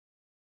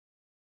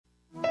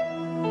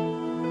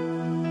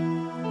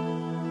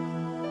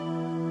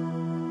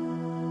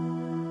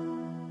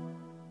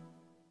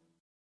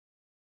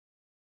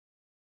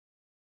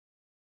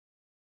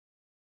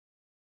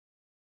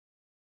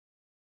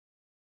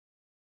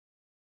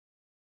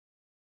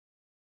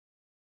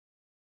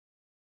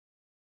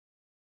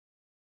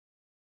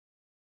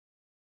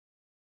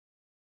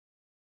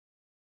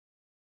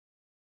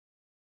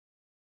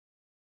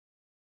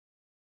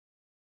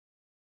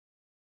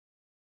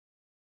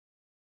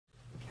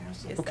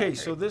Okay,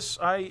 so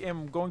I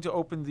am going to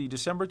open the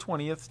December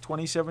 20th,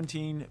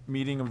 2017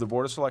 meeting of the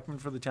Board of Selectmen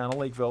for the town of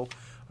Lakeville.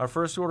 Our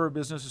first order of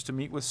business is to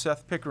meet with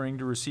Seth Pickering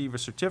to receive a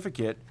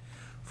certificate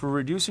for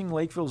reducing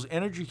Lakeville's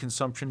energy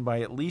consumption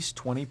by at least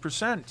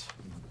 20%.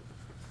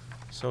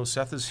 So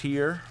Seth is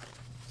here,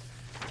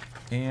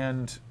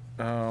 and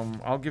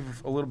I'll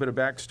give a little bit of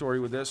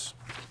backstory with this.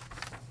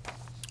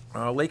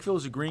 Lakeville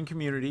is a green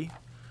community,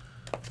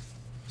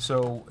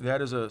 so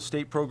that is a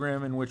state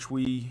program in which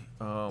we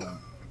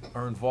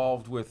are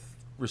involved with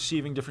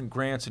receiving different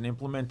grants and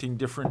implementing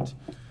different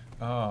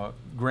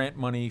grant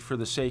money for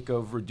the sake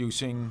of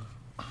reducing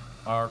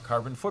our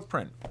carbon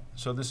footprint.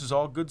 So this is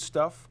all good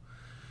stuff.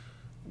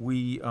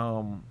 We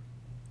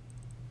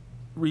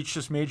reached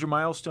this major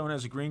milestone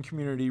as a green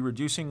community,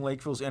 reducing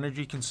Lakeville's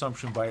energy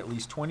consumption by at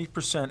least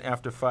 20%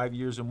 after 5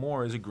 years or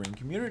more as a green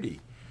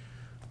community.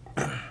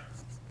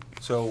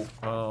 So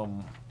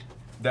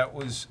that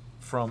was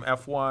from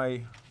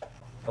FY11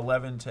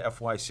 to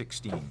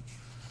FY16.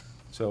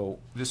 So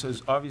this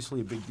is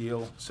obviously a big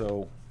deal.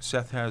 So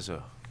Seth has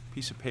a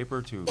piece of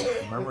paper to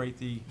commemorate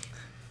the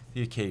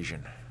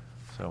occasion.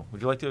 So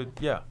would you like to?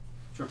 Yeah.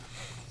 Sure.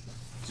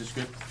 Is this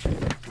good?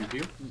 Thank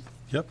you.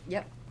 Yep.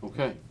 Yep.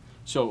 Okay.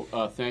 So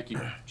thank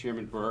you,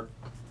 Chairman Burke,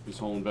 Ms.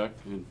 Hollenbeck,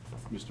 and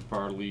Mr.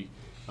 Partley,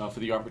 for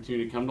the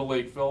opportunity to come to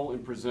Lakeville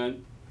and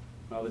present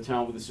the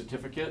town with a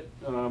certificate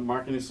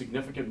marking a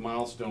significant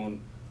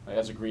milestone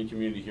as a green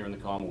community here in the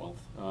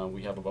Commonwealth.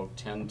 We have about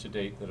 10 to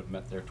date that have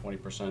met their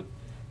 20%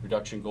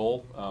 reduction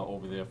goal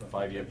over their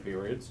 5-year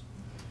periods.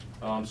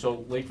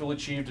 So Lakeville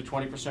achieved a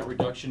 20%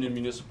 reduction in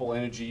municipal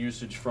energy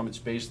usage from its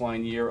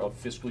baseline year of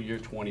fiscal year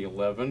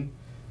 2011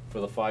 for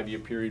the 5-year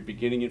period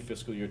beginning in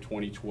fiscal year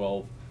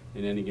 2012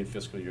 and ending in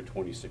fiscal year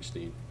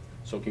 2016.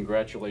 So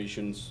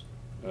congratulations,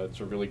 it's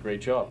a really great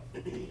job.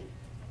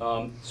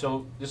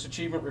 So this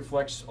achievement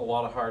reflects a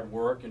lot of hard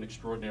work and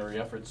extraordinary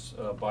efforts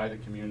by the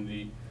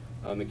community.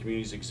 The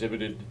community's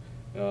exhibited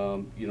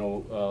a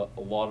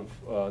lot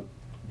of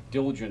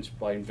diligence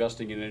by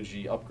investing in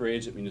energy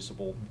upgrades at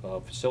municipal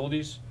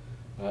facilities,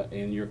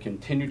 and your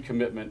continued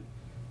commitment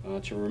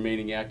to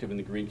remaining active in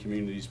the Green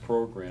Communities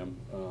program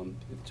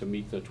to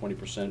meet the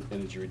 20%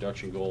 energy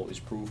reduction goal is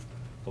proof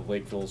of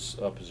Lakeville's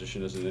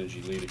position as an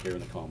energy leader here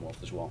in the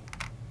Commonwealth as well.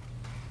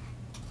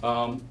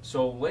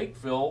 So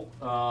Lakeville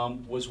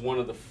was one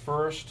of the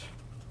first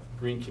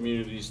green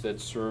communities that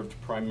served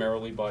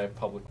primarily by a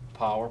public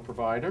power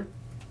provider,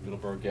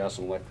 Middleborough Gas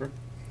and Electric.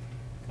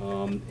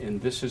 And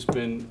this has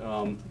been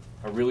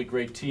a really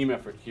great team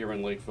effort here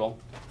in Lakeville,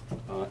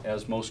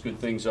 as most good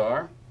things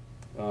are.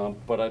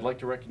 But I'd like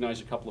to recognize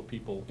a couple of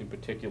people in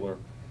particular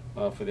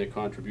for their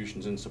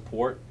contributions and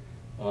support.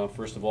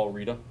 First of all,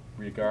 Rita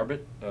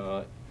Garbett.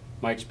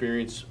 My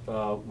experience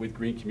with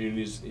green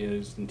communities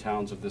is in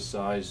towns of this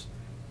size,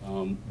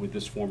 with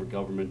this form of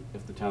government,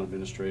 if the town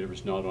administrator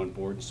is not on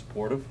board and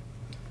supportive,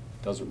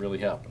 it doesn't really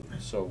happen.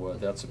 So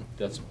that's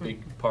a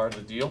big part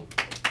of the deal.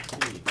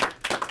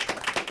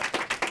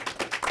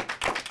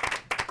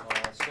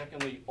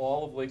 Secondly,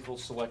 all of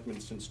Lakeville's selectmen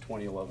since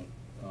 2011.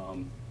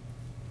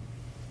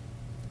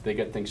 They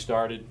get things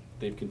started,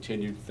 they've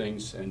continued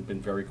things and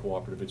been very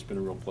cooperative. It's been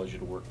a real pleasure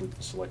to work with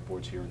the select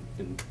boards here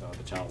in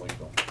the town of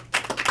Lakeville.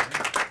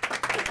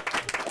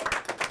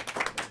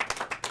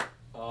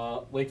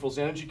 Lakeville's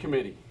Energy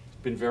Committee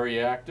has been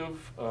very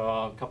active.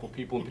 A couple of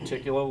people in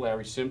particular,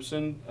 Larry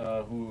Simpson,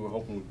 who we're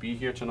hoping would be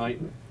here tonight,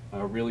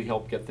 really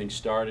helped get things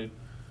started.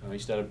 He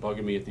started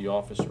bugging me at the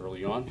office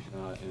early on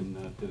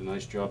and did a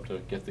nice job to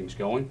get things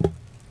going.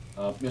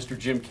 Mr.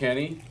 Jim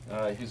Kenny,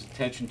 his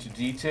attention to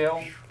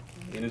detail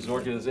and his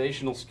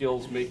organizational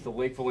skills make the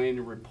Lakeville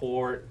Annual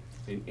Report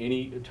and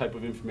any type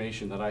of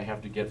information that I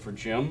have to get for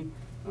Jim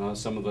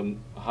some of the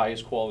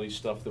highest quality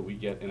stuff that we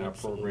get in our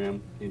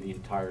program in the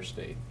entire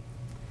state.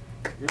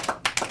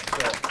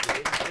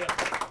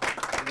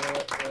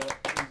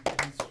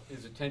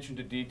 His attention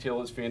to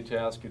detail is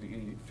fantastic.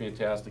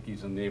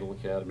 He's a Naval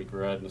Academy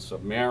grad and a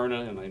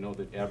Submariner, and I know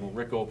that Admiral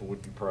Rickover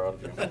would be proud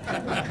of you.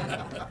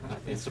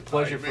 It's a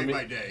pleasure for me.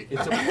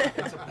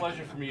 It's a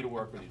pleasure for me to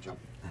work with you, Jim.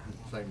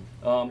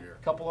 A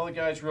couple other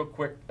guys, real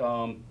quick,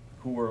 who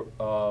were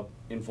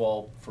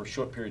involved for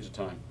short periods of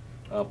time.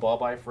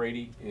 Bob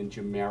Iafrady and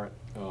Jim Merritt.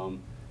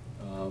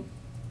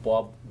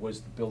 Bob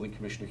was the building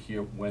commissioner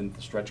here when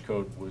the stretch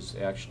code was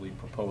actually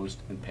proposed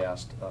and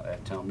passed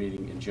at town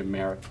meeting, and Jim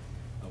Merritt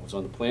was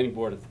on the planning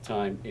board at the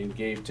time and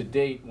gave to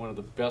date one of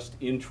the best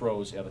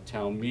intros at a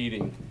town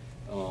meeting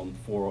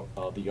for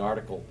the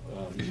article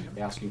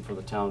asking for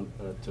the town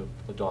to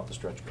adopt the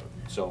stretch code.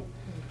 So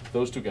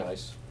those two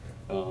guys.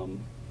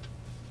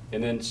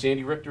 And then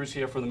Sandy Richter is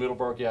here from the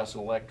Middleborough Gas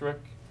and Electric.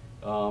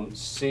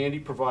 Sandy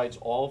provides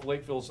all of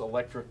Lakeville's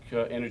electric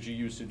energy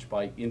usage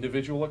by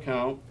individual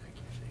account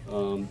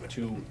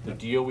to the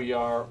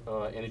DOER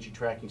energy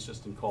tracking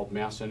system called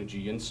Mass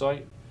Energy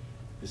Insight.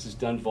 This is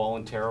done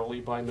voluntarily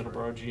by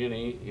Middleborough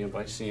G&E and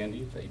by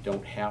Sandy. They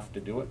don't have to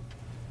do it.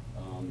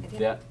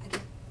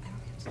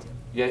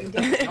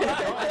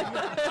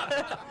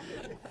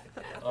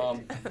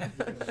 That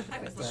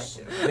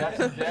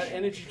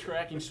energy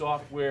tracking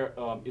software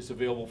is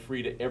available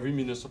free to every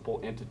municipal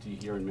entity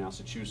here in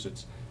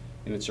Massachusetts.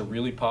 And it's a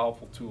really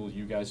powerful tool.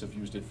 You guys have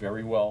used it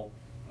very well.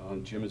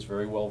 Jim is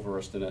very well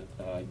versed in it.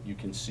 You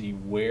can see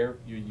where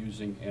you're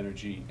using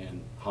energy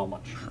and how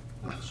much.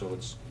 So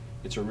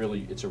it's a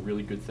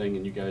really good thing,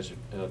 and you guys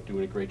are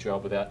doing a great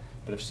job with that.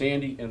 But if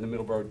Sandy and the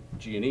Middleborough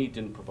G&E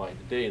didn't provide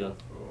the data,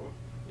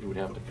 it would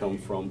have to come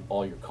from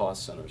all your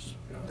cost centers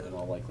in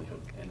all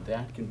likelihood, and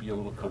that can be a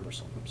little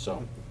cumbersome.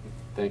 So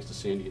thanks to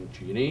Sandy and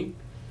G&E.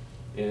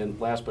 And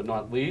last but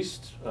not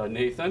least,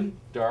 Nathan,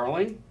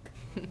 darling,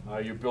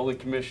 your building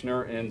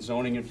commissioner and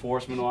zoning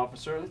enforcement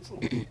officer. That's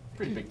a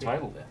pretty big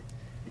title there.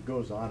 It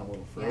goes on a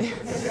little further.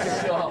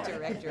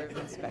 Director of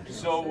inspection.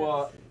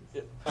 So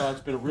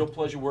it's been a real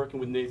pleasure working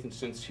with Nathan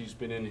since he's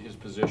been in his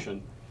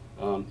position.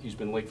 He's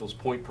been Lakeville's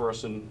point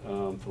person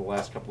for the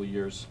last couple of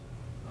years,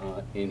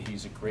 and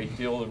he's a great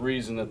deal of the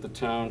reason that the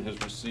town has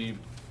received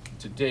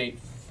to date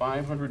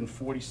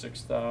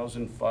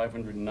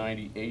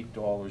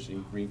 $546,598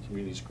 in Green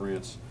Communities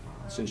grants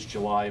since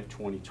July of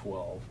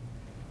 2012.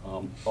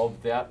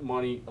 Of that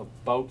money,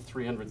 about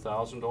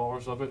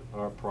 $300,000 of it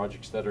are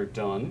projects that are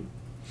done.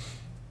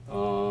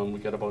 We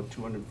got about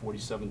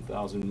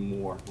 $247,000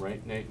 more,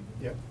 right, Nate?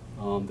 Yep.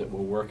 That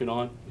we're working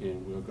on,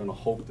 and we're going to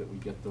hope that we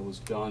get those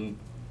done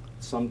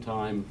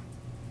sometime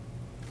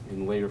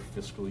in later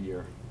fiscal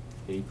year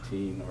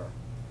 18 or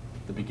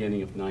the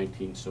beginning of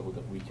 19, so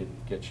that we can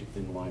get you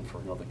in line for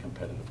another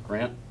competitive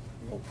grant,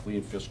 hopefully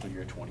in fiscal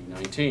year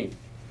 2019.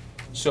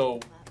 So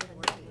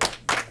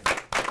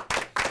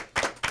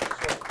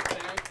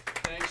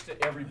thanks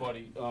to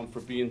everybody for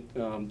being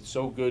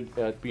so good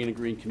at being a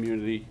green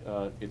community.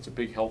 It's a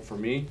big help for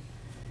me.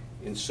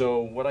 And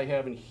so what I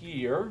have in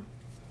here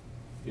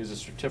is a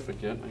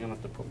certificate. I'm gonna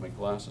have to put my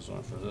glasses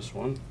on for this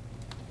one.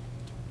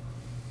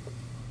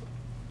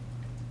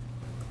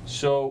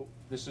 So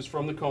this is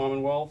from the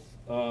Commonwealth.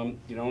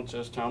 It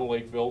says Town of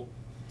Lakeville,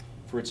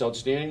 for its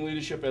outstanding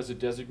leadership as a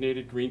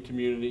designated green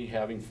community,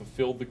 having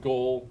fulfilled the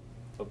goal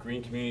of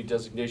Green Community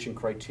Designation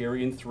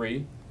Criterion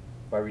 3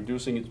 by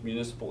reducing its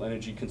municipal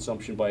energy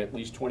consumption by at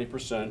least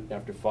 20%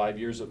 after 5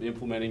 years of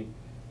implementing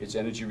its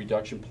energy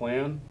reduction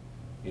plan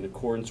in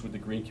accordance with the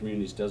Green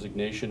Communities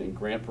Designation and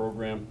Grant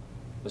Program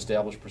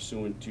established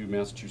pursuant to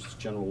Massachusetts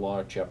General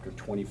Law, Chapter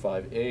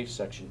 25A,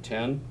 Section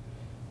 10.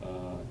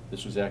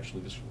 This was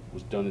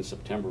done in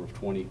September of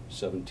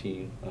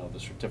 2017, the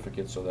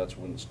certificate, so that's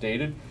when it's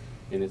dated.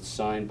 And it's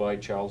signed by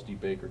Charles D.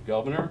 Baker,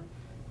 Governor,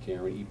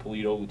 Karen E.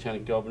 Polito,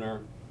 Lieutenant Governor,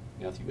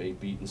 Matthew A.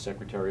 Beaton,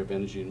 Secretary of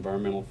Energy and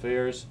Environmental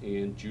Affairs,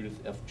 and Judith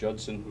F.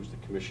 Judson, who's the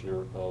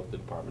Commissioner of the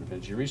Department of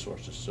Energy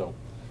Resources. So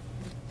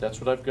that's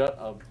what I've got,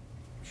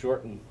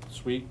 short and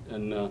sweet,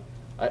 and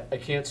I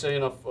can't say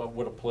enough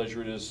what a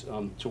pleasure it is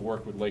to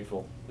work with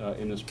Lakeville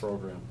in this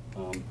program.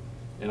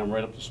 And I'm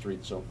right up the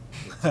street, so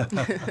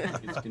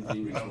it's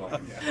convenient as well.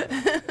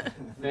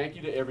 Thank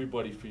you to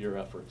everybody for your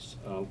efforts.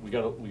 We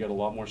got a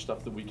lot more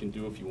stuff that we can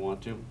do if you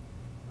want to,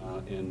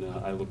 and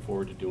I look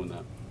forward to doing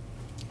that.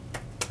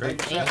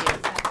 Great. Thank you.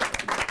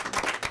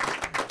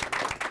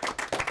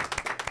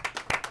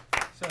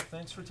 Seth,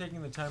 thanks for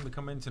taking the time to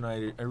come in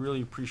tonight. I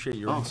really appreciate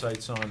your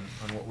insights on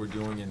what we're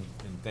doing, and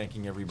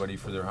thanking everybody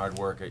for their hard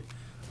work.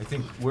 I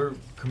think we're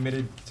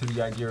committed to the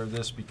idea of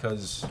this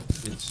because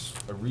it's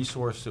a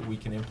resource that we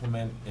can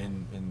implement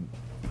and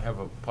have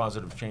a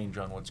positive change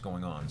on what's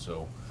going on.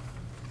 So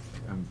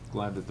I'm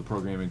glad that the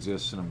program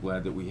exists, and I'm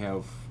glad that we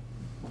have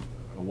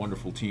a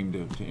wonderful team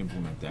to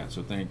implement that.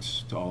 So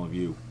thanks to all of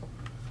you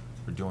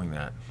for doing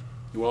that.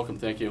 You're welcome.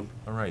 Thank you.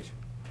 All right.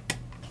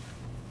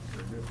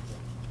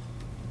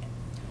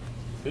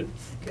 Good?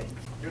 Good.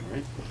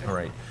 Right. All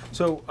right.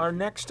 So our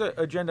next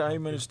agenda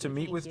item is to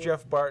meet with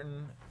Jeff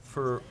Barton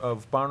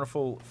of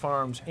Bountiful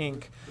Farms,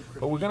 Inc.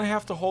 But we're going to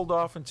have to hold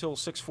off until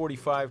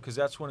 6:45 because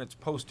that's when it's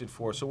posted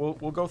for. So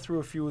we'll go through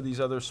a few of these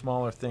other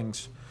smaller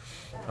things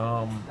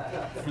for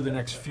the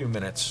next few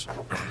minutes.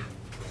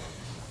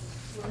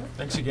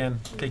 Thanks again.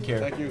 Take care.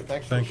 Thank you.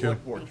 Thanks Thank for the you.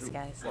 select board, Thanks, too.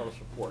 guys. A lot of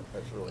support.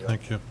 That's really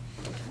Thank you.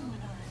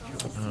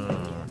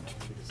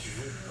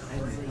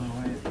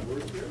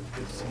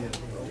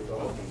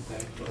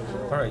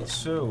 All right,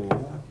 so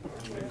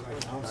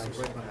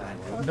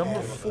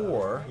number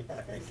 4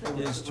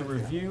 is to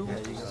review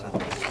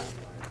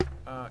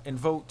and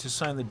vote to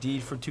sign the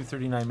deed for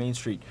 239 Main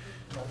Street.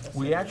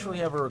 We actually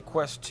have a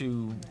request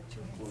to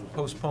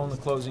postpone the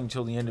closing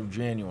till the end of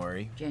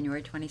January.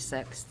 January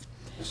 26th.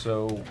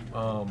 So,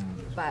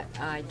 But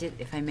I did,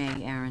 if I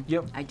may, Aaron.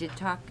 Yep. I did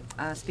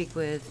speak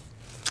with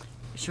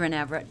Sharon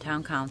Everett,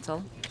 Town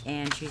Council,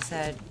 and she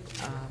said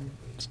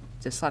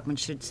the selectmen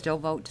should still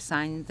vote to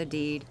sign the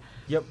deed,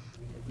 yep,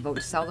 vote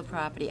to sell the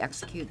property,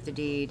 execute the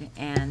deed,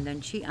 and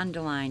then she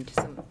underlined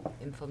some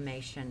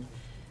information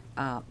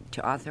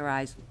to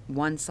authorize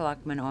one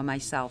selectman or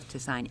myself to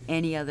sign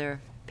any other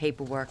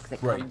paperwork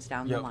that right. comes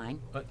down yep. the line.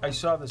 I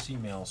saw this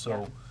email,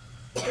 so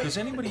does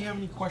anybody have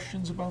any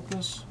questions about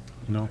this?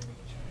 No.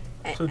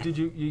 So did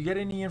you get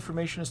any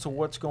information as to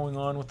what's going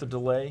on with the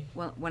delay?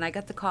 Well, when I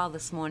got the call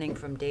this morning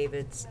from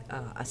David's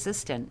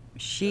assistant,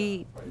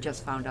 she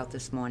just found out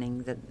this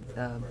morning that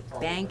the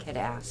bank had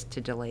asked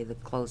to delay the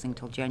closing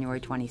till January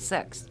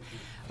 26th.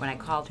 When I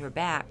called her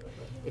back,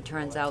 it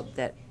turns out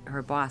that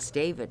her boss,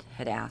 David,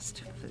 had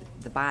asked for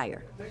the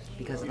buyer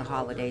because of the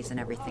holidays and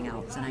everything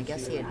else. And I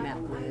guess he had met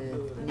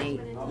with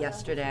Nate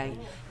yesterday,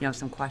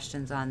 some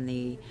questions on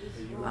the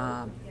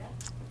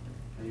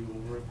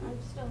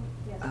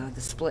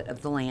split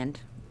of the land.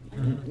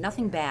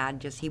 Nothing bad,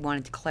 just he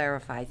wanted to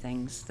clarify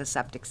things, the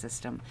septic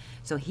system.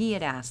 So he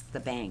had asked the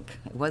bank.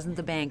 It wasn't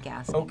the bank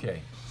asking.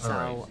 Okay,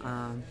 all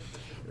So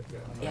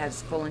he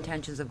has full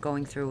intentions of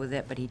going through with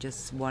it, but he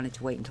just wanted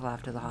to wait until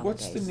after the holidays.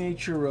 What's the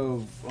nature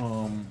of,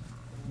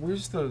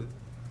 where's the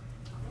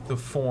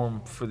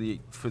form for the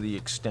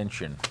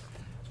extension?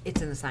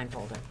 It's in the sign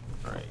folder.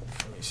 All right,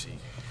 let me see.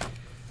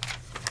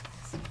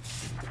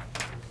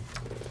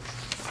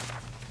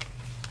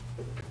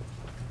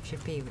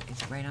 Should be,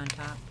 it's right on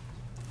top.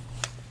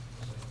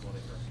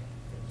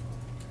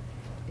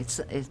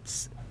 It's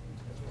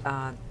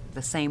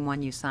the same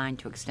one you signed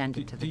to extend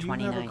it to the 29th.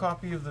 Do you have a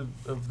copy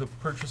of the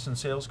purchase and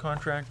sales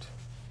contract?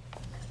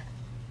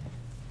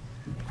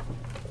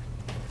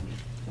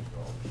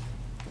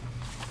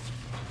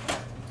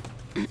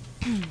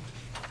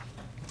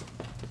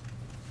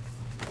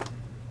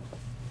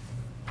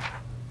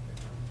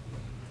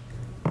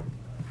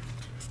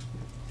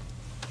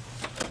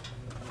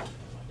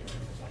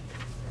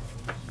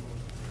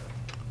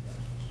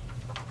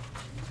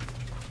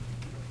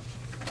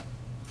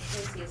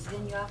 Tracy, is it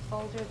in your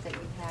folder that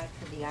you had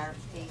for the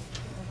RFP?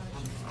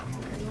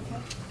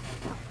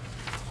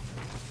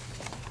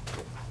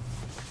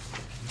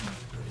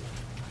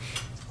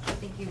 I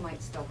think you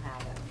might still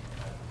have it.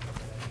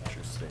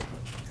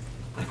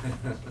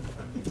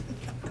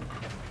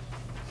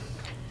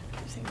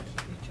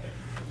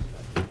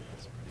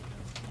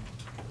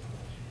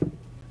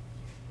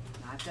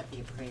 I've got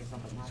the appraisal,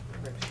 but not the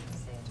purchase and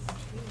sales.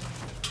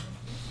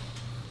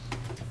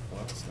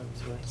 Well, it's time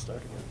to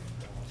start again.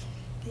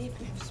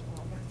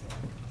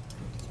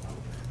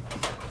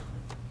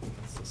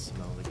 It's the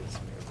smell that gets me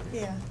every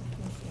Yeah.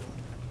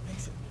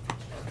 Makes it.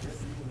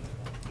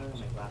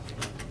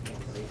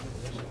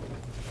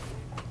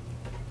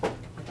 I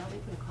thought we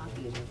put a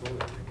copy in the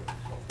folder.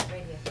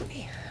 Right here.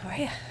 Hey, how are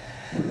ya?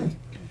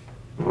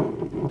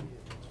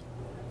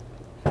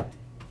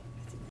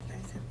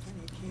 Guys have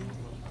plenty of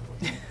candy.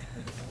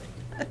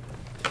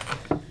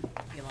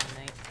 Be a long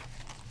night.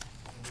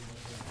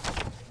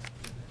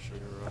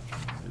 sugar rush.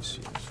 Let me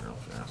see this real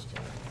fast.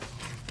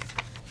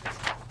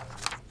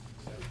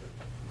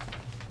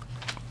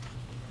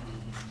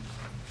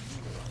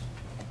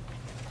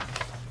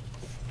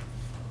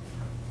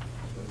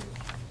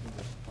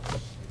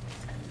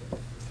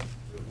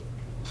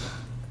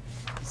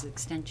 Is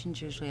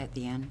extensions usually at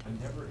the end?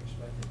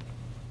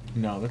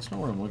 No, that's not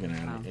what I'm looking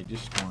at. Oh. I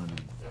just wanted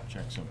to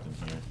check something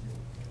here.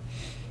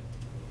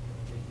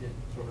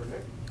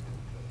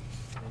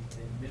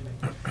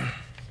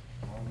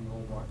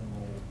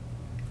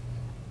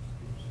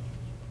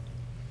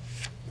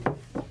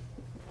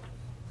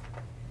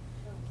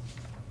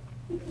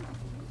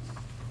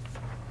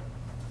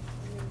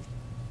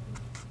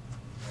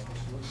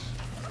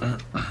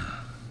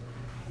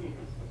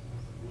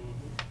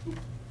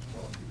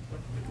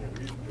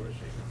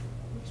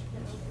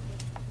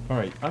 All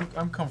right,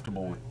 I'm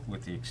comfortable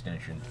with the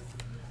extension.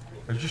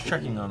 I was just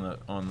checking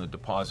on the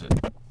deposit,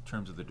 in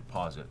terms of the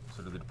deposit.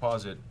 So the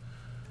deposit,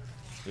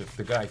 if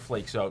the guy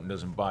flakes out and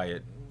doesn't buy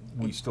it,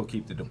 we still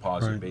keep the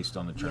deposit Right. based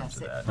on the terms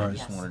of Yes, that. I Right.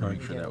 just yes, wanted to Right.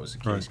 make sure that was the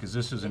Right. case, because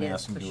this isn't It is,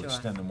 asking for to sure.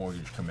 extend the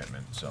mortgage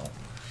commitment, so.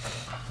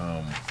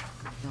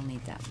 You'll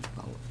need that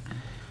vote.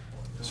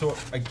 So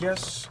I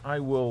guess I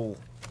will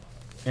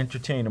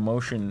entertain a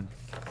motion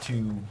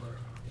to,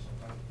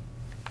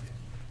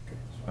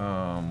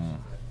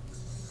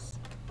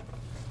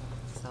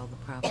 Sell the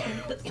property,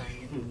 sign the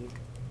deed.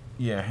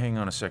 yeah, hang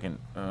on a second.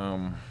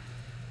 Oh,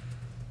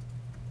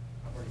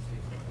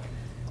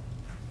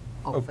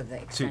 Oh, for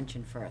the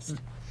extension first.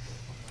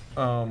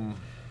 Well,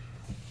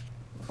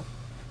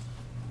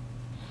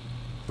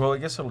 I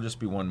guess it'll just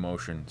be one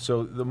motion.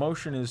 So the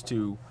motion is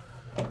to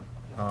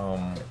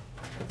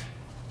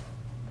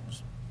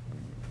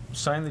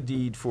sign the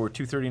deed for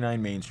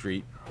 239 Main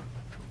Street,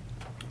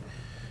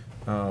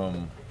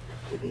 and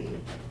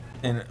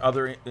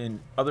other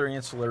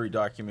ancillary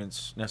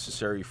documents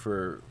necessary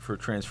for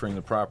transferring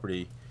the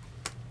property,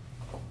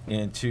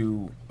 and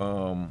to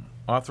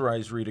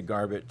authorize Rita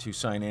Garbett to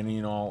sign any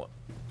and all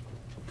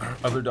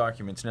other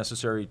documents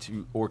necessary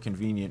to or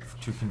convenient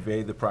to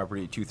convey the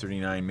property at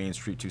 239 Main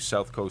Street to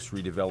South Coast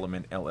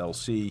Redevelopment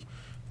LLC,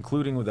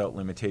 including without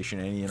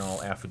limitation any and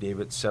all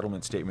affidavits,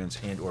 settlement statements,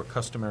 and/or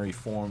customary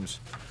forms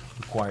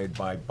required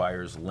by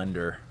buyer's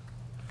lender,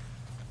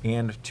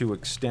 and to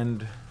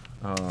extend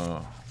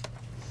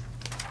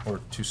or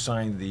to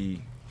sign the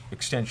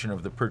extension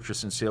of the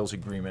purchase and sales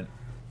agreement.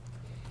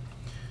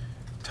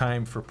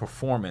 Time for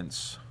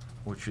performance,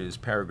 which is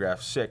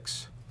paragraph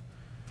 6,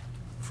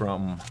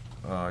 from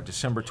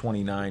December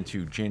 29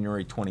 to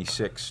January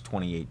 26,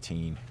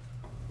 2018.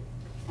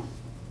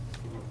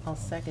 I'll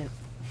second.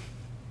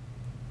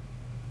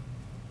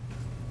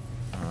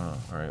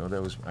 All right, well,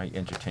 that was, I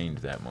entertained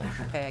that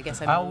motion. Okay, I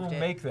guess I I will moved it.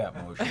 make that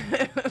motion.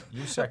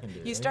 You seconded it.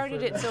 You Any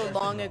started it further- so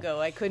long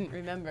ago, I couldn't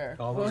remember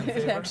All those what in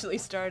it favor? actually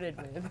started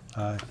with.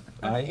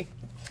 Aye?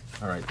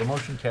 All right, the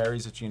motion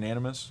carries, it's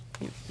unanimous,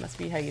 Must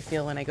be how you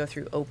feel when I go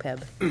through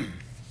OPEB.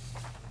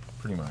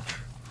 pretty much.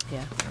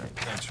 Yeah. All right,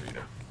 thanks,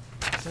 Rita.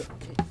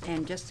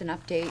 And just an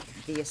update,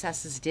 the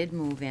assessors did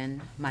move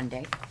in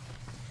Monday.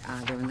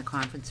 They're in the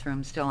conference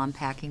room, still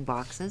unpacking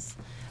boxes,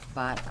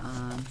 but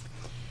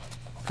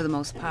for the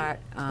most part,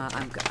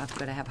 I'm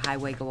going to have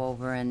Highway go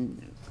over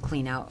and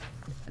clean out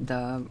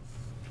the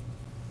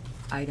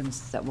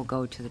items that will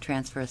go to the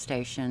transfer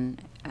station,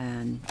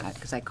 and,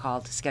 because I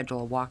called to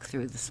schedule a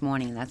walkthrough this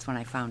morning, and that's when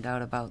I found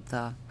out about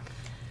the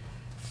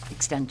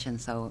extension,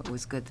 so it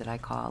was good that I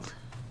called.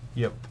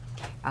 Yep.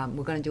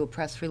 We're gonna do a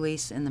press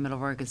release in the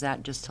Middleborough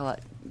Gazette, just to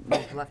let,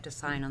 we've left a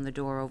sign on the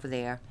door over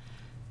there,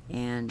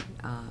 and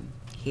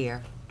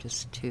here,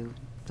 just to,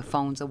 the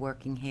phones are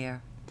working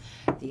here.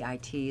 The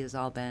IT has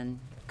all been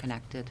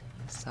connected,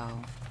 so,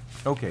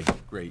 Okay,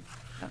 great.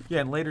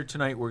 Yeah, and later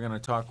tonight, we're gonna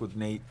talk with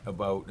Nate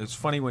about, it's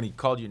funny when he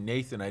called you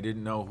Nathan, I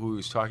didn't know who he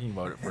was talking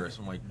about at first.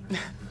 I'm like,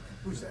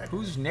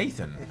 who's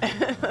Nathan? My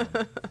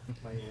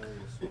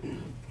alias.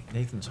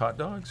 Nathan's Hot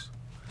Dogs?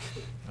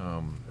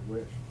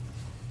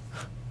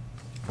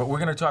 But we're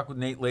gonna talk with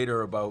Nate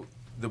later about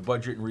the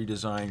budget and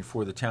redesign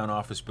for the town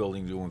office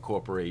building to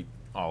incorporate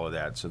all of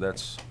that, so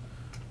that's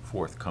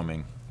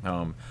forthcoming.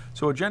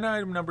 So agenda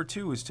item number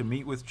 2 is to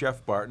meet with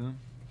Jeff Barton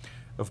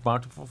of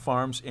Bountiful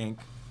Farms, Inc.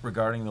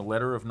 regarding the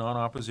letter of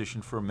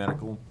non-opposition for a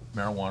medical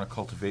marijuana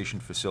cultivation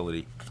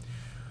facility.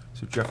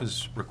 So Jeff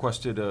has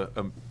requested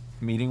a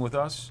meeting with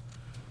us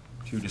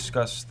to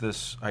discuss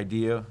this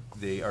idea.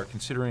 They are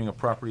considering a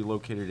property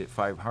located at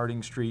 5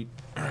 Harding Street,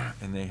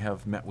 and they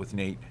have met with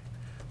Nate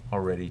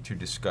already to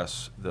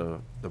discuss the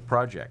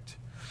project.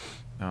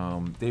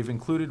 They've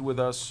included with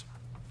us,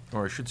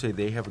 or I should say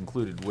they have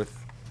included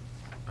with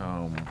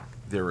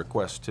their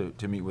request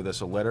to meet with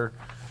us a letter,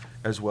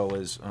 as well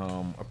as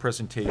a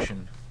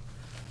presentation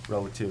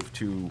relative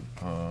to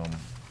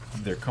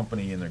their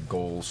company and their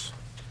goals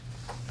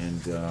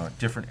and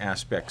different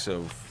aspects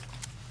of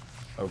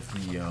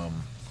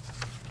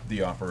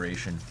the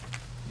operation.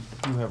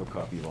 You have a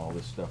copy of all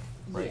this stuff,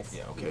 right? yes.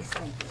 Yeah, okay. Yes,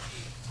 thank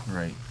you.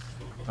 Right.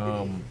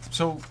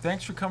 So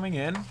thanks for coming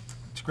in.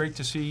 It's great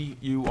to see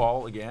you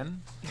all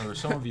again, or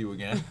some of you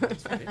again.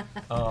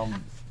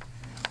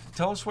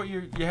 Tell us what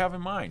you have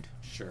in mind.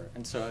 Sure,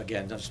 and so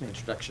again, just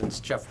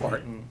introductions, Jeff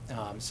Barton,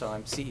 so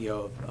I'm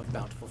CEO of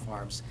Bountiful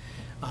Farms.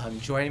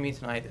 Joining me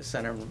tonight,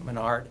 Senator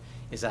Menard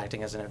is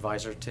acting as an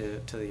advisor to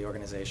the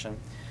organization.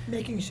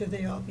 Making sure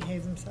they all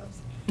behave themselves.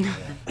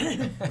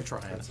 We're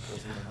trying.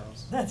 Principals in the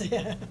house. That's,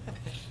 yeah.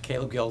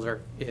 Caleb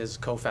Gilder is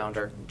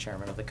co-founder and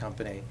chairman of the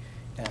company,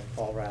 and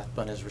Paul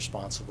Rathbun is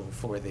responsible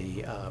for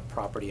the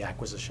property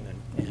acquisition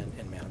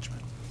and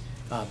management.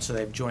 So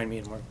they've joined me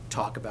and we'll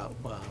talk about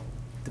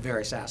the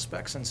various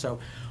aspects. And so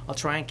I'll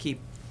try and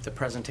keep the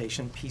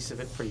presentation piece of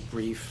it pretty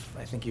brief.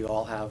 I think you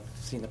all have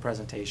seen the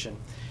presentation.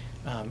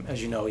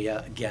 As you know,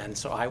 again,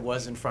 so I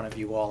was in front of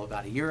you all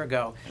about a year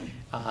ago,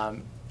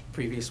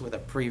 with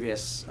a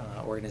previous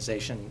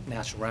organization,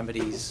 National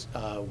Remedies,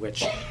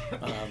 which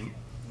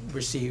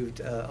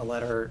received a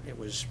letter. It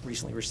was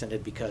recently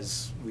rescinded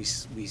because we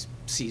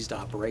ceased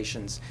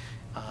operations.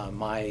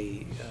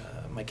 My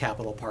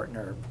capital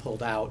partner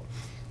pulled out,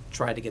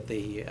 tried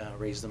to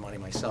raise the money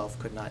myself,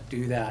 could not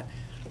do that.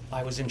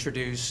 I was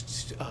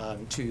introduced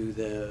to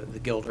the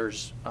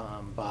Gilders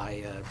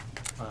by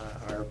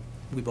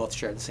we both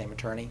shared the same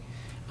attorney,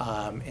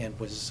 and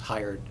was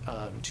hired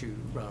to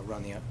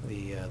run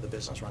the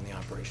business, run the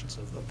operations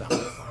of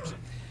Bountiful Farms.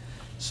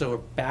 So we're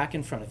back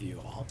in front of you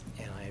all,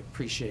 and I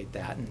appreciate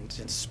that, and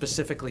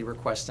specifically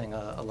requesting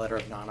a letter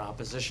of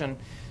non-opposition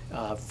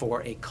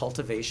for a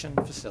cultivation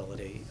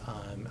facility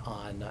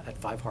at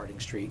 5 Harding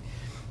Street,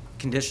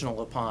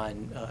 conditional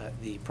upon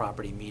the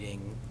property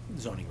meeting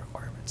zoning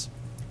requirements.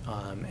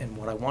 And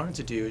what I wanted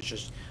to do is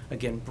just,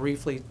 again,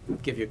 briefly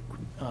give you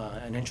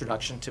an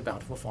introduction to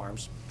Bountiful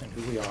Farms and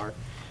who we are,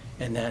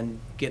 and then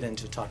get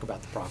into talk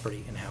about the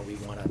property and how we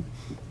want to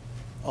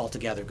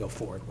altogether go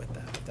forward with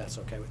that, if that's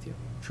okay with you.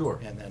 Sure.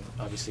 And then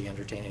obviously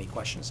entertain any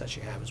questions that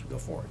you have as we go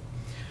forward.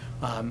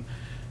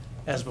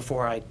 As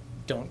before, I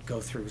don't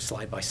go through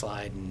slide by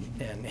slide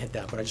and hit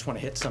that, but I just want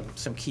to hit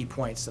some key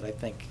points that I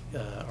think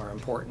are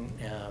important.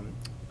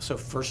 So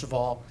first of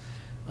all,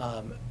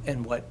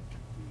 and what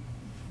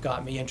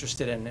got me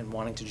interested in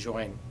wanting to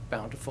join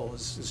Bountiful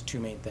is 2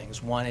 main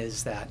things. One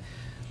is that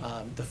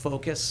the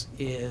focus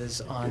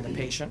is on the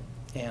patient,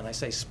 and I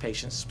say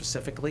patient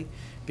specifically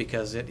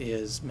because it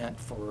is meant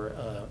for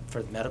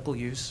medical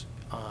use,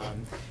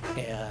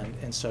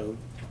 and so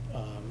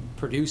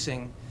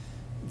producing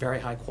very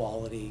high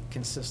quality,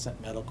 consistent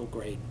medical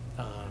grade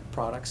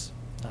products,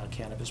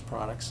 cannabis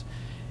products,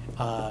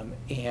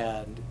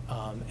 and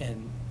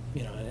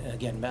and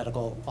again,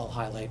 medical I'll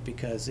highlight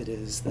because it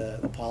is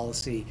the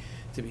policy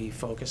to be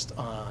focused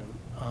on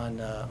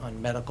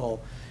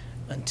medical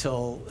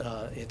until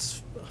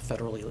it's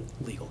federally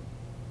legal.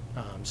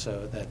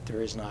 So that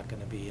there is not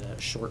going to be a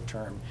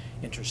short-term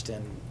interest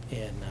in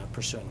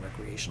pursuing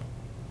recreational.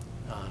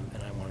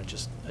 And I want to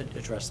just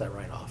address that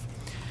right off.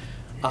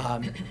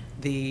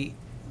 The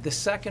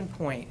second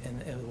point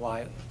and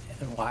why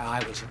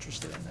I was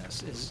interested in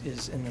this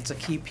is and it's a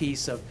key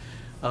piece of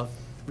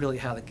really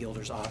how the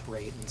Gilders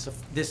operate. And so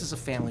this is a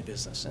family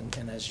business,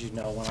 and as you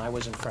know, when I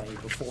was in front of you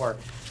before,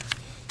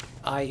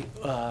 I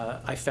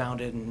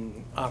founded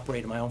and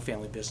operated my own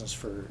family business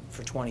for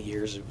 20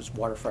 years. It was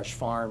Waterfresh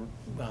Farm.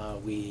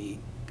 We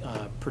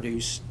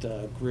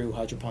grew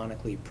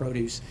hydroponically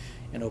produce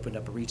and opened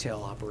up a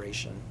retail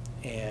operation.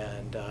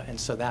 And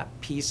so that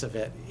piece of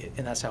it,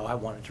 and that's how I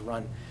wanted to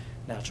run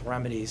Natural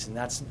Remedies,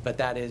 but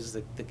that is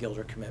the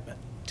Gilder commitment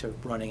to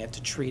running it,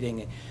 to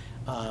treating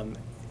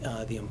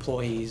the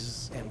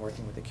employees and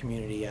working with the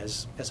community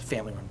as a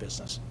family-run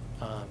business.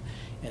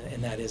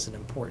 And that is an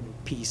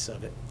important piece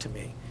of it to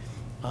me.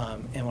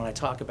 And when I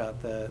talk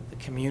about the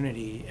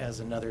community as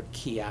another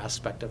key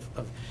aspect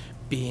of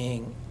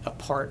being a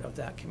part of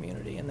that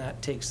community, and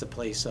that takes the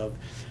place of,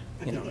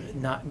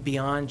 not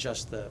beyond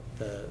just the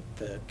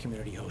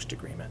community host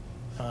agreement,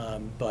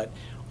 but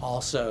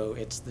also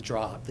it's the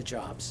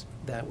jobs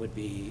that would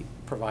be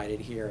provided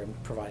here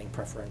and providing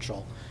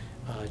preferential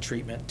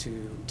treatment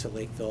to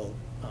Lakeville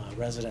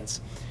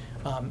residents.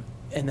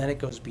 And then it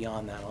goes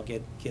beyond that. I'll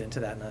get into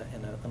that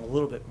in a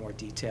little bit more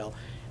detail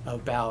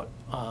about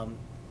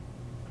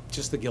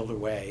just the Gilder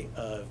way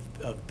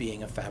of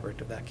being a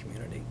fabric of that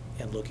community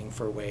and looking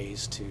for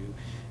ways to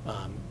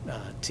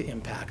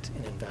impact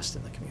and invest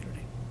in the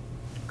community.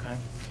 Okay.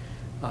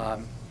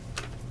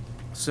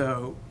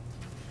 So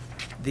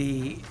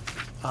the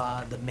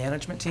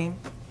management team,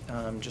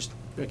 just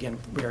again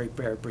very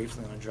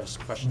briefly, I'll address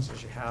questions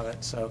as you have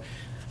it. So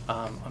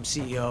I'm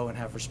CEO and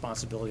have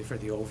responsibility for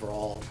the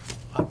overall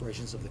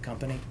operations of the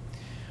company.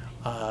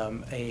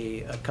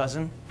 A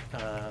cousin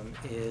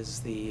is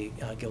the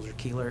Gilder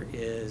Keeler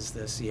is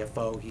the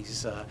CFO.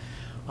 He's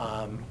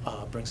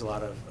brings a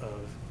lot of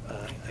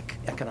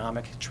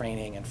economic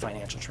training and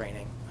financial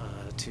training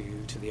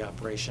to the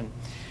operation.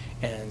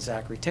 And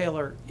Zachary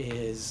Taylor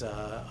is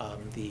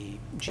the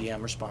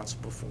GM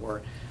responsible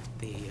for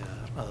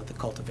the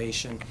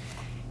cultivation.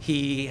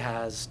 He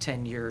has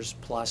 10 years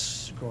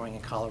plus growing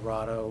in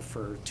Colorado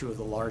for two of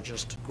the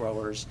largest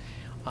growers,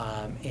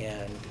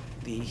 and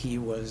he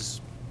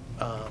was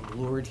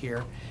lured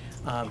here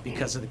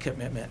because of the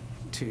commitment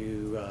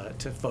to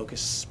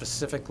focus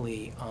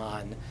specifically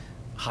on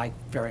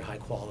very high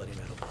quality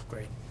medical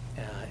grade,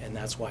 and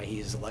that's why he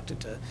is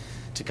elected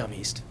to come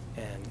east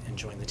and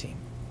join the team.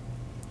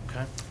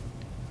 Okay.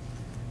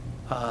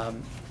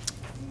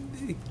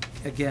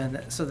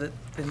 Again, so the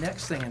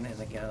next thing, and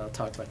again I'll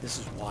talk about this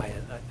is why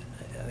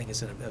I think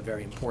it's a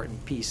very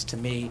important piece to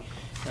me,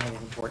 and I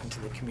think important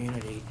to the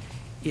community,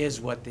 is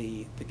what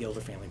the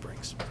Gilder family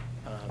brings.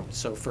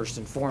 So first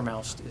and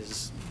foremost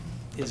is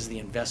the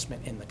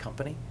investment in the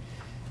company.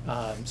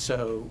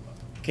 So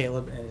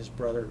Caleb and his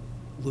brother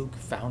Luke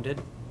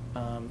founded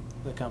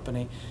the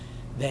company.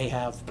 They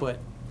have put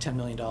 $10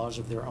 million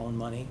of their own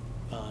money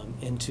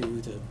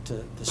into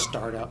the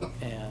startup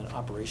and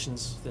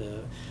operations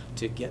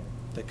to get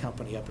the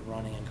company up and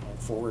running and going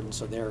forward, and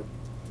so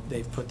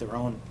they've put their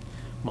own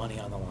money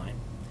on the line.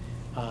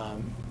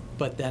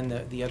 But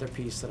then the other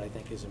piece that I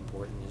think is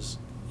important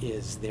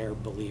is their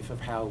belief of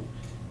how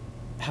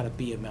to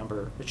be a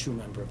true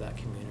member of that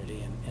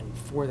community, and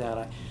for that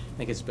I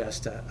think it's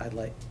best I'd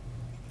like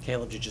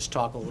Caleb to just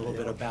talk a little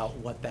bit about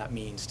what that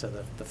means to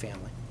the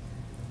family.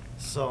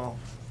 So,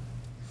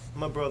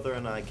 my brother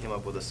and I came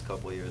up with this a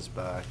couple of years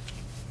back,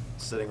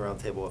 sitting around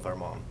the table with our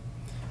mom.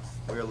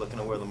 We were looking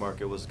at where the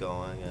market was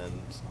going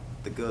and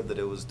the good that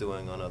it was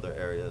doing on other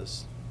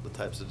areas, the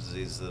types of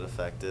diseases it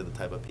affected, the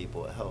type of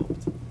people it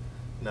helped.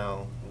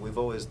 Now, we've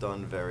always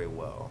done very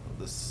well.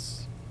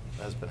 This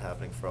has been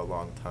happening for a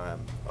long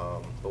time,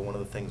 but one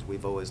of the things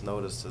we've always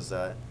noticed is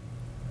that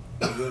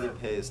it really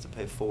pays to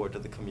pay forward to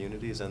the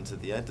communities and to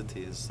the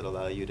entities that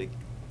allow you to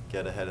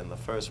get ahead in the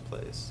first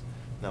place.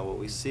 Now, what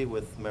we see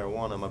with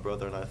marijuana, my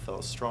brother and I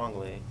felt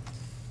strongly,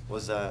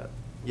 was that,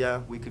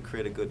 yeah, we could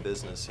create a good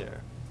business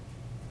here,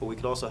 but we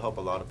could also help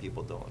a lot of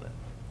people doing it.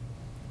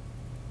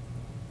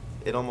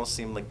 It almost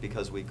seemed like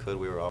because we could,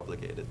 we were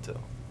obligated to.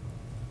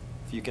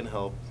 If you can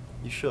help,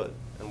 you should,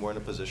 and we're in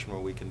a position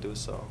where we can do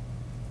so.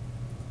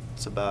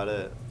 That's about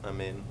it. I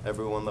mean,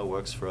 everyone that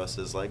works for us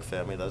is like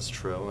family, that's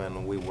true,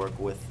 and we work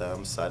with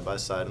them side by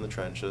side in the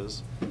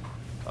trenches.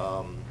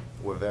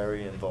 We're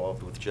very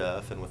involved with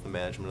Jeff and with the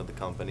management of the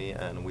company,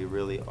 and we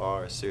really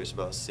are serious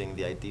about seeing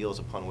the ideals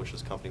upon which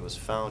this company was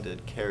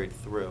founded carried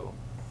through,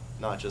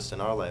 not just in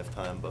our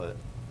lifetime, but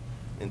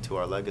into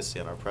our legacy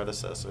and our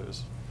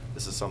predecessors.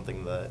 This is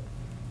something that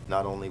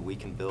not only we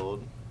can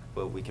build,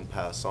 but we can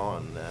pass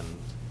on,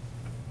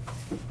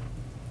 and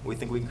we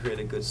think we can create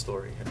a good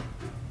story here.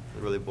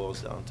 It really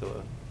boils down to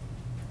it.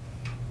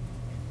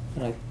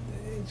 And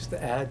just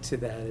to add to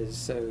that is,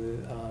 so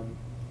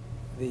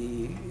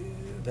the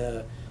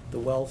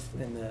wealth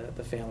in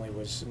the family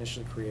was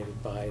initially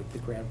created by the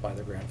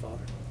grandfather,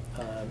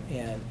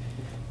 and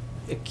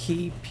a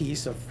key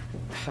piece of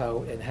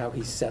how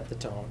he set the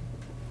tone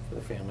for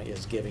the family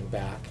is giving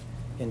back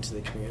into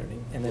the community.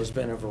 And there's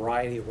been a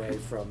variety of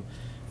ways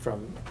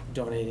from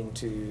donating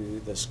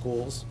to the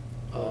schools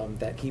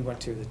that he went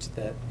to,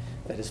 that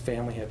his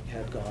family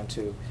had gone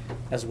to,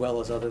 as well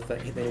as other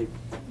things. He's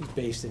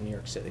based in New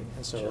York City,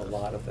 and so a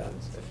lot of that.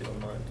 If you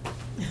don't mind.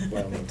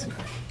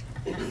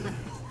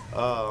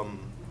 Well,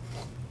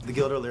 The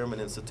Gilder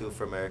Lehrman Institute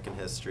for American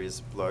History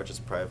is the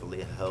largest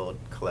privately held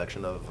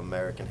collection of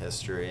American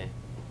history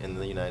in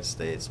the United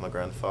States. My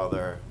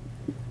grandfather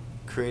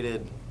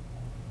created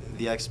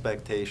the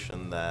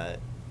expectation that,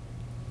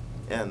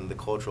 and the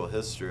cultural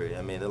history.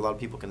 I mean, a lot of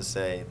people can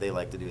say they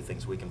like to do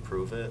things, we can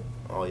prove it.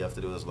 All you have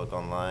to do is look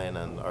online,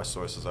 and our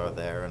sources are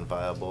there and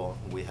viable.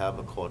 We have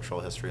a cultural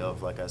history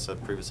of, like I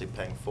said previously,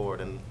 paying forward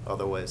in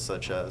other ways,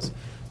 such as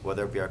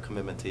whether it be our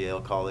commitment to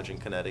Yale College in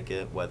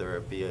Connecticut, whether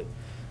it be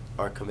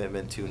our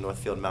commitment to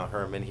Northfield Mount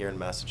Herman here in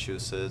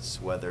Massachusetts,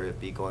 whether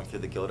it be going through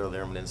the Gilder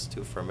Lehrman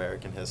Institute for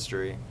American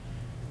History.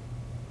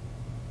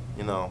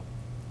 You know,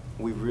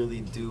 we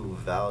really do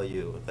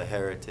value the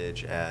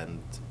heritage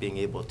and being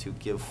able to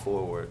give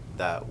forward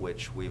that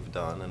which we've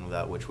done and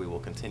that which we will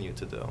continue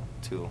to do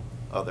to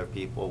other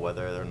people,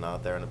 whether they're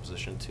not there in a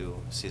position to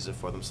seize it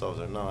for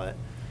themselves or not.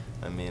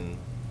 I mean,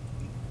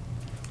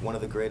 one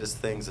of the greatest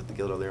things that the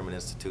Gilder Lehrman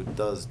Institute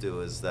does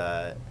do is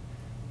that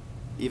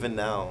even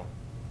now,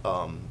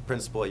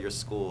 principal at your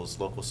schools,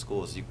 local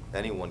schools,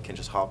 anyone can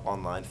just hop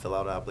online, fill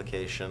out an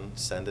application,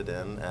 send it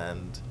in,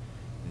 and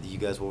you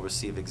guys will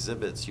receive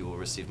exhibits, you will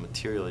receive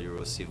material, you will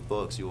receive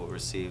books, you will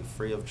receive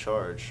free of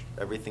charge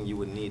everything you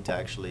would need to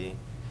actually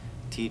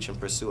teach and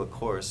pursue a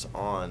course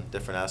on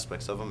different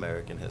aspects of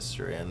American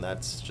history. And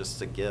that's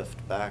just a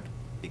gift back,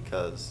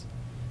 because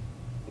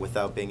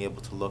without being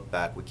able to look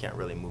back, we can't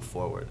really move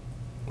forward.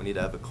 We need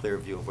to have a clear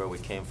view of where we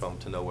came from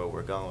to know where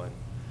we're going.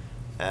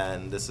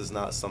 And this is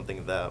not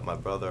something that my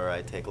brother or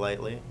I take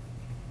lightly.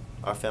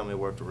 Our family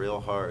worked real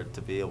hard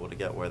to be able to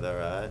get where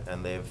they're at,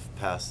 and they've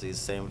passed these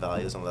same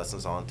values and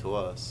lessons on to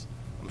us.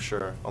 I'm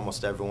sure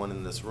almost everyone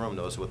in this room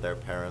knows what their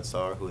parents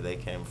are, who they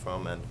came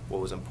from, and what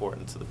was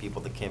important to the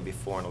people that came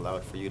before and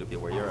allowed for you to be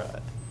where you're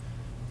at.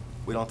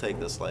 We don't take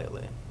this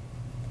lightly.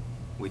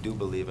 We do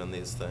believe in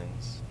these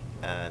things,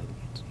 and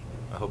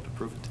I hope to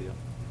prove it to you.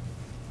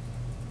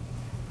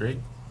 Great.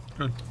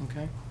 Good.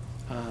 Okay.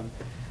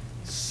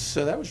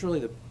 So that was really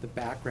the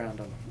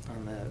background on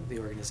the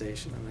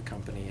organization and the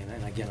company.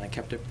 And again, I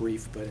kept it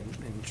brief, but in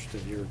interest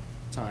of your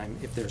time,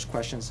 if there's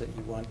questions that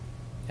you want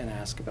and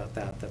ask about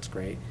that, that's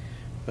great.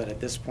 But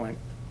at this point,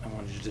 I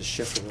wanted to just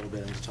shift a little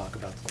bit and talk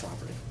about the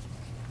property.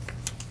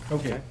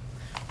 Okay.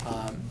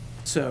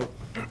 So,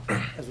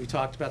 as we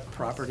talked about, the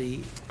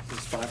property is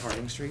 5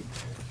 Harding Street.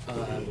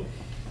 And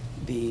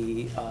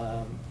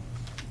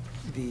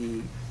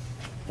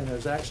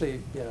there's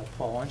actually, yeah,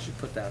 Paul, why don't you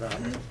put that up?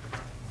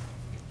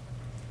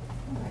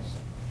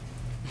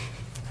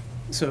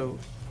 So,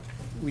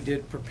 we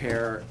did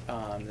prepare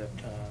the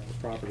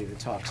property to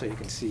talk so you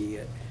can see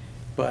it,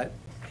 but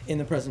in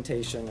the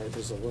presentation, it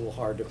was a little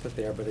hard to put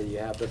there, but you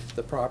have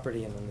the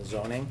property and then the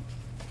zoning.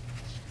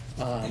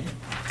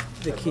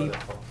 The key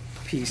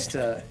piece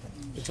to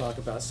talk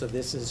about, so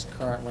this is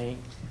currently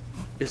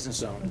business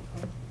zone.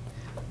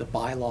 The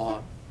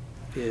bylaw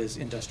is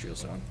industrial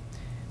zone.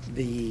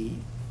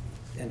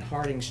 And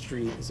Harding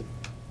Street is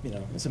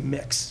it's a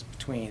mix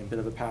between, a bit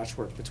of a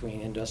patchwork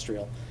between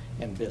industrial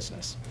and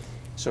business.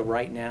 So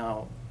right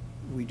now,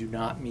 we do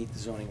not meet the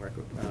zoning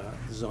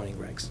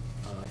regs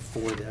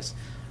for this.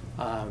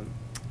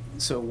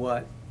 So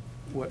what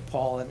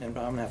Paul, and I'm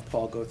gonna have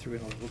Paul go through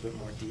in a little bit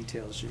more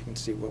detail so you can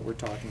see what we're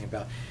talking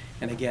about.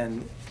 And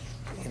again,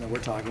 we're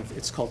talking,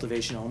 it's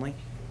cultivation only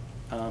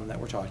that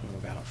we're talking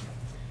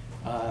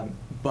about.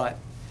 But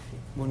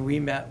when we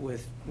met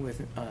with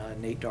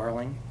Nate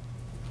Darling,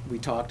 we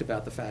talked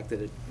about the fact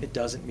that it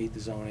doesn't meet the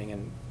zoning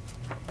and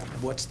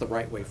what's the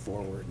right way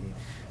forward. And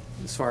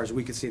as far as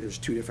we could see, there's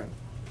 2 different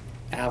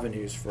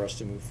avenues for us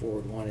to move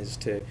forward. One is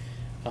to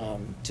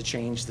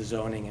change the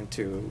zoning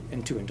into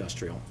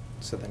industrial,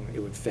 so then it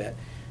would fit,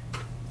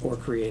 or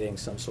creating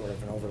some sort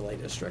of an overlay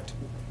district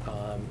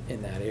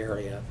in that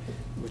area,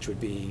 which would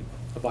be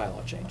a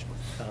bylaw change.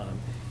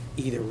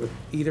 Either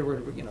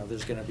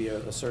there's going to be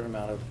a certain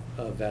amount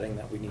of vetting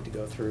that we need to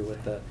go through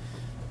with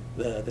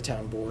the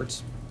town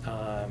boards,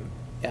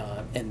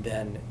 and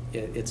then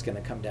it's going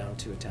to come down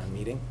to a town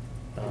meeting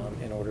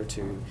in order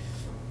to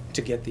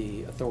get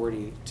the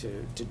authority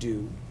to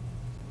do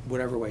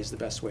whatever way is the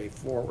best way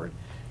forward.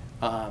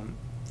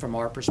 From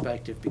our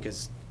perspective,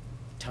 because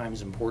time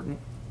is important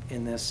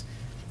in this,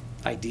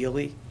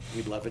 ideally,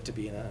 we'd love it to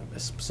be in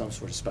some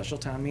sort of special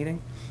town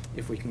meeting,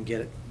 if we can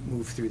get it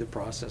moved through the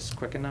process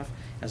quick enough,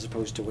 as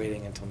opposed to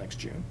waiting until next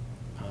June.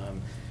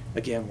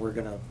 Again, we're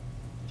going to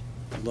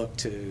look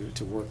to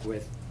work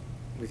with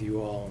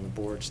you all on the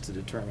boards to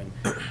determine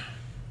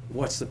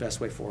what's the best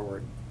way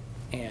forward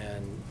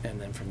and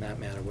then from that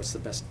matter, what's the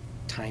best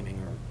timing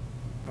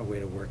or a way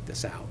to work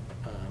this out,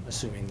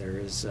 assuming there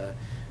is an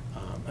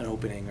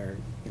opening, or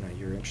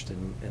you're interested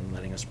in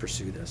letting us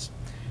pursue this.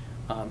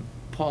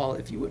 Paul,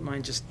 if you wouldn't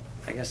mind just,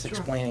 I guess, Sure.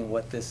 explaining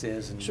what this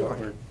is and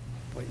Sure.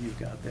 what you've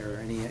got there.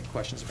 Any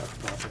questions about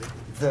the property?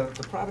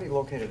 The property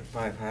located at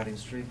 5 Harding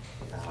Street,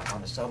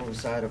 on the southerly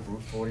side of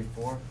Route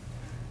 44,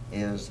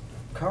 is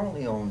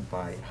currently owned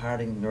by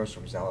Harding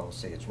Nurseries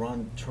LLC. It's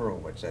Ron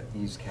Turowitz at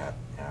EaseCat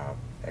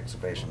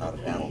Excavation out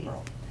of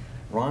Attleboro.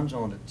 Ron's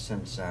owned it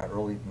since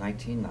early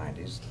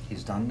 1990s.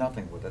 He's done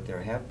nothing with it.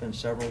 There have been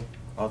several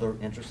other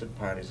interested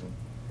parties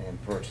in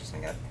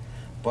purchasing it,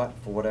 but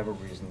for whatever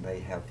reason, they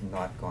have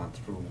not gone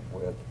through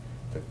with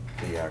the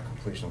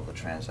completion of the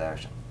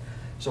transaction.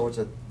 So it's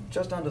a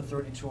just under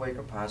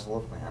 32-acre parcel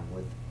of land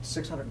with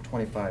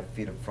 625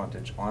 feet of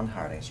frontage on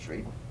Harding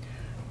Street.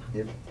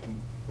 It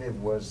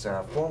was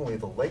formerly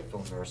the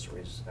Lakeville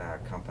Nurseries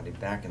company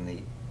back in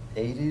the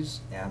 80s,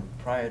 and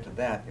prior to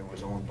that, it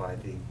was owned by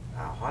the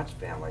Hodge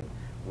family,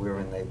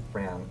 wherein they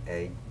ran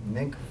a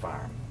mink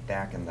farm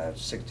back in the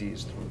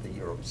 60s through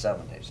the early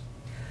 70s.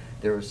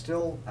 There is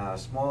still a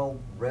small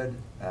red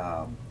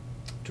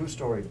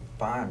 2-story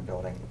barn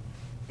building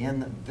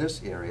in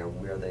this area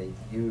where they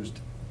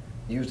used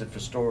it for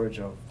storage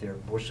of their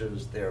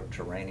bushes, their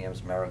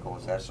geraniums,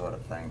 marigolds, that sort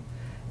of thing.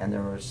 And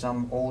there are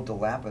some old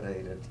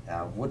dilapidated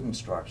wooden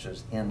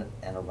structures in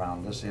and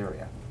around this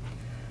area.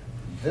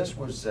 This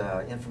was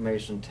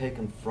information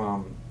taken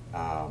from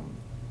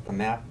the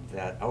map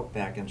that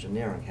Outback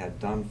Engineering had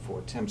done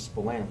for Tim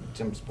Spillane.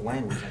 Tim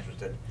Spillane was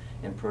interested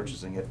in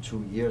purchasing it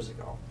 2 years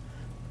ago.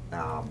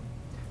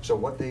 So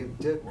what they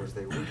did was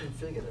they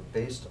reconfigured it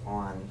based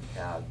on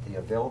the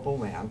available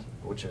land,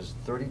 which is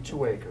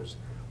 32 acres,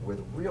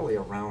 with really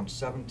around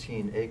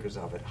 17 acres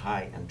of it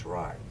high and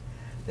dry.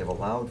 They've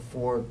allowed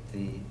for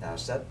the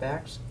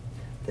setbacks.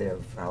 They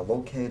have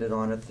located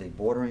on it the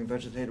bordering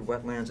vegetated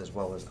wetlands as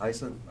well as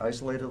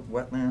isolated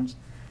wetlands,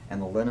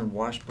 and the Lennon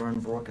Washburn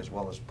Brook as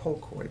well as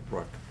Pocoy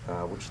Brook,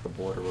 which is the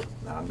border of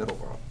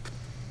Middleborough.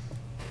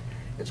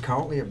 It's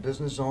currently a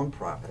business zone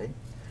property.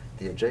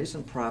 The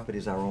adjacent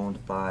properties are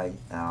owned by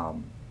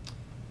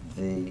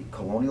the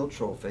Colonial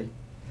Trophy,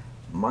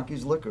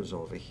 Monkey's Liquors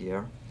over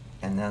here,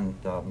 and then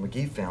the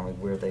McGee family,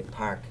 where they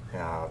park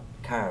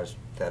cars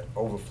that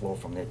overflow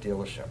from their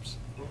dealerships.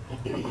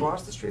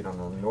 Across the street on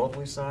the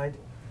northerly side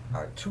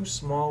are 2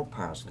 small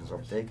parcels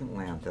of vacant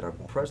land that are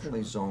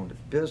presently zoned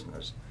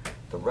business.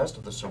 The rest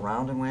of the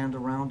surrounding land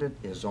around it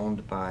is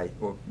owned by,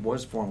 or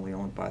was formerly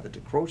owned by the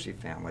DeCroce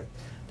family.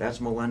 That's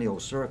Millennial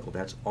Circle.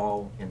 That's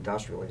all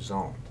industrially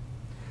zoned.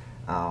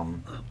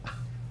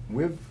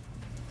 We've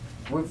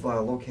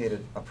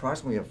located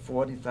approximately a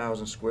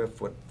 40,000 square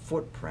foot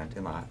footprint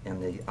in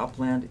the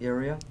upland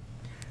area.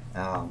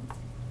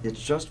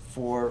 It's just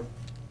for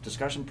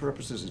discussion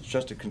purposes. It's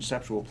just a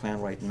conceptual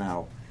plan right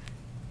now.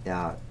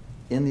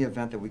 In the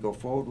event that we go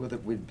forward with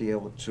it, we'd be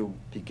able to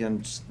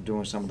begin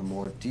doing some of the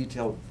more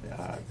detailed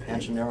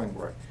engineering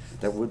work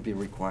that would be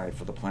required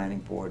for the planning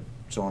board,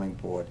 zoning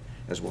board,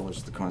 as well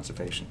as the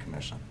Conservation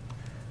Commission.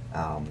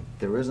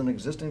 There is an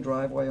existing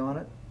driveway on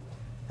it.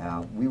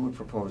 We would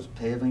propose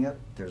paving it.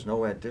 There's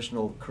no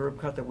additional curb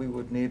cut that we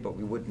would need, but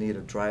we would need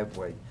a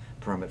driveway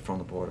permit from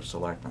the Board of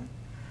Selectmen.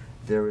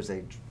 There is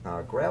a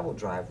gravel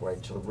driveway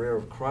to the rear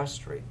of Cross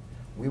Street.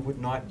 We would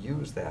not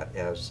use that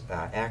as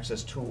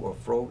access to or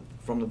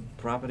from the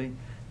property.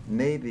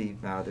 Maybe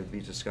there'd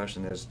be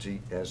discussion as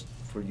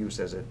for use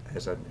as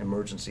an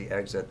emergency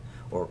exit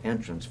or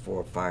entrance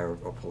for fire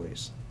or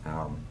police.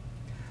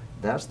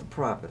 That's the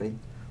property.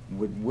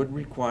 Would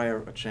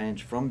require a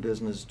change from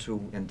business to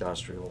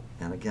industrial,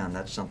 and again,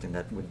 that's something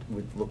that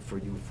would look for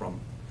you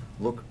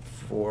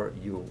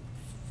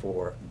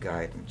for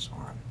guidance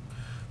on.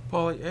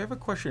 Paul, I have a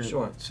question.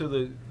 Sure. So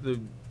the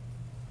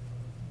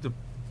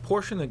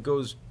portion that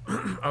goes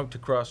out to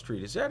Cross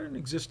Street, is that an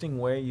existing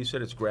way? You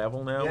said it's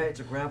gravel now? Yeah,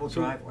 it's a gravel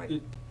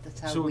driveway. That's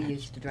how So we it-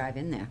 used to drive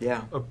in there.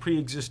 Yeah, A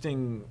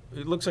pre-existing,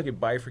 it looks like it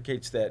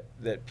bifurcates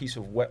that piece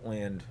of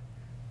wetland.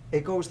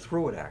 it goes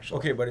through it actually.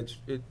 Okay, but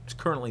it's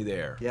currently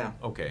there? Yeah.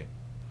 Okay.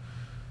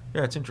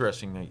 Yeah, it's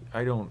interesting.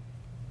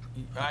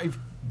 I've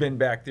been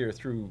back there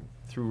through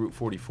Route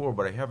 44,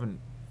 but I haven't,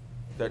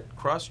 that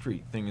Cross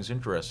Street thing is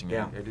interesting.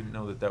 Yeah. I didn't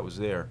know that was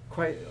there.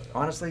 Quite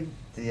honestly,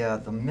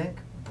 the mink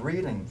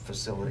breeding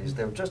facilities,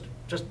 they were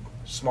just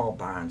small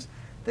barns.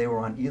 They were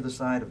on either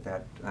side of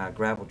that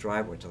gravel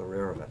driveway to the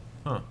rear of it.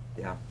 Huh,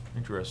 Yeah.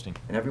 interesting.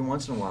 And every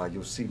once in a while,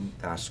 you'll see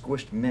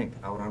squished mink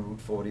out on Route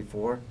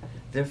 44.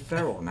 They're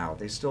feral now.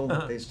 They still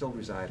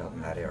reside out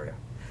in that area.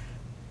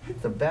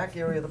 The back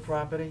area of the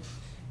property,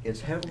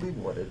 it's heavily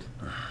wooded.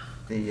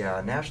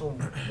 The National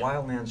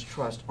Wildlands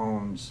Trust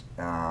owns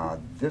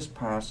this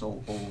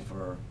parcel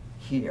over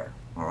here,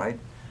 all right?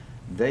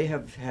 They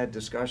have had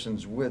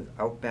discussions with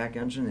Outback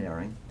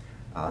Engineering.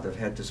 They've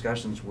had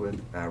discussions with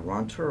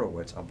Ron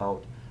Turowitz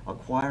about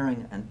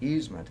acquiring an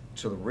easement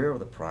to the rear of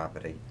the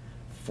property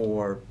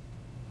for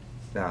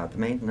the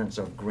maintenance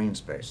of green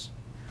space.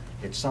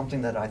 It's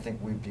something that I think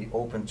we'd be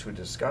open to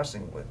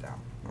discussing with them,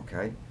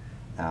 okay?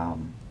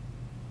 The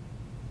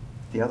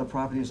other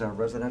properties are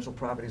residential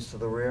properties to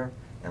the rear,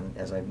 and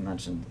as I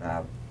mentioned,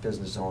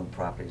 business zone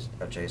properties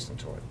adjacent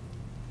to it.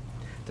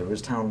 There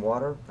is town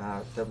water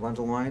that runs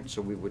a line,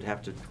 so we would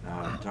have to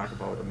talk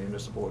about a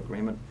municipal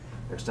agreement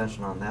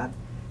extension on that.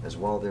 As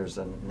well, there's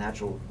a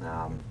natural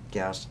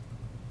gas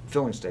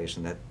filling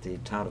station that the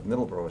town of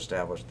Middleborough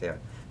established there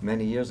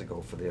many years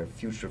ago for their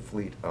future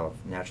fleet of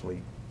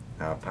naturally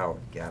powered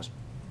gas,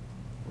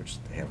 which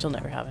they have. Which will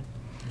never happen.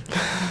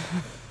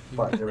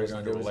 But there We're is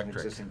gonna an do electric.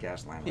 existing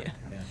gas line right Yeah.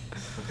 there.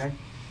 Okay?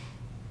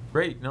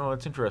 Great, no,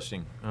 that's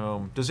interesting.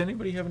 Does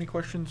anybody have any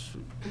questions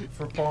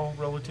for Paul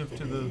relative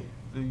to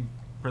the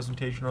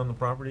presentation on the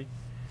property?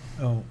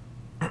 Oh,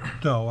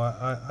 no,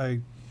 I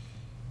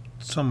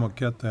somewhat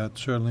get that.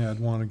 Certainly, I'd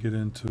want to get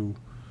into,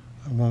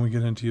 when we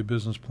get into your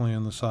business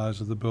plan, the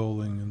size of the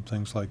building and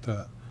things like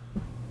that.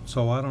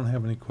 So I don't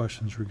have any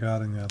questions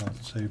regarding that. I'll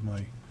save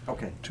my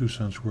Okay. 2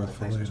 cents worth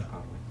for Thanks, Mr. later.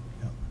 Conley.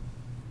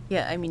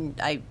 Yeah, I mean,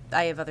 I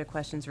have other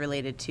questions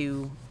related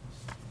to,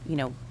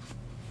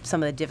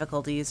 some of the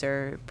difficulties,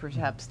 or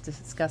perhaps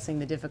discussing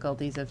the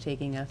difficulties of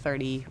taking a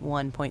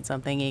 31 point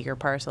something acre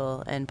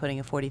parcel and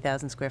putting a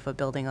 40,000 square foot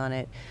building on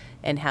it,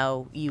 and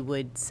how you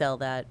would sell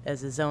that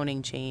as a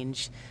zoning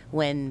change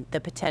when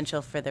the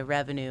potential for the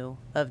revenue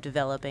of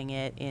developing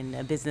it in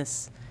a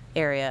business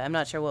area, I'm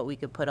not sure what we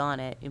could put on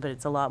it, but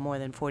it's a lot more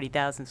than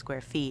 40,000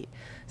 square feet.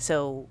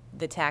 So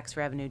the tax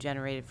revenue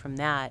generated from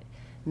that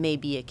may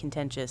be a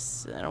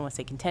contentious, I don't want to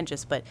say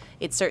contentious, but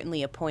it's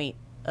certainly a point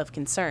of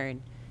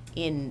concern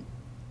in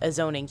a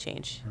zoning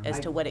change as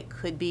to what it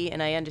could be.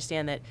 And I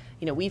understand that,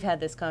 we've had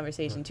this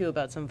conversation too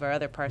about some of our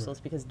other parcels,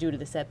 because due to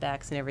the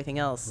setbacks and everything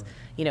else,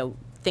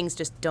 things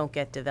just don't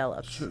get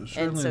developed. And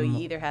Certainly so you mo-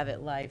 either have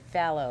it lie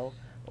fallow,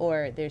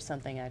 or there's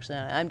something actually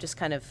on it. I'm just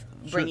kind of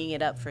bringing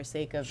it up for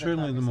sake of the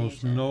Certainly, the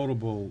most conversation.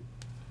 notable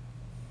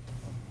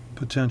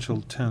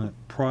potential tenant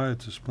prior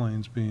to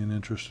Splains being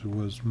interested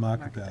was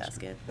Market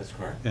Basket. That's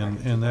correct. And,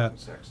 Back in and that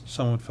 2006.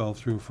 somewhat fell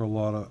through for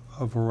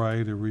a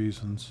variety of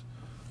reasons.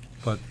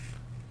 But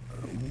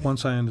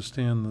once I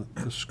understand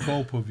the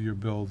scope of your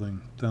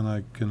building, then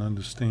I can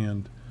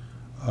understand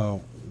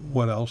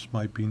what else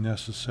might be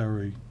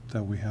necessary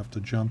that we have to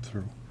jump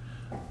through.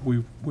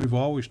 We've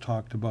always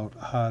talked about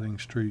Harding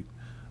Street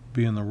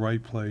being the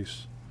right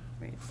place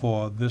Right.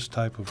 for this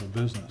type of a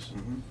business.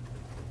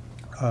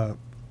 Mhm.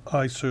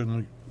 I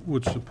certainly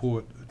would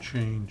support a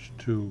change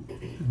to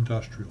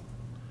industrial.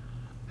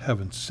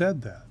 Having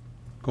said that,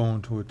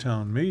 going to a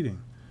town meeting,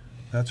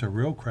 that's a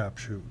real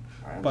crapshoot.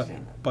 I But,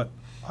 understand that. but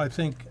I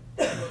think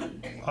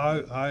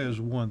I, as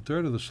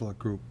 1/3 of the select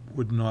group,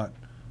 would not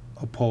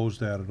oppose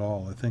that at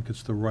all. I think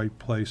it's the right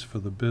place for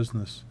the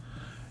business,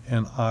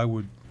 and I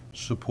would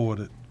support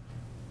it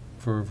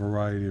for a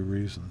variety of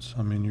reasons.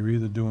 I mean, you're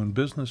either doing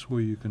business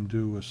where you can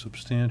do a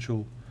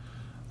substantial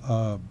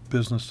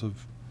business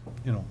of,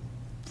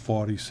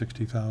 40,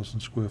 60,000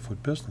 square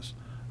foot business.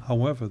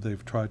 However,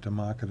 they've tried to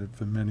market it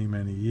for many,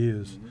 many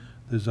years. Mhm.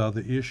 There's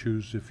other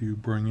issues. If you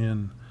bring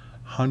in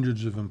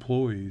hundreds of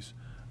employees,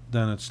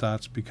 then it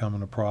starts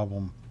becoming a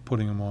problem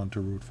putting them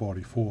onto Route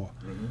 44.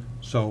 Mhm.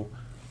 So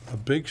a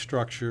big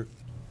structure,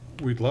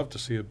 we'd love to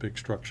see a big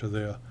structure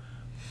there,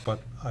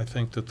 but I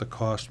think that the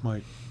cost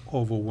might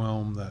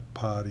overwhelm that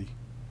party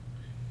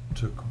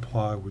to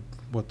comply with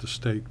what the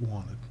state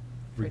wanted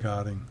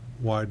regarding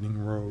widening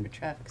For road,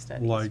 traffic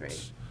studies, lights.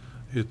 right?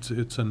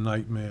 It's a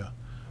nightmare.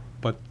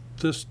 But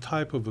this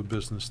type of a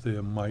business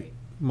there might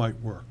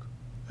work.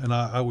 And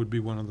I would be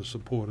one of the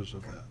supporters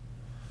of that.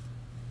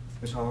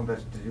 Ms. Hollenbeck,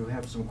 did you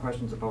have some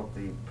questions about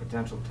the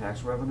potential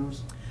tax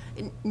revenues?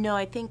 No,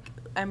 I think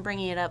I'm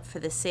bringing it up for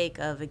the sake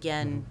of,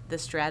 again, Mm-hmm. the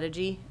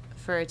strategy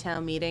for a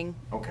town meeting.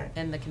 Okay.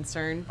 And the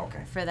concern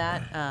Okay. for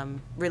that,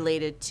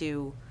 related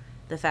to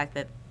the fact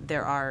that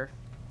there are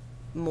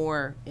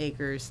more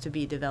acres to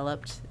be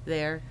developed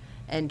there,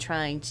 and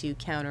trying to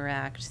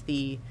counteract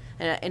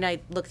and I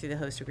look through the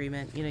host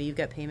agreement, you've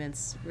got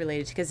payments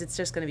related, because it's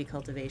just gonna be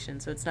cultivation,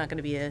 so it's not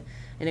gonna be an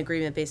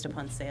agreement based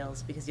upon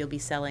sales, because you'll be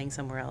selling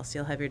somewhere else.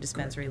 You'll have your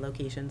dispensary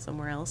location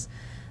somewhere else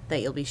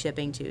that you'll be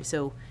shipping to.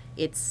 So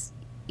it's,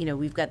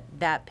 we've got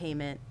that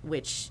payment,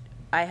 which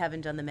I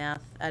haven't done the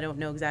math. I don't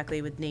know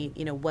exactly with Nate,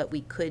 what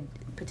we could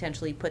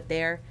potentially put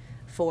there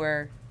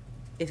for,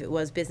 if it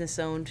was business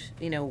owned,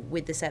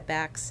 with the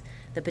setbacks,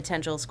 the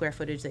potential square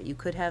footage that you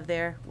could have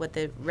there, what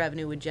the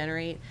revenue would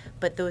generate.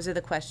 But those are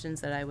the questions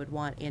that I would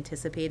want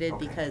anticipated,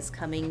 Okay. because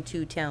coming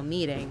to town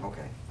meeting,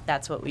 Okay.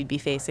 that's what we'd be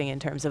facing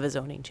in terms of a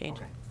zoning change.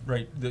 Okay.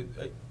 Right,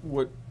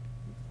 what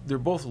they're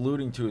both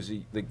alluding to is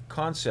the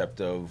concept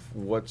of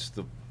what's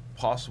the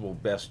possible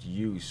best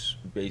use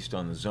based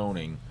on the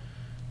zoning,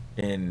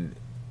 and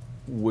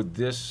would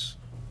this,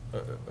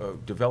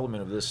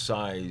 development of this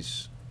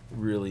size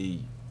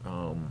really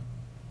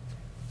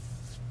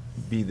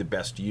be the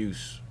best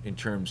use in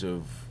terms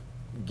of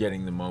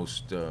getting the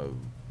most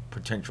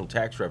potential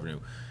tax revenue?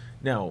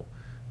 Now,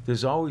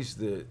 there's always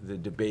the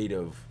debate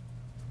of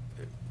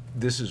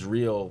this is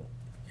real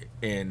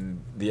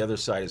and the other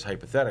side is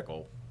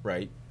hypothetical,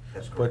 right?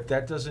 That's But correct.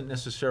 that doesn't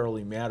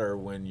necessarily matter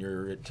when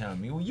you're at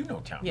town meeting. Well, you know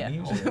town Yeah.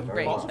 meetings.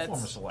 Right, Paul's a that's-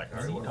 former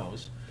selectman, he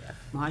knows.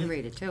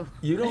 Moderator, too.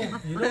 You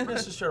don't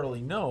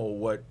necessarily know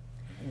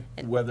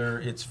whether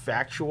it's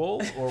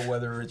factual or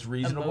whether it's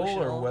reasonable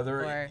or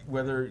Emotional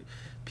whether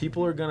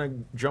people are gonna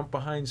jump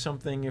behind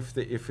something if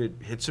it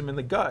hits them in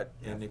the gut,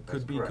 and it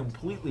could that's be correct.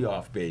 completely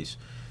off base.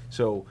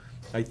 So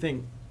I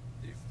think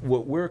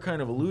what we're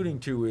kind of alluding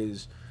to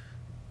is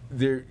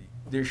there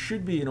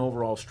should be an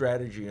overall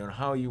strategy on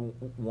how you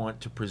want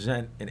to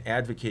present and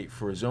advocate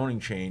for a zoning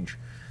change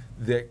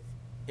that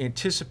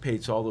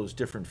anticipates all those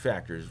different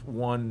factors.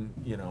 One,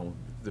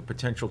 the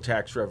potential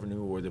tax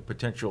revenue or the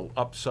potential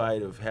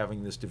upside of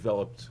having this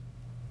developed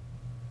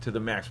to the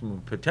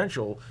maximum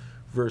potential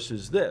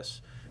versus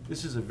this.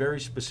 This is a very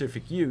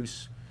specific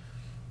use.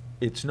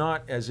 It's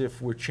not as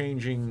if we're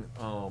changing,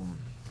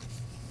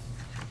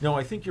 no,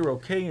 I think you're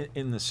okay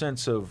in the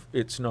sense of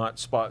it's not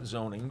spot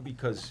zoning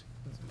because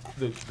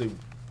the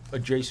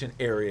adjacent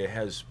area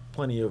has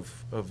plenty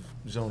of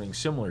zoning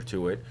similar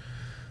to it.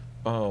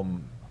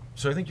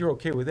 So I think you're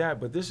okay with that,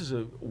 but this is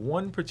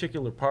one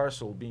particular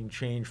parcel being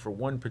changed for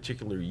one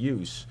particular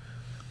use.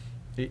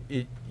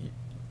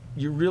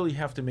 You really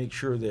have to make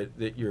sure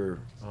that you're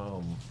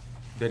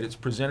that it's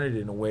presented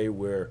in a way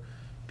where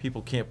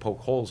people can't poke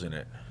holes in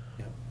it.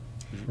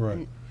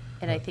 Right.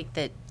 And I think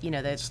that,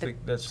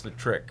 That's the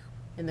trick.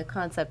 and the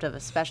concept of a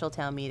special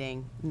town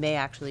meeting may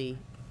actually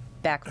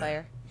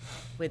backfire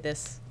with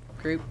this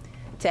group,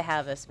 to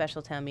have a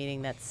special town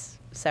meeting that's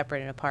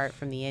separate and apart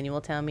from the annual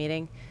town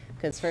meeting.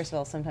 Because first of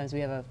all, sometimes we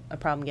have a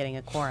problem getting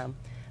a quorum.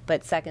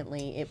 But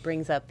secondly, it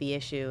brings up the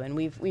issue, and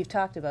we've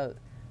talked about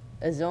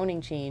a zoning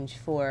change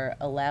for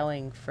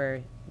allowing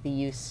for the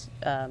use,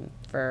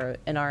 for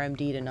an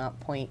RMD to not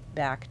point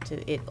back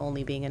to it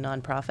only being a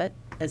nonprofit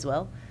as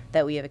well,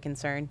 that we have a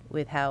concern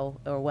with how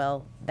or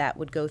well that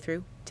would go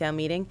through town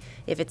meeting.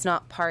 If it's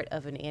not part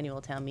of an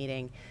annual town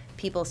meeting,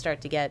 people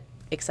start to get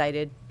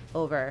excited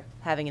over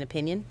having an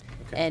opinion.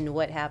 Okay. And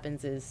what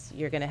happens is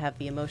you're going to have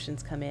the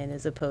emotions come in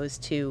as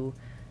opposed to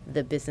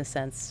the business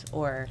sense,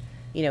 or,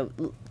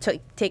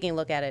 taking a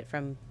look at it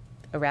from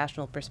a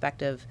rational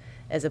perspective,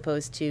 as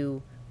opposed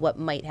to what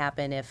might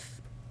happen if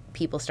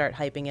people start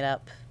hyping it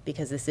up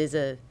because this is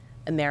a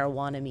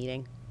marijuana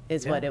meeting,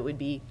 is what Yeah. it would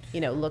be,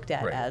 looked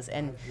at Right. as.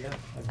 And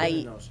I've been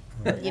in those.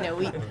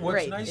 What's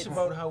right, nice it's-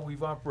 about how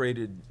we've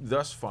operated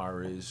thus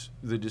far is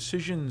the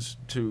decisions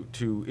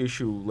to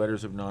issue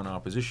letters of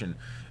non-opposition.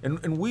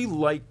 And we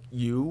like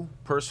you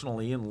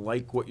personally and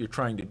like what you're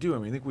trying to do. I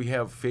mean, I think we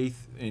have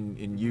faith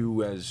in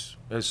you as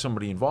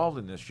somebody involved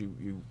in this.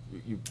 You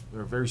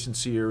are very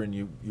sincere and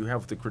you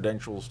have the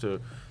credentials to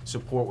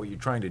support what you're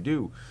trying to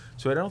do.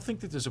 So I don't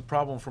think that there's a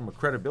problem from a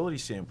credibility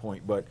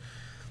standpoint, but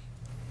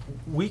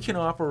we can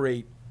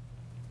operate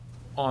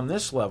on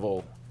this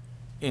level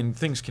and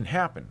things can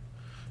happen.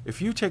 If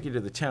you take it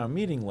to the town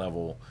meeting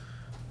level,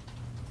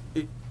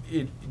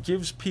 it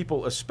gives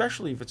people,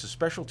 especially if it's a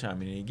special town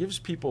meeting, it gives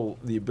people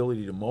the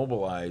ability to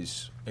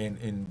mobilize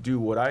and do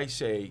what I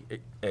say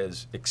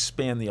as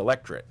expand the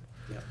electorate.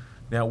 Yeah.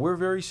 Now, we're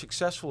very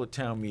successful at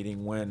town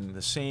meeting when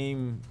the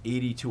same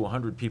 80 to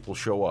 100 people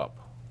show up.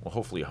 Well,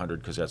 hopefully 100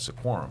 because that's the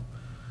quorum.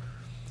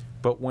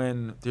 But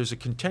when there's a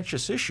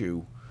contentious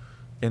issue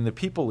and the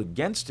people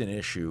against an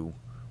issue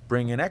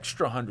bring an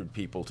extra 100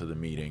 people to the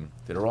meeting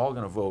that are all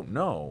going to vote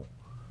no,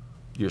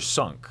 you're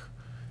sunk.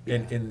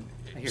 And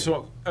I hear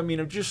so, I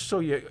mean, just so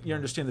you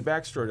understand the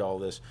backstory to all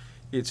this,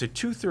 it's a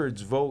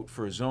 2/3 vote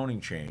for a zoning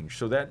change,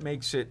 so that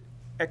makes it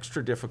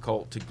extra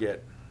difficult to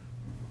get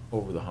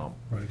over the hump.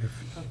 Right.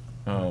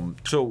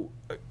 So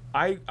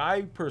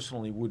I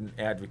personally wouldn't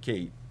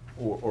advocate,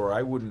 or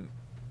I wouldn't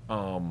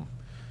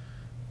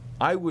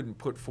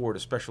put forward a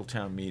special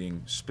town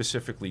meeting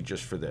specifically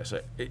just for this.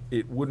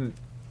 It wouldn't,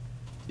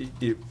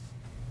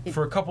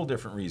 for a couple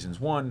different reasons.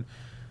 One,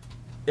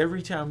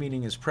 every town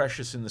meeting is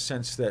precious in the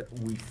sense that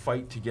we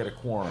fight to get a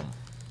quorum.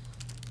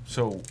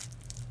 So,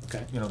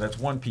 Okay. that's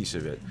one piece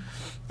of it.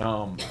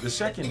 The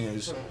second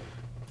is,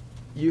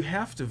 you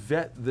have to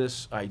vet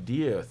this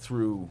idea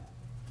through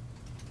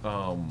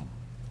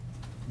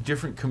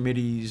different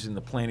committees and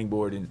the planning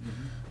board, and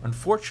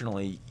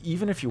unfortunately,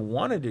 even if you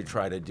wanted to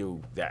try to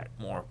do that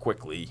more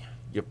quickly,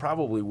 you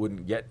probably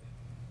wouldn't get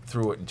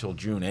through it until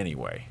June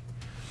anyway.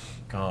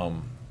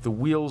 The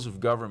wheels of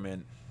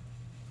government,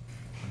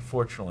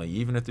 unfortunately,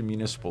 even at the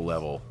municipal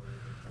level,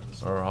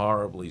 are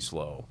horribly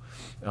slow.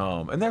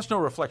 And that's no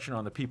reflection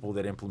on the people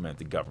that implement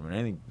the government.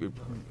 I think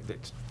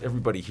that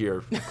everybody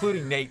here,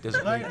 including Nate,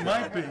 doesn't.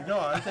 Might be, no,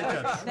 I think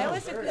that's That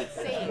was a good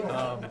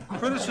save.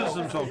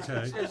 criticism's It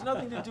okay. has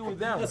nothing to do with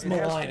them. Let's It has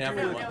to malign do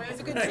everyone. with- No, it was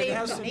a good It save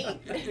has from to-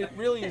 Nate. It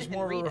really is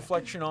more of a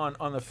reflection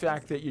on the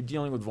fact that you're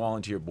dealing with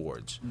volunteer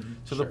boards.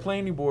 So the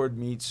planning board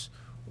meets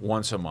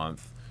once a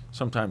month,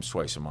 sometimes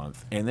twice a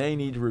month, and they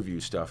need to review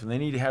stuff, and they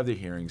need to have their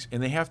hearings,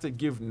 and they have to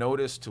give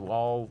notice to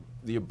all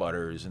the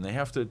abutters, and they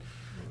have to,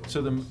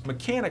 so the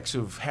mechanics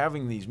of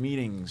having these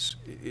meetings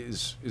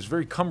is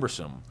very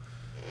cumbersome.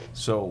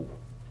 So,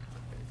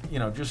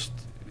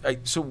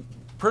 so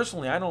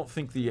personally, I don't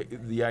think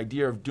the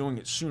idea of doing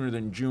it sooner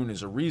than June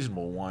is a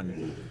reasonable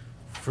one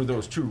for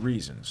those two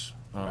reasons.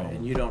 Right,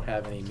 and you don't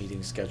have any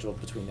meetings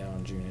scheduled between now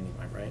and June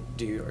anyway, right?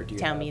 Do you, or do you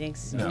Town have-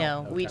 meetings? No.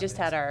 No, we town just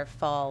had meetings. our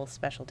fall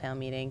special town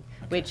meeting,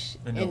 which.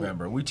 In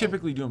November. We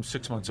typically do them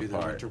 6 months Do the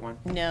apart. winter one?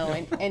 No,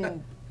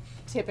 and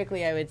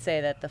typically I would say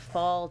that the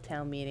fall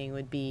town meeting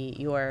would be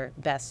your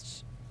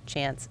best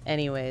chance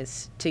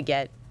anyways to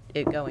get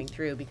it going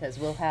through, because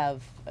we'll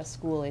have a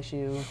school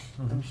issue,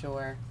 I'm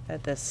sure,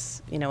 at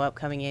this,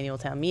 upcoming annual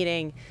town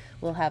meeting.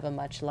 We'll have a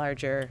much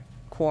larger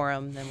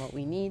quorum than what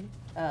we need,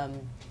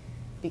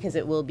 because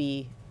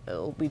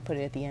we put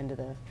it at the end of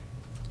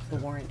the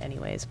warrant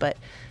anyways. But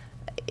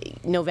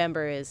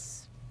November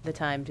is the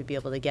time to be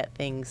able to get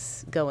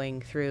things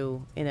going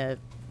through in a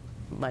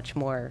much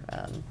more,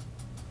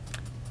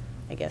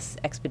 I guess,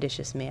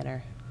 expeditious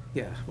manner.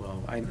 Yeah,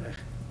 well,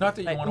 Not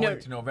that you But want to no-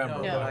 wait to November.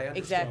 No, but- I understand.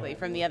 exactly.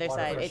 From the other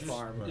side, Waterfront it's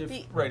Farm,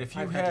 If, right, if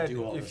you I've had to had,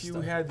 do all if this you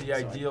stuff, had the so I-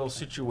 ideal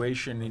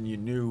situation and you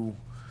knew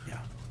yeah.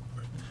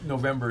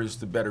 November is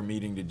the better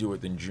meeting to do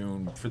it than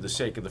June, for the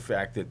sake of the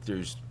fact that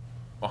there's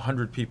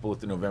 100 people at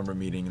the November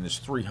meeting and there's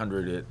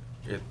 300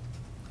 at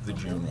the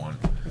June one.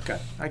 Okay,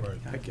 I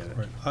Right, get it.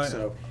 right.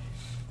 So,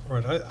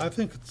 Right, I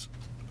think it's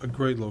a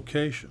great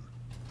location,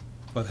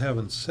 but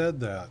having said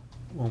that,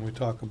 when we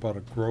talk about a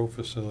grow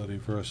facility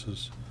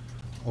versus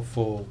a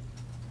full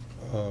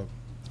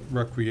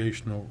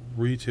recreational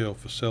retail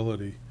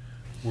facility,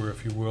 where,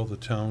 if you will, the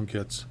town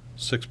gets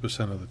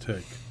 6% of the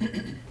take,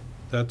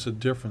 that's a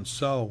different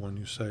sell when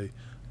you say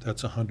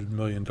that's $100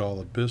 million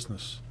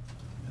business,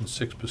 and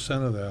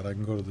 6% of that, I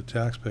can go to the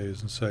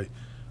taxpayers and say,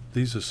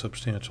 these are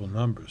substantial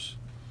numbers.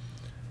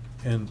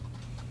 And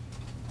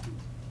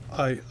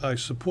I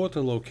support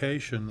the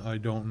location. I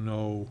don't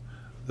know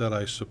that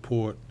I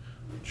support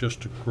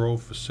just a grow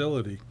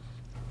facility.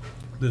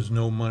 There's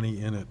no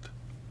money in it,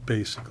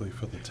 basically,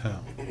 for the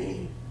town.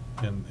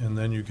 And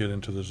then you get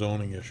into the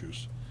zoning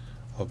issues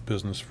of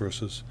business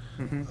versus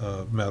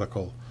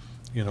medical.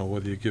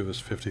 Whether you give us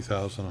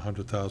 50,000,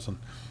 100,000,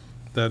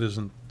 that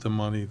isn't the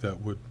money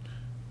that would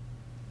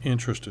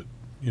interest it.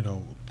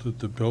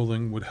 The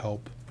building would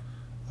help,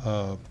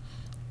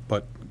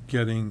 but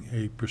getting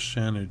a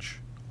percentage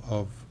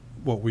of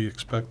what we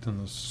expect in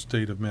the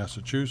state of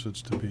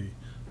Massachusetts to be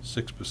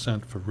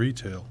 6% for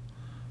retail,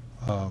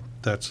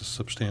 that's a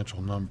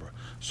substantial number.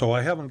 So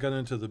I haven't got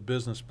into the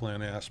business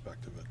plan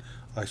aspect of it.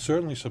 I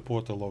certainly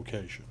support the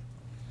location.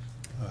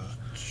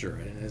 sure,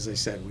 and as I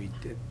said,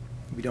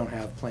 we don't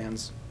have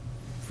plans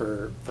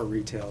for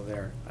retail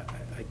there.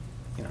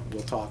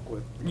 We'll talk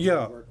with,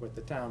 Yeah. work with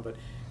the town, but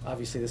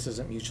obviously this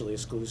isn't mutually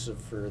exclusive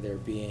for there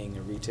being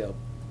a retail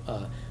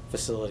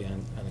facility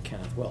on the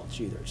Kenneth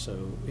Welch either.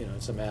 So,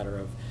 it's a matter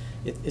of,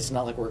 it's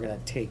not like we're gonna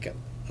take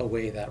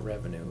away that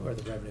revenue or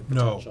the revenue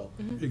No, potential.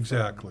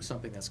 exactly. from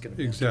Something that's gonna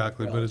be.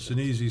 Exactly, but it's an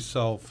easy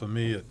sell for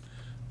me at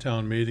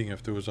town meeting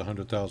if there was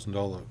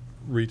 $100,000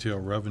 retail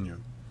revenue,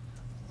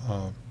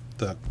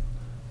 that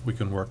we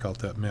can work out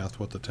that math,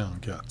 what the town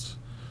gets.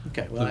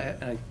 Okay,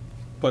 well,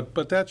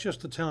 But that's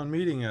just the town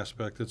meeting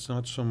aspect, it's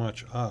not so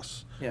much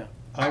us. yeah,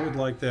 I would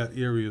like that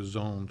area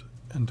zoned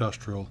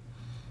industrial,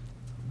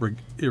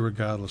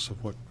 irregardless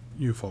of what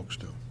you folks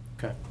do.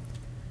 okay.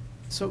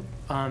 So,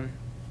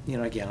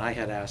 again, I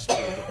had asked for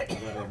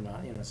whether or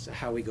not, as to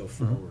how we go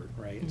forward,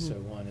 right? So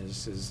one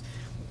is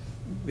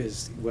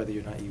whether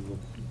or not you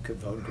could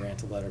vote and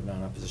grant a letter of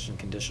non-opposition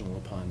conditional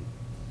upon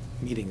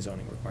meeting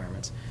zoning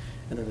requirements.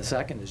 And then the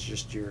second is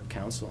just your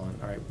counsel on,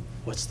 all right,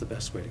 what's the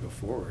best way to go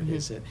forward?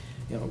 Is it,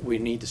 we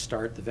need to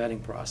start the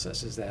vetting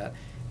process, is that,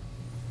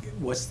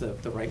 what's the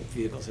right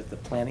vehicle? Is it the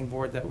planning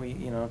board that we,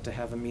 to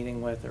have a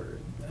meeting with, or?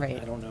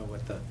 Right. I don't know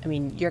what the. I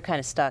mean, you're kind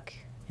of stuck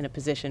in a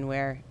position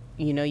where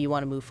you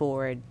want to move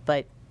forward,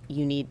 but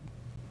you need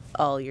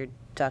all your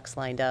ducks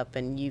lined up,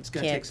 and you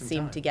gonna can't take some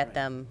seem time, to get right.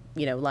 them,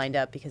 lined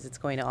up, because it's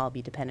going to all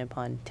be dependent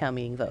upon town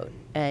meeting vote,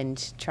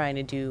 and trying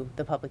to do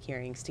the public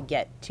hearings to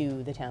get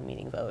to the town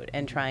meeting vote,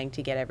 and trying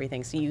to get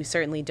everything. So you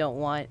certainly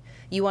want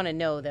to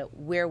know that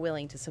we're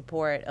willing to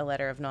support a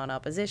letter of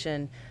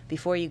non-opposition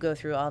before you go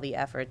through all the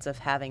efforts of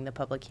having the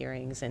public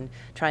hearings and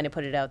trying to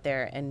put it out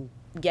there and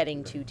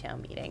getting to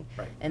town meeting.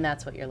 Right. And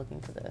that's what you're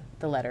looking for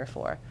the letter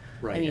for.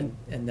 Right, I mean,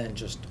 and then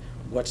just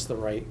what's the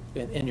right,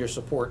 and your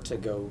support to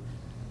go,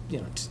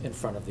 in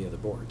front of the other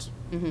boards.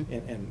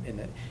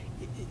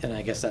 And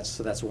I guess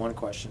that's one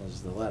question,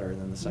 is the letter,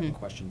 and then the second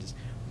question is,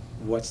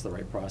 what's the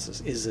right process?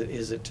 Is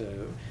it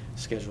to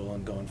schedule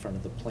and go in front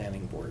of the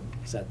planning board?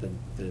 Is that the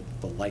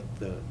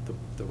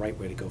right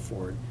way to go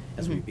forward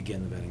as we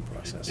begin the vetting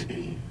process?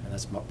 And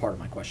that's part of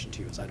my question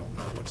to you, is I don't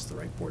know what's the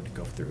right board to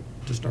go through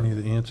to You start. can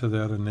either answer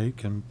that, or Nate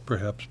can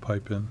perhaps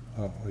pipe in.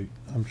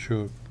 I'm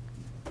sure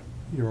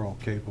you're all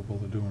capable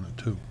of doing it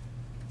too.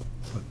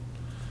 But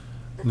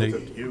Nate.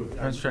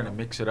 I was trying to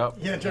mix it up.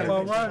 Yeah,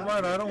 Well,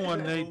 right, I don't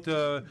want Nate, you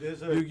got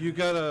It's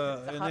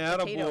a an hot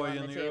potato attaboy on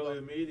in the the table.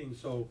 earlier meeting,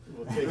 so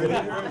Earn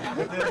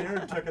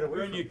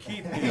earn your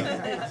keep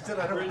here. Instead,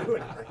 I don't do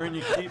it. Earn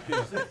your keep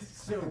here.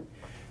 So,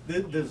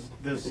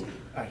 There's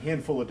a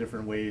handful of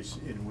different ways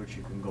in which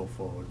you can go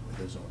forward with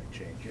a zoning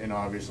change, and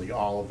obviously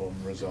all of them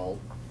result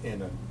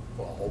in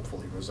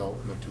hopefully result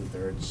in a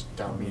 2/3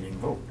 town meeting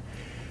vote.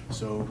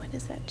 So When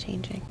is that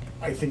changing?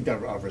 I think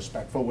that a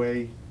respectful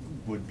way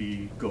would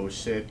be go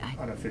sit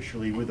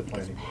unofficially with the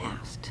planning board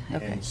Passed.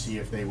 Okay. and see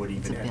if they would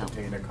even It's a bill.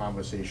 entertain a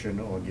conversation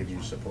or give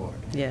you support.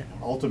 Yeah.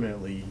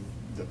 Ultimately,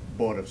 the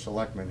Board of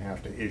Selectmen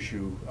have to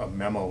issue a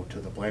memo to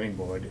the planning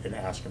board and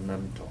asking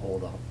them to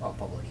hold a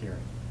public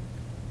hearing.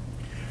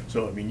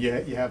 So, I mean, you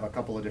have a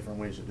couple of different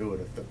ways to do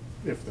it.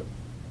 If the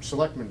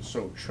selectmen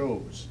so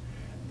chose,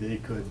 they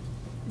could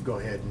go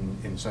ahead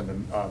and send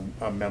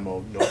a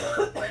memo notice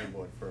to the planning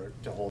board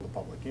to hold a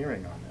public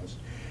hearing on this.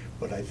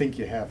 But I think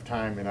you have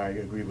time, and I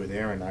agree with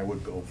Aaron, I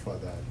would go for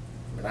that.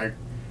 I mean,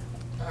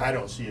 I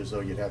don't see as though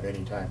you'd have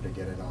any time to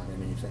get it on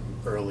anything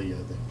earlier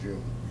than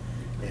June.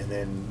 And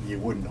then you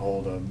wouldn't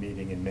hold a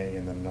meeting in May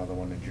and then another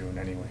one in June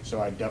anyway. So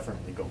I'd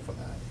definitely go for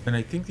that. And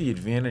I think the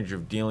advantage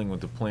of dealing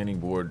with the planning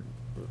board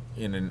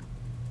in an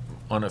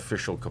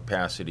unofficial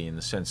capacity, in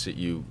the sense that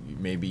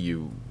maybe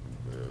you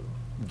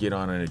get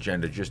on an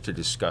agenda just to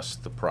discuss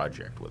the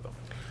project with them.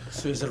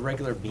 So is it a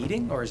regular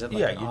meeting, or is it like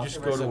Yeah, an you just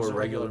off- go or is to it a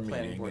regular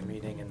planning meeting board and-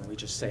 meeting, and we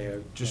just say,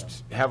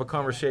 Just have a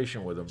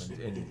conversation with them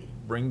and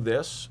bring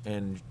this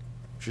and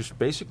just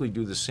basically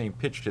do the same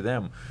pitch to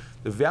them.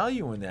 The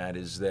value in that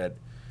is that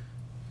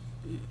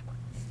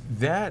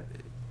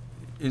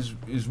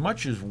as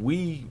much as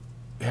we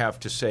have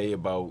to say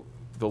about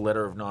the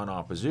letter of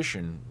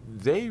non-opposition,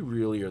 they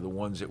really are the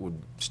ones that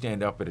would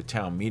stand up at a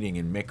town meeting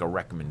and make a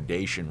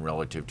recommendation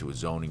relative to a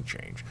zoning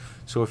change.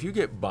 So if you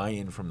get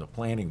buy-in from the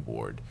planning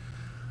board,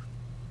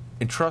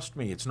 and trust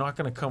me, it's not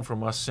gonna come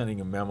from us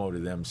sending a memo to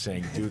them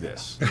saying, do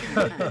this.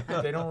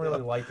 They don't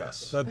really like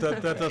us. That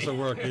doesn't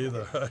work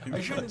either.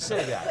 I shouldn't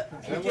say that.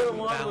 We get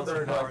along with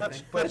them,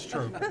 That's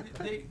true.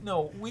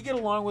 no, we get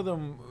along with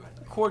them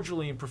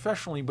cordially and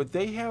professionally, but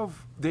they have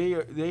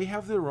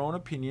their own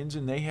opinions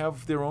and they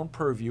have their own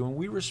purview, and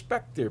we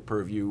respect their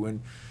purview,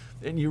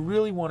 and you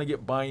really want to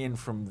get buy-in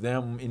from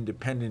them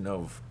independent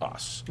of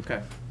us.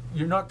 okay.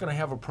 You're not going to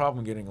have a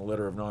problem getting a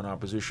letter of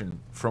non-opposition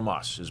from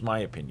us, is my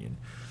opinion.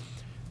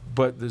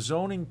 But the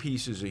zoning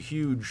piece is a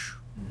huge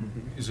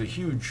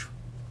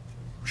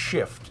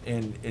shift,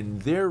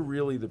 and they're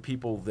really the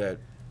people that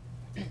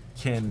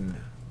can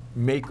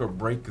make or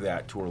break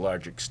that to a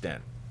large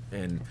extent.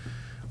 And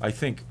I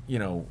think,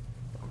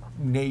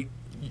 Nate,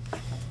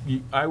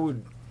 I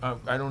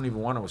don't even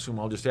want to assume,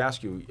 I'll just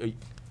ask you,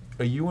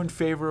 are you in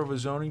favor of a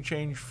zoning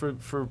change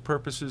for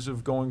purposes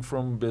of going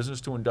from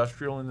business to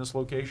industrial in this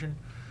location?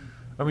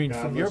 I mean,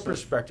 from your Regardless of-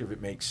 perspective, it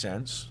makes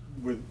sense.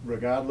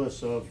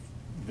 Regardless of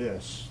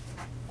this,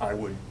 I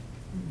would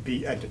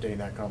entertain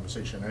that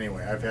conversation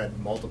anyway. I've had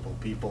multiple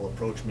people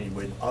approach me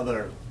with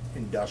other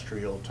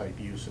industrial type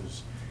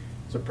uses.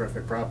 It's a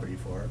perfect property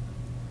for it.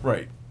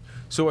 Right.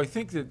 So I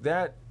think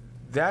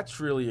that's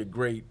really a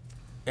great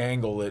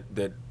angle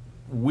that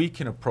we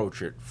can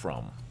approach it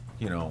from,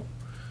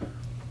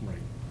 Right.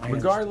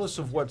 Regardless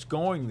of what's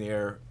going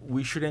there,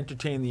 we should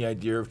entertain the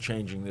idea of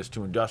changing this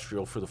to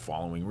industrial for the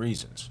following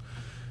reasons.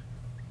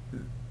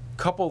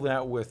 Couple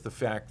that with the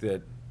fact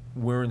that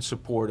we're in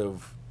support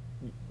of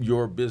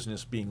your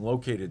business being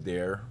located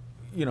there,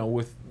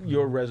 with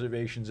your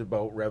reservations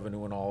about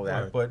revenue and all of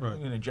that. Right, But right.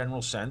 in a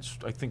general sense,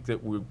 I think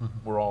that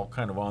we're all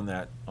kind of on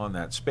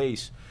that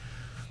space.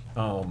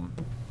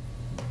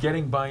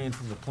 Getting buy-in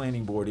from the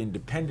planning board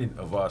independent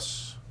of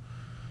us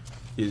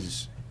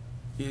is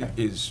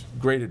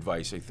great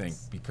advice, I think,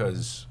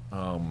 because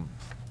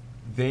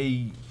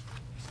they'll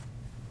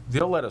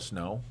let us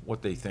know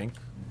what they think.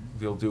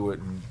 They'll do it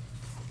in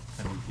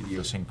kind of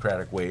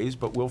idiosyncratic ways,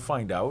 but we'll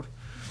find out.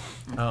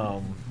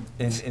 And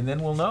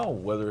then we'll know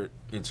whether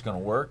it's going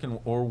to work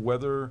or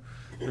whether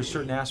there's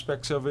certain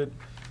aspects of it,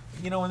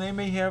 and they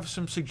may have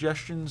some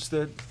suggestions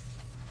that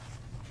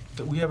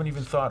we haven't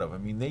even thought of. I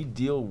mean, they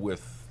deal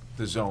with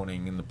the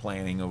zoning and the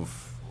planning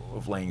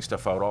of laying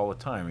stuff out all the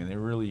time, and they're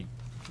really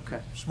Okay.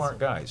 smart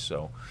guys,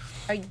 so.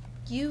 Are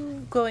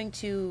you going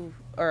to,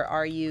 or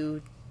are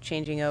you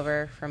changing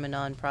over from a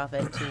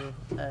nonprofit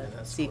to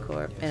a C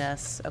Corp?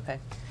 NS, okay.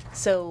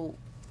 So,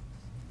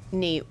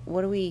 Nate,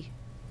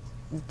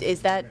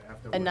 is that We're gonna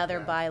have to work another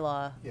that.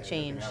 bylaw Yeah,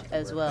 change you're gonna have to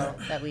as work well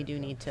that. that we do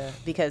need to,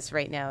 because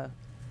right now,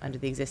 under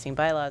the existing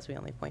bylaws, we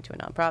only point to a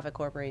nonprofit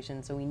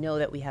corporation, so we know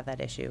that we have that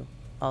issue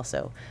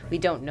also. We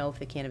don't know if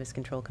the Cannabis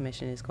Control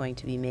Commission is going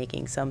to be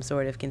making some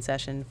sort of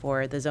concession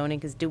for the zoning,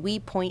 because do we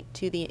point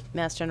to the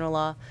Mass General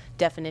Law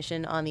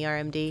definition on the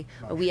RMD?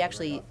 Not Or we sure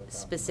actually off the top of my head.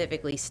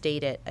 specifically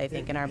state it, I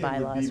think, in our It would be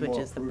bylaws, which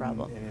more is the prudent,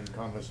 problem. And in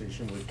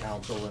conversation with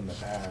council in the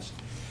past,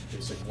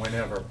 they said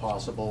whenever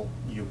possible,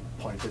 you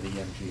point to the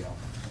MGL.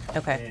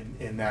 Okay,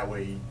 And that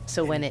way.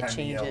 So when it anytime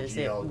the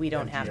changes, we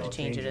don't have to MGL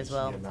change it as changes,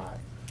 well? you're not.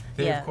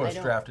 They, Yeah, of course, I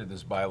don't- drafted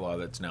this bylaw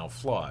that's now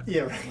flawed.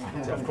 Yeah,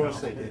 right. Of course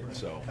they did.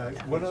 So,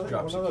 One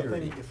job other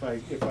security.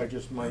 thing, if I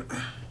just might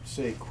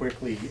say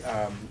quickly,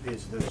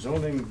 is the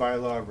zoning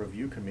bylaw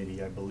review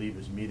committee, I believe,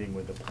 is meeting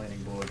with the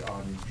planning board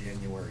on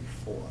January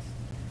 4th.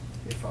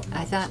 if I'm I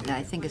not thought, I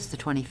mistaken. think it's the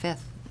 25th,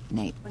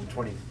 Nate.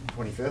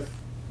 25th?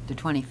 The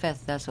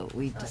 25th, that's what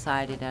we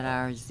decided at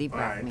our All ZBRAC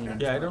right, meeting.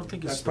 Yeah, I don't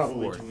think it's That's the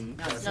probably 4th. too.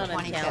 No, it's It's the not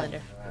on the 25th.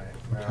 calendar. All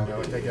right,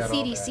 well, take that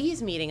all back.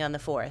 CDC's meeting on the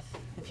 4th,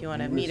 if you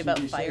want to meet about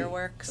CDC,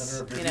 fireworks,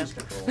 Center of you know. Disease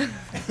Control.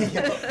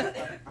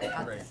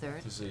 Not the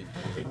third. To see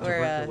We're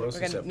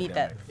tuberculosis gonna meet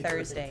that epidemic.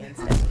 Thursday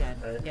instead.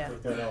 All right, Yeah.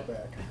 take that all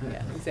back.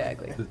 Yeah,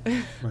 exactly.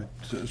 Right,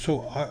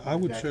 so I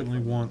would certainly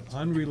want,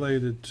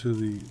 unrelated to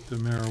the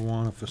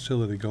marijuana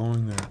facility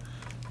going there,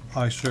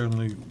 I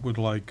certainly would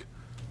like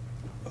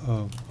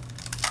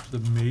the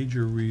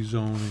major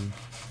rezoning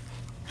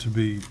to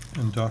be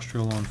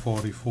industrial on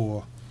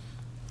 44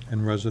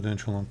 and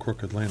residential on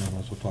Crooked Lane, and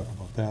we'll talk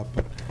about that,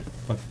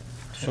 but,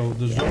 so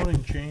the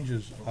zoning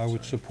changes, I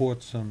would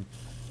support some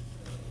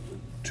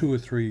 2 or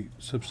 3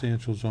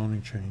 substantial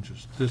zoning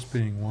changes, this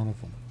being one of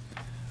them.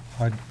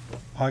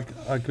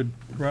 I could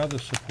rather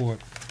support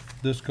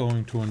this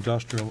going to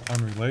industrial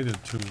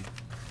unrelated to a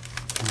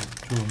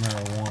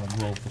marijuana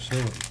grow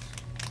facility.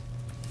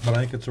 But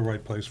I think it's the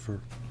right place for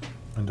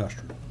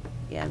industrial.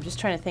 Yeah, I'm just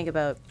trying to think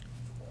about,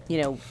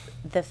 you know,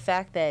 the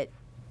fact that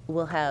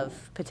we'll have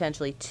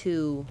potentially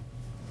 2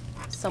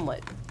 somewhat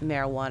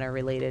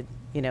marijuana-related,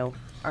 you know,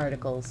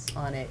 articles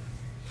on it.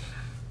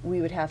 We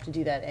would have to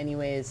do that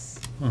anyways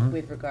Mhm.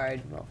 with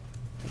regard, well,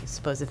 I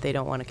suppose if they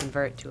don't want to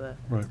convert to a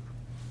Right.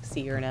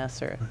 C or an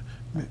S or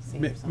a C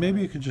or something.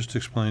 Maybe you could just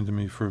explain to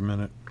me for a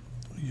minute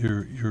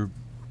your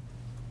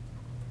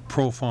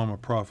pro forma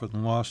profit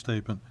and loss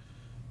statement,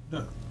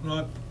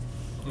 not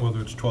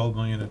whether it's 12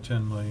 million or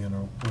 10 million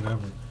or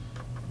whatever.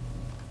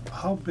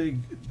 How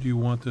big do you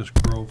want this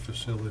grow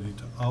facility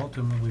to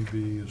ultimately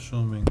be,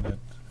 assuming that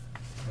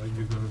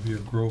you're going to be a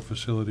grow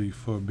facility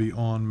for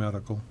beyond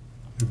medical,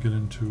 you get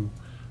into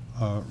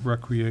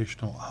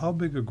recreational? How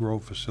big a grow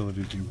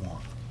facility do you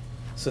want?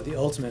 So the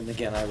ultimate, and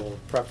again, I will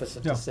preface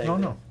it Yeah, to say no,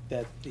 that, no.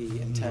 that the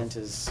intent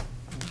is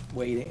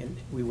waiting, and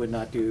we would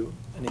not do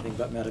anything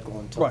but medical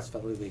until it's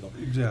Right. federally legal.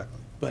 Exactly.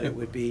 But it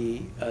would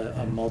be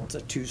a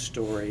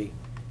 2-story,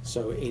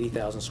 so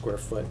 80,000 square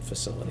foot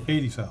facility.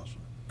 80,000.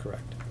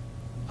 Correct.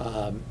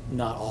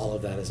 Not all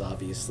of that is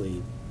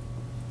obviously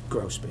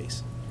grow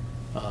space.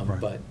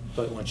 Right.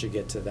 But once you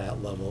get to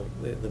that level,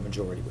 the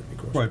majority would be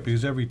grow space. Right,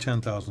 because every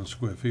 10,000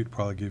 square feet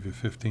probably give you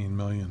 15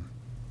 million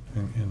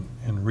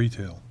in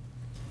retail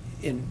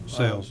In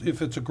sales, if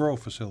it's a grow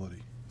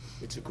facility,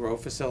 It's a grow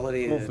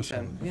facility. Grow and-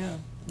 facility. Yeah,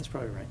 that's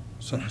probably right.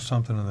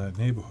 something in that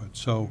neighborhood.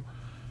 So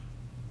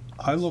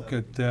I look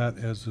at that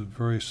as a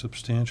very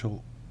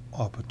substantial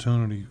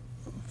opportunity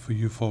for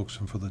you folks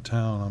and for the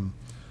town.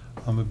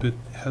 I'm a bit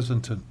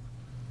hesitant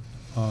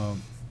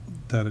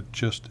that it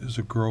just is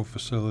a grow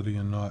facility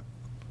and not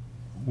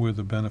we're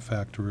the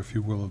benefactor, if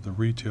you will, of the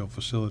retail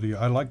facility.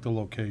 I like the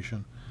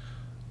location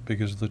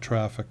because of the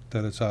traffic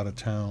that it's out of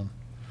town.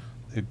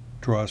 It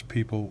draws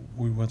people,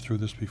 we went through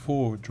this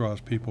before, it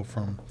draws people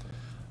from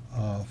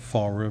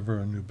Fall River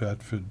and New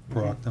Bedford,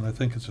 Brockton. I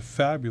think it's a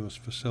fabulous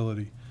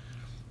facility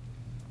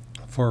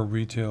for a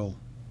retail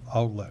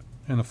outlet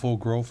in a full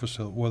grow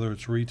facility, whether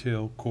it's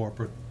retail,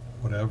 corporate,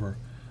 whatever,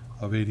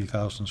 of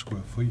 80,000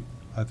 square feet.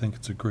 I think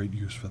it's a great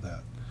use for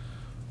that.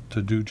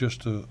 To do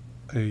just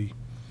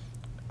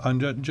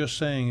I'm just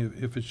saying,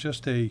 if it's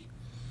just a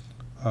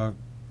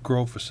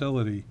grow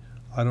facility,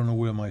 I don't know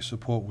where my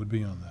support would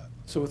be on that.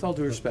 So with all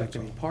due respect, I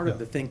mean, part of Yeah.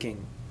 the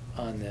thinking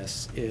on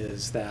this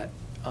is that,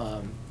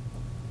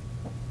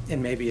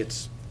 and maybe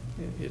it's.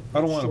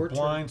 I don't want to short-term-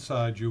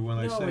 blindside you when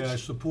I No, say I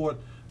it's- support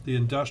the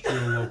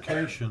industrial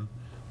location,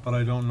 but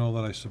I don't know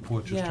that I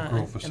support just Yeah, a grow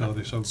and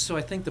facility, so. So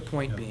I think the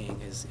point Yeah.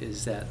 being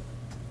is that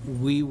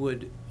we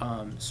would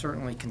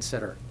certainly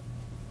consider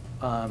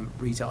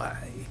retail.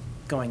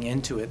 Going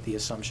into it, the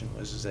assumption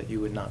was that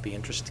you would not be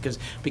interested,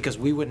 because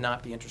we would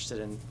not be interested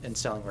in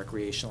selling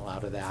recreational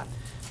out of that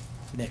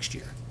next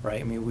year,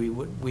 right? I mean,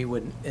 we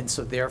wouldn't, and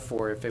so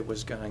therefore, if it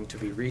was going to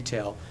be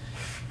retail,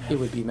 it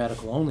would be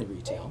medical-only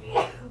retail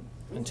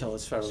until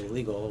it's federally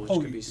legal, which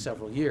Oh, could be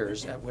several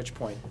years, at which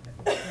point,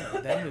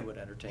 then we would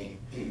entertain,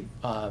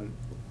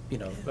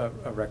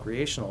 a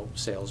recreational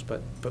sales,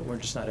 but we're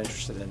just not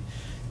interested in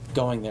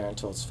going there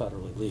until it's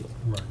federally legal.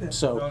 Right.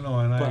 So, No,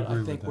 and I but agree I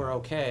with think we're that.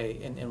 okay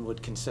and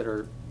would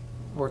consider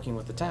working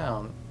with the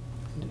town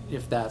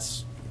if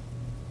that's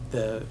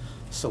the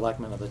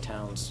selectmen of the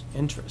town's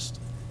interest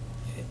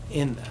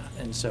in that.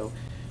 And so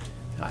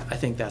I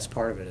think that's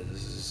part of it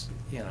is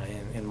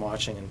in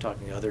watching and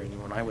talking to others,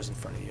 and when I was in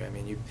front of you, I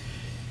mean,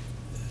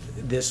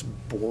 this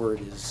board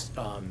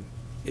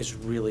is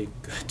really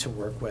good to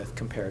work with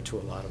compared to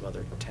a lot of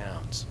other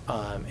towns.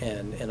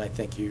 And I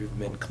think you've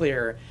been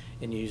clear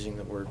in using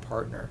the word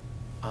partner,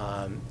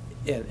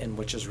 and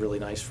which is really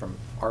nice from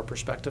our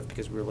perspective,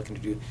 because we were looking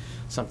to do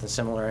something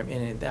similar. I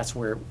mean, that's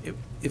where,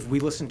 if we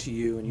listen to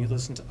you and you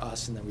listen to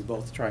us, and then we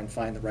both try and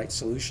find the right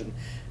solution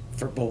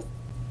for both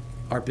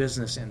our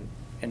business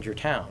and your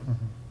town,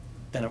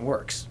 then it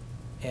works.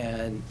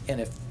 And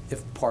if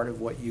part of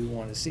what you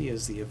want to see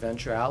is the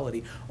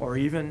eventuality, or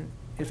even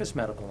if it's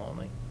medical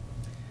only,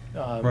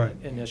 Right.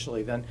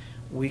 initially, then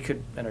we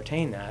could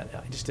entertain that.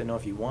 I just didn't know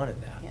if you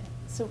wanted that. Yeah.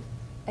 So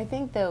I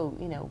think though,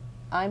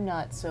 I'm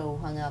not so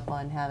hung up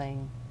on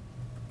having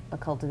a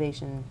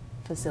cultivation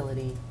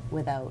facility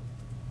without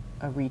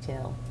a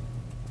retail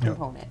Yeah.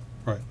 component.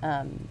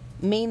 Right.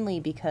 Mainly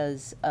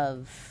because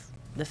of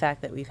the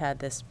fact that we've had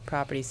this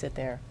property sit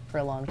there for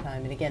a long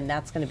time. And again,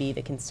 that's going to be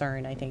the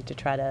concern, I think, to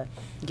try to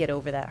get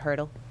over that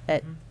hurdle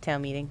at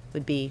town meeting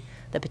would be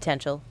the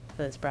potential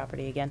for this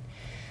property again.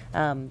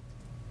 And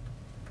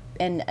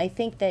I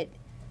think that,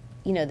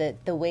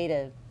 the way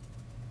to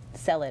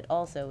sell it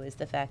also is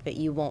the fact that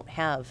you won't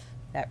have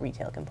that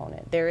retail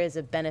component. There is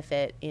a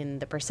benefit in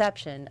the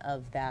perception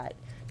of that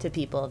to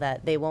people,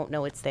 that they won't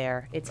know it's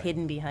there. It's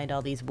hidden behind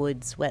all these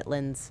woods,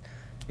 wetlands,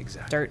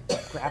 Exactly.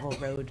 dirt, gravel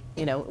road,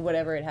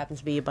 whatever it happens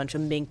to be, a bunch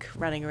of mink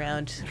running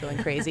around going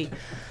crazy.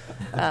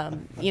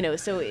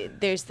 So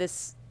there's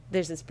this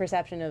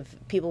perception of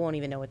people won't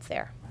even know it's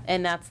there.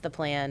 And that's the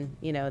plan,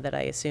 that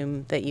I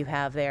assume that you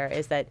have there,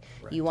 is that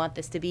you want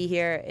this to be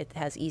here. It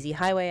has easy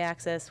highway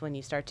access when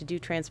you start to do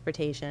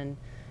transportation,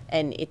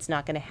 and it's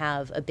not going to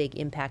have a big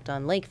impact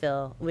on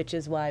Lakeville, which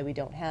is why we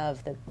don't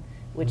have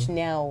which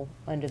now,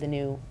 under the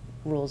new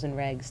rules and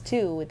regs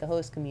too, with the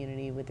host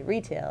community, with the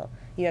retail,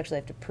 you actually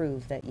have to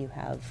prove that you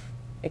have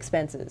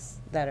expenses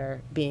that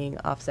are being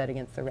offset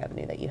against the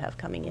revenue that you have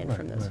coming in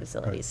from those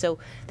facilities. Right. So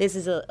this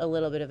is a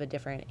little bit of a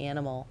different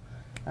animal.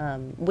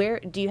 Where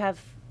do you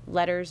have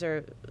letters,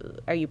 or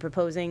are you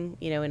proposing,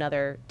 in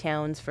other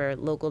towns for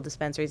local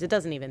dispensaries? It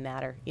doesn't even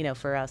matter,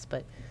 for us,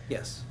 but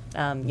Yes.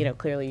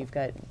 clearly you've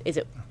got, is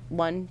it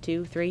 1,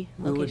 2, 3 It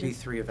locations? would be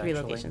 3 eventually.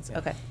 3 locations, yeah.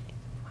 okay.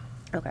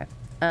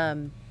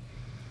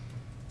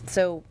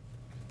 So,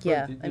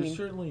 yeah, Right, I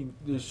mean.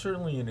 There's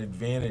certainly an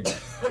advantage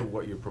to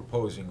what you're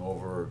proposing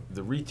over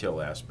the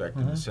retail aspect,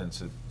 in the sense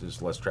that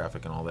there's less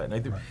traffic and all that.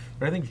 And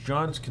but I think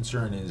John's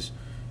concern is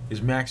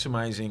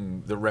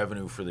maximizing the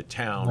revenue for the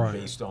town Right.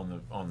 based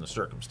on the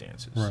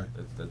circumstances. Right.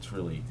 That's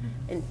really.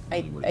 And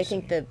really what I he's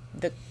think saying.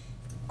 the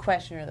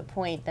question or the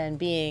point then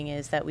being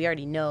is that we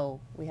already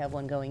know we have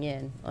one going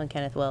in on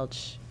Kenneth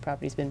Welch.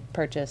 Property's been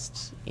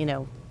purchased,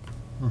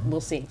 we'll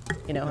see.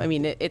 I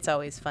mean, it's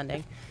always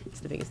funding. It's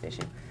the biggest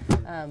issue.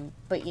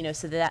 But,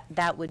 so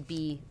that would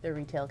be the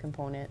retail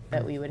component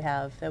that we would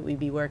have, that we'd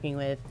be working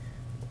with.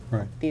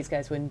 Right. These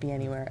guys wouldn't be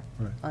anywhere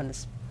Right. on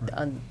the, Right.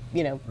 on,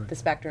 Right. the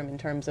spectrum in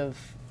terms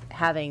of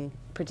having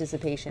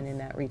participation in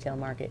that retail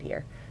market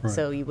here.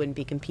 So Right. you wouldn't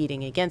be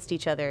competing against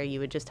each other. You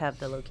would just have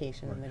the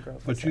location and the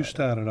growth. But you facility.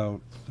 started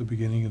out, the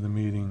beginning of the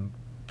meeting,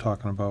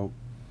 talking about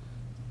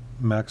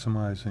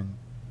maximizing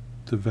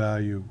the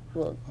value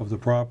Well- of the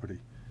property.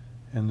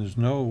 And there's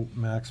no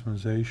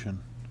maximization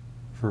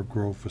for a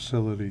grow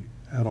facility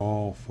at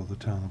all for the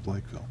town of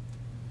Lakeville.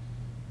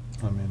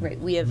 I mean. Right,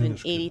 we have an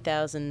minuscule.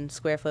 80,000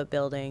 square foot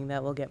building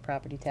that we'll get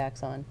property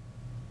tax on.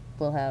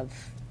 We'll have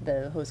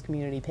the host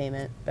community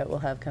payment that we'll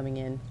have coming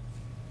in,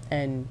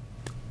 and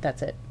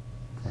that's it.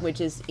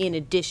 Which is in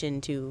addition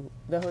to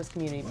the host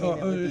community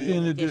payment would be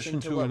In addition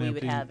to what an we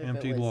would have if it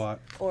empty was- lot.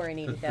 Or an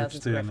that- 80,000 that's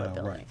square there foot now,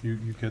 building. right.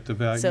 You get the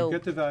value, So- you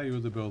get the value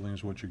of the building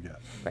is what you get.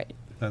 Right,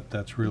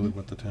 That's really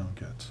what the town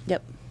gets.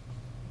 yep.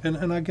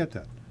 And I get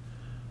that.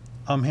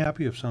 I'm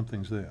happy if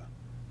something's there,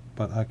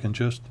 but I can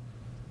just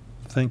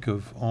think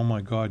of, oh my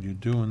God, you're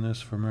doing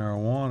this for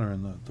marijuana,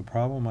 and the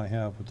problem I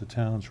have with the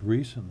towns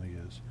recently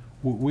is,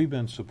 we've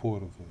been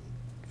supportive of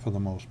it for the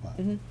most part.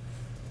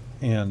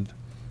 And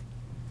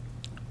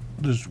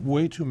there's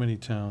way too many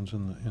towns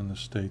in the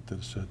state that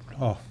have said,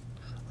 oh,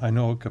 I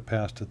know it got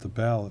passed at the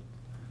ballot,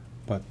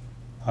 but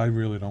I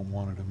really don't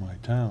want it in my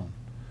town.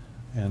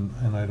 And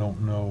I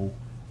don't know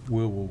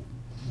where we'll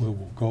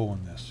go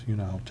on this,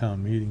 how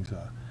town meetings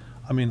are.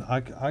 I mean,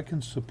 I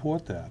can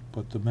support that,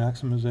 but the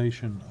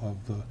maximization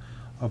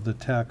of the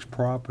tax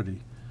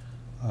property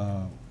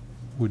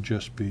would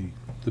just be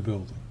the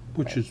building,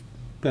 which is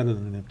better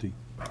than an empty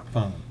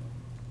farm.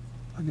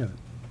 I get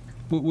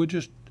it.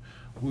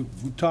 We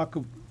talk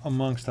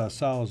amongst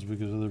ourselves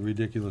because of the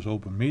ridiculous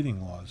open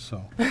meeting laws,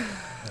 so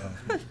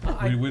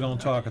we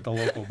don't talk at the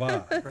local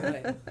bar.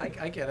 Right,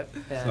 I get it.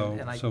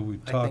 So we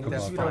I talk think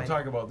that's about We that. don't fine.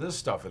 talk about this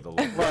stuff at the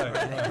local.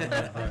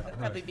 Right.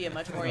 Probably be a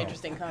much more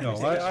interesting No,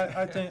 conversation.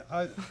 I think,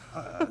 I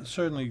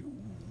certainly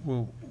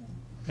will,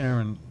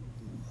 Aaron,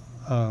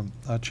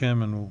 our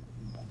chairman will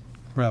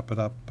wrap it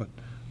up, but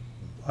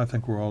I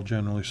think we're all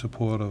generally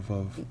supportive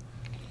of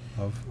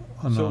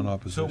a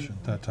non-opposition,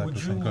 that type of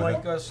thing. Would Go you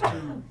ahead. like us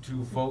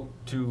to vote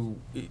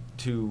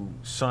to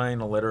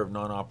sign a letter of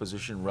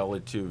non-opposition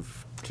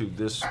relative to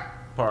this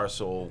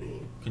parcel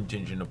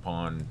contingent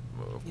upon,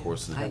 of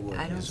course, the I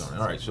don't- zoning?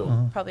 All right,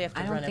 so. Probably have I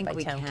to don't run it think by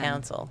we town can.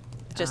 council,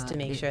 just to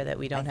make sure that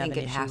we don't have an issue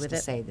with I think it has to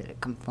it. say that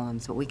it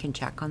conforms, but we can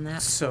check on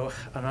that. So,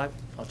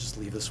 I'll just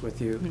leave this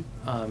with you.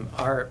 Mm-hmm.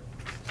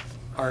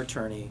 Our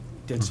attorney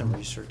did some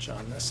research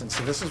on this, and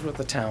so this is what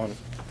the town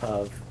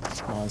of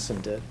Monson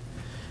did.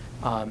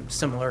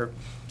 Similar,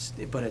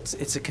 but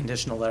it's a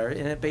conditional letter,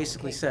 and it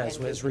basically Okay, says,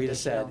 and as Rita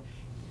said,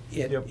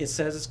 Yep. it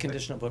says it's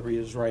conditional, but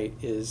Rita's right,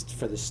 is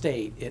for the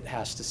state, it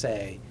has to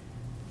say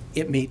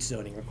it meets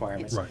zoning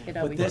requirements. Right. It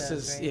But always this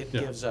does, is, right? it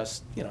Yeah. gives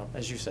us,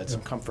 as you said,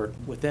 some comfort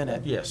within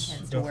it. Yes.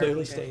 Has It to work clearly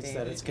in good states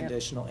that faith. it's Yep.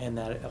 conditional and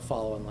that a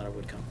follow-on letter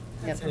would come.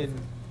 Yep.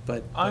 And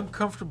But I'm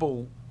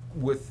comfortable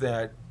with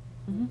that,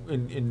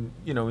 and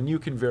you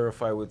can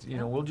verify with,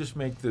 we'll just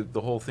make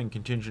the whole thing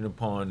contingent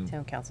upon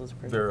Town council's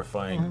approval.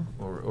 verifying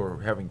or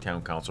having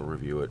town council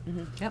review it.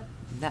 Yep,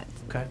 that,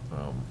 okay.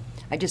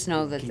 I just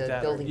know that Keep the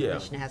that- building Yeah.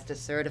 commissioner has to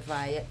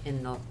certify it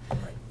in the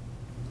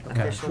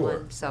Okay. official Sure.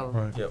 one, so.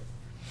 Right. Yep.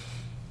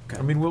 Okay.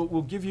 I mean,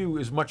 we'll give you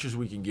as much as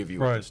we can give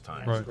you at Right, this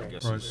time, right, I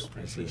guess right. is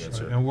the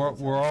answer. And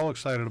we're all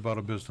excited about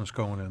a business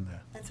going in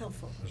there. That's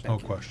helpful. There's no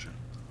question.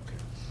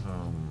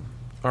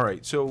 All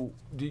right, so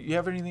do you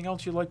have anything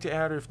else you'd like to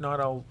add? If not,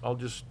 I'll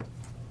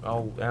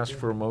ask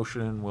for a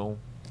motion and we'll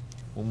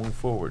move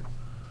forward.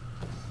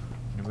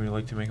 Anybody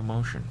like to make a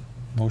motion?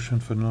 Motion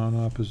for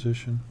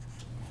non-opposition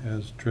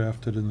as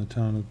drafted in the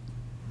town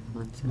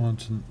of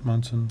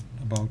Munson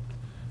about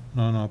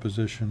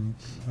non-opposition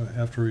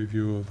after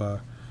review of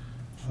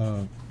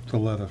the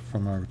letter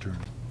from our attorney.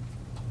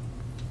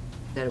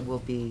 That it will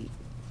be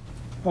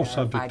Oh, verified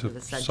subject with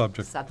to, a subject,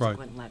 right,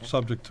 subsequent letter.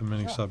 subject to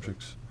many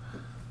subjects.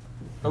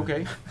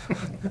 Okay.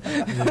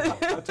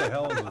 That's a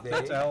hell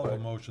of a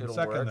motion, It'll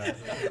second work.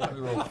 that.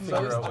 We will figure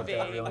out Most what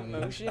that really vague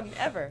means. motion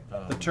ever.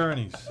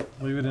 Attorneys,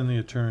 leave it in the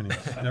attorneys,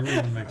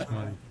 everyone makes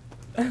money.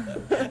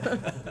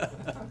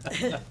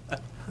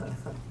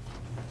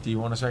 Do you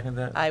want to second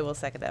that? I will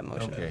second that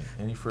motion. Okay,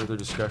 any further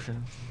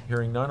discussion?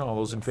 Hearing none, all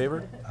those in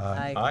favor?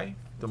 Aye. Aye,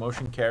 the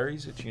motion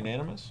carries, it's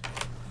unanimous.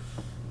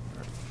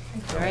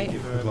 All right.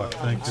 Good luck,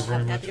 thank you very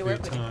much Happy to for your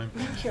work with you. time.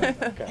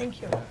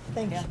 Thank you.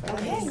 Thank you.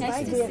 Okay,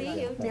 nice to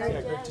see you.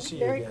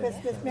 Merry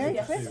Christmas. Merry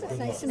Christmas.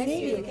 Nice to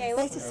meet you.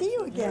 Nice to see you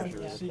again.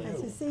 Nice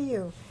to see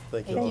you.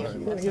 Thank you.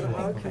 Thank you. You're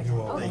welcome.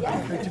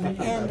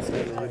 And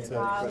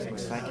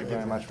Thank you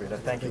very much, Rita.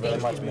 Thank you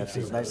very much,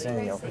 Mitzi. Nice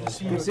seeing you.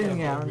 Good seeing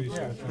you,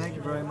 Aaron. Thank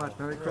you very much.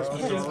 Merry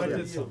Christmas to all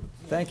of you.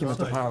 Thank you,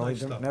 Mr. Parley.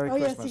 Merry oh,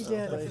 yes, Christmas. he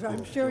did.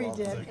 I'm sure he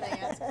did. Can I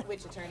ask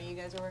which attorney you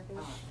guys are working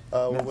with?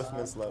 We're with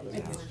Ms.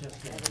 Levin.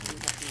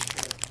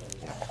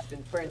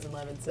 Burns and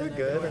Levinson. They're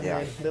good.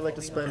 I mean, they like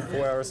to spend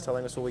 4 hours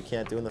telling us what we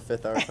can't do, and the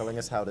 5th hour telling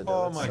us how to do it.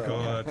 Oh, my so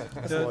God.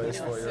 That's lawyers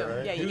for you, So,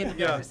 right? yeah, you get the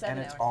Yeah. bill for And 7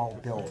 it's hours. all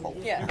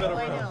billable. Yeah, oh,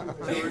 I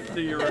know.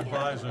 To your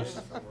advisors.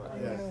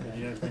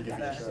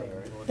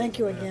 Thank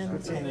you again.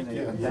 Thank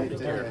you. Merry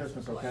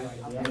Christmas, okay?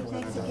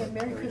 Thanks again.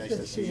 Merry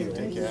Christmas to you. you.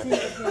 Take Nice to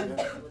see you again.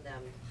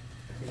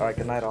 All right,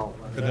 good night, all.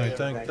 Good night,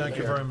 thank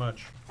you very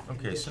much.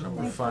 Okay, so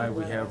number 5,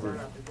 we have a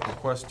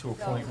request to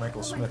appoint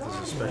Michael Smith as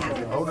a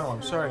special, oh no,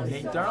 I'm sorry,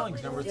 Nate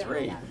Darling's number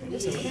 3.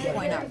 Just to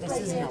point out, this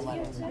isn't a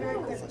letter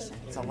of opposition,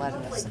 it's a letter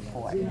of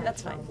support.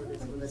 That's fine.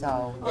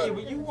 So, Hey,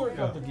 but you work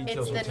out the It's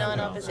details the with town council.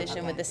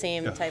 non-opposition with the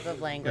same type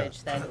of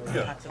language that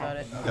Yeah. talks about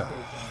it. Yeah,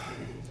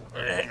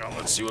 Hang on,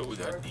 let's see what we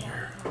got in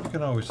here. you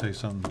can always say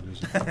something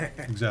that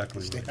isn't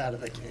exactly right. Out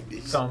of the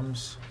candy.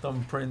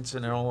 Thumbprints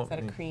and all. Is that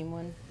a cream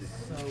one?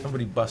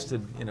 Somebody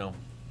busted,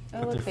 Oh,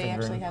 put look, their they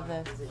finger actually in. have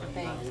the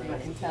thing, so you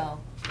can tell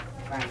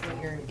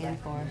what you're in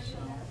for.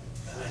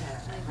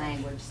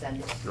 language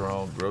sentence There are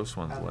all gross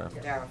ones left.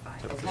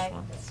 verified, Except okay? this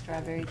one.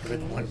 Strawberry Good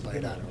cream. one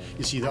bite out of it.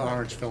 You see the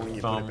orange filling, you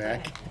put Thumb. it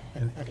back.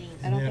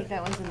 I don't think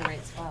that one's in the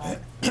right spot.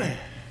 It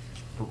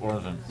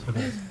wasn't.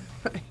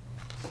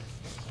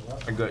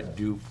 I got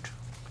duped.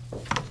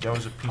 That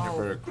was a peanut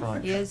butter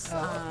crunch. Here's,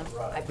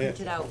 I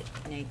printed out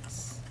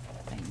Nate's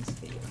things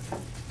for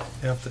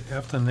you.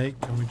 After Nate,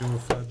 can we do a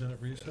 5-minute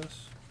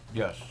recess?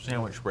 Yes,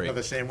 sandwich break.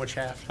 Another sandwich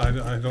half. I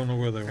don't know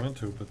where they went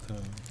to, but Oh,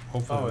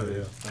 hopefully it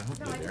they're is. I hope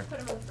they're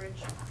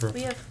there.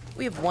 there.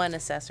 We have one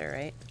assessor,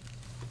 right?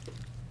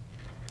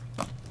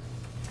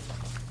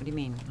 What do you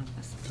mean?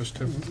 Just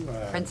to,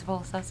 Principal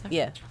assessor?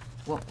 Yeah.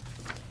 Well,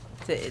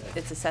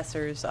 It's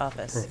assessor's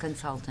office.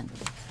 consultant.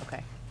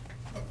 Okay.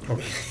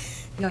 okay.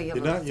 No, you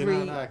You're have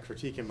not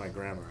three. critiquing my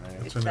grammar, are you?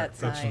 It's an- that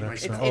that's an sign.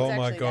 excellent- It's oh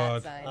my actually that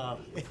God.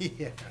 sign.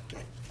 Yeah,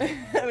 okay.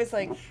 I was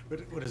like,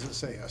 What does it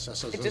say?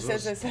 Assessors? it just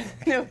says,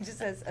 no, it just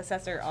says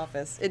assessor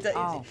office. Oh, It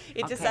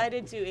okay.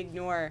 decided to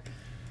ignore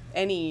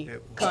any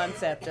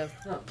concept of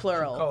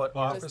plural. Call it just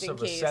Office in of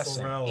case,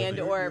 Assessing. and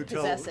or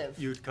possessive.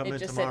 You'd come It in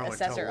just tomorrow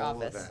said and tell assessor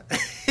all of office.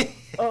 that.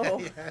 Oh.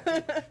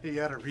 You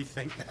gotta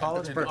rethink that. Call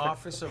That's it an perfect.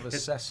 Office of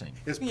Assessing.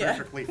 It's Yeah,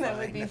 perfectly fine. that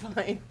would be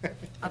fine.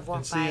 I've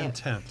walked It's the by it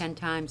intent. 10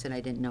 times and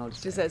I didn't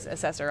notice Just it. says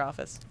assessor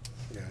office.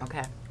 Yeah.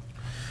 Okay.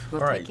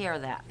 We'll All take right. care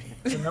of that.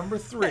 So number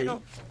 3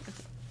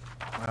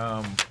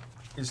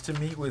 is to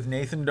meet with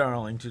Nathan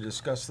Darling to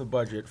discuss the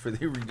budget for the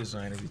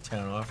redesign of the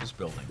town office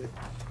building.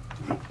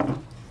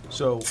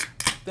 So,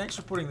 thanks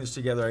for putting this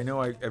together. I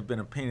know I've been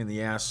a pain in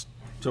the ass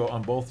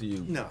on both of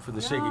you No. for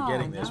the sake of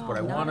getting this, but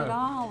I No, want to. not at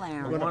all,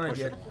 Aaron. We want to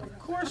get. Of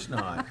course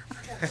not.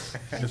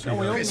 Yes, No,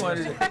 we only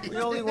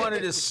yes.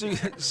 wanted to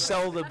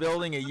sell the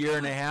building a year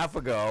and a half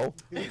ago.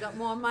 We got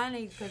more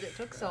money because it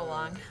took so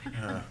long.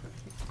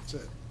 That's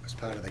it. That's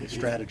part of the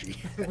strategy.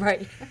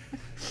 Right.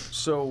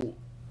 So,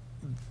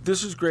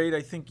 this is great.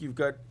 I think you've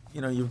got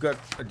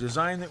a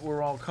design that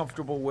we're all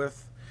comfortable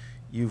with.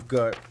 you've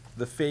got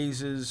the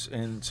phases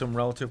and some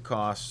relative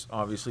costs.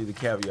 Obviously, the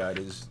caveat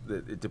is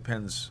that it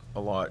depends a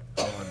lot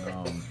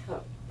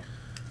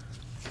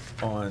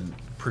on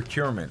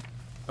procurement.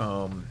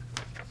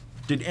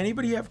 Did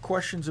anybody have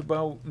questions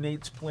about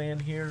Nate's plan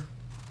here?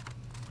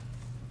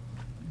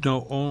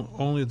 No,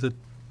 only the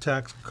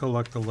tax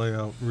collector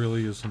layout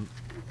really isn't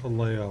a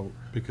layout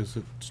because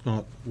it's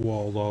not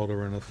walled out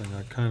or anything.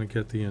 I kind of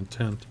get the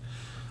intent,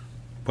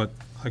 but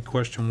I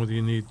question whether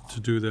you need to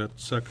do that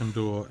second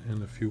door,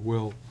 and if you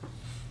will,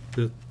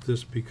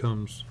 this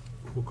becomes,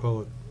 we'll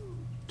call it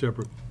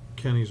Deborah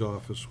Kenny's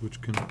office,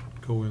 which can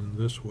go in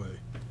this way.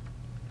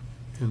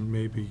 And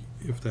maybe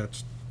if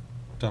that's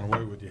done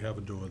away with, you have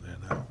a door there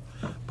now.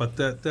 But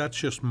that's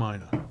just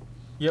minor.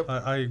 Yep.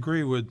 I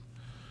agree with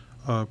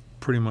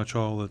pretty much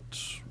all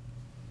that's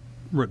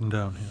written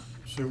down here.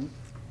 So,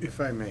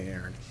 if I may,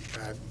 Aaron.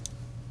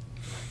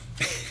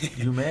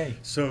 You may.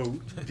 So,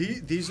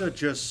 these are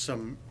just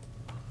some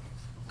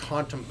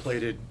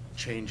contemplated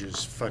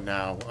changes for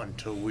now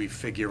until we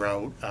figure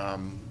out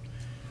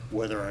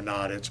whether or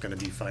not it's going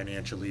to be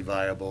financially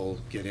viable,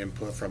 get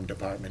input from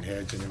department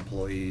heads and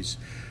employees,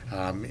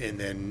 and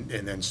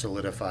then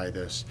solidify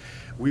this.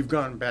 We've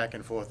gone back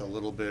and forth a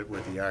little bit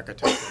with the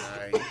architect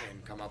and I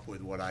and come up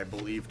with what I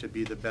believe to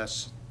be the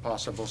best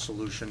possible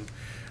solution.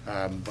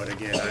 But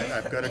again,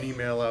 I've got an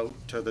email out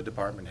to the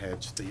department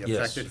heads, the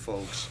affected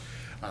folks.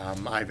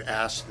 I've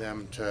asked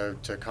them to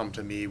come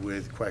to me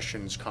with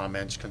questions,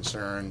 comments,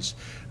 concerns.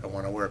 I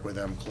want to work with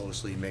them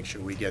closely, make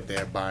sure we get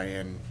their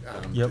buy-in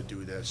to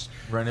do this.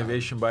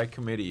 Renovation by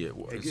committee,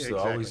 it's Exactly.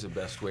 always the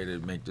best way to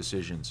make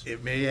decisions.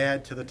 It may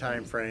add to the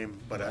time frame,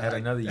 but Add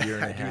another year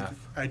and a half.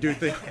 I do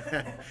think,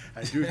 I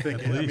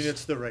mean,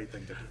 it's the right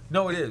thing to do.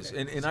 No, it is,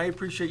 and I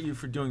appreciate you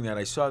for doing that.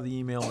 I saw the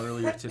email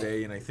earlier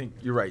today, and I think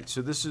you're right.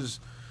 So this is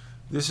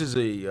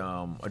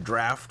a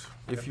draft,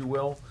 if you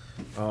will.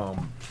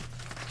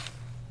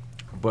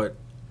 But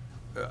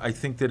I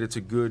think that it's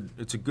a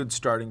good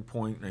starting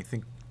point, and I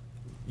think,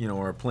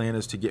 our plan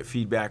is to get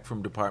feedback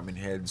from department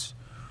heads,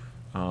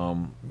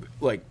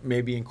 like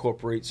maybe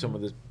incorporate some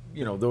of the,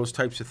 those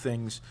types of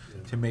things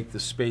to make the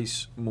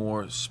space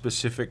more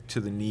specific to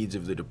the needs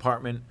of the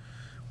department.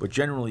 But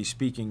generally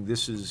speaking,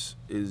 this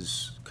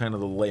is kind of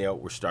the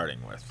layout we're starting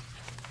with.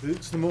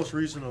 It's the most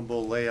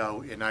reasonable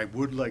layout, and I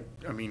would like,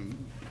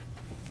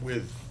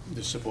 with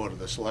the support of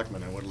the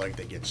selectmen, I would like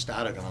to get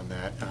started on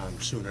that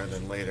sooner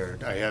than later.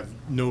 I have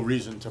no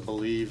reason to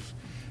believe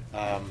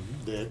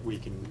that we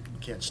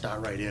can't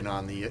start right in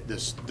on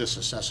this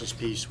assessors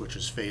piece, which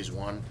is phase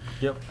one.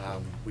 Yep.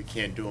 We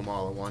can't do them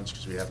all at once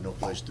because we have no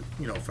place to,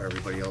 for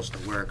everybody else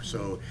to work.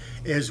 So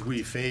as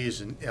we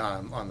phase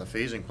on the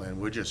phasing plan,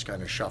 we're just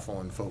kind of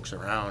shuffling folks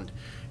around,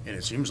 and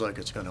it seems like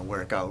it's going to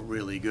work out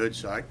really good.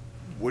 So I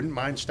wouldn't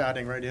mind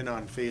starting right in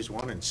on phase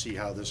one and see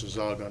how this is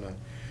all going to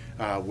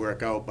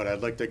work out, but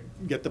I'd like to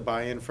get the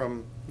buy-in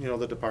from,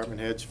 the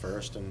department heads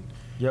first, and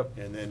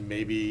and then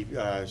maybe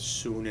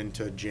soon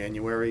into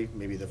January,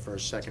 maybe the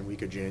second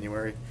week of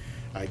January,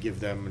 I give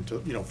them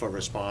until, for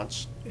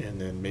response, and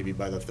then maybe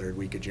by the third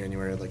week of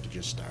January, I'd like to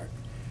just start.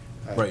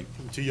 Right.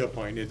 To your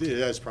point, it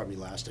has probably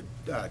lasted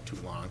too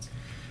long.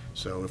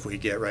 So if we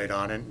get right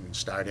on it and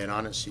start in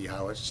on it, see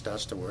how it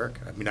starts to work.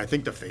 I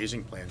think the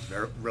phasing plan is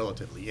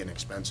relatively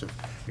inexpensive.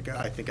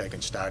 I think I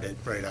can start it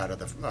right out of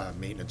the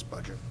maintenance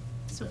budget.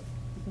 So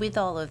with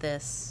all of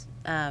this,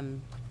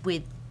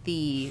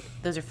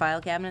 those are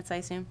file cabinets, I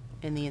assume,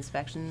 in the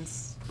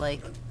inspections?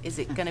 Like, is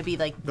it gonna be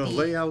like the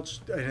layouts,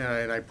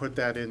 and I put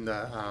that in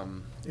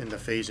the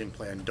phasing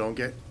plan.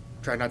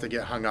 Try not to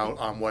get hung up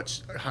on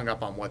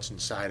what's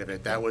inside of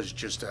it. That was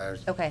just a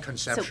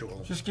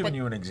conceptual. Just giving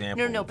you an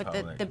example. No,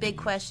 but the big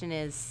question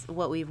is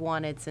what we've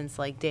wanted since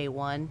like day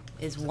one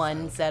is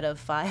one set of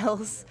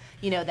files,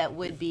 that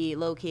would be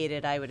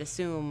located, I would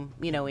assume,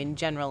 in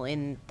general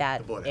in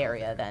that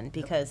area then,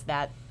 because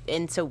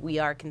so we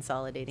are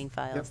consolidating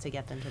files to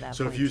get them to that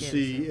so point. So if you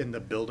see in the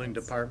building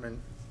department,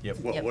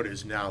 what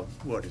is now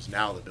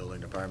the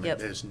building department,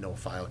 there's no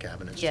file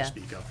cabinets to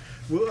speak of.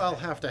 I'll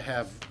have to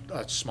have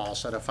a small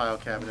set of file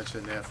cabinets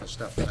in there for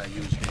stuff that I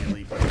use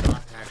daily, but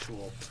not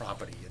actual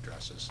property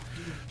addresses.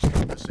 So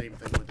the same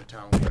thing with the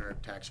town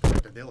clerk, tax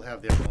collector, they'll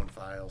have their own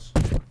files.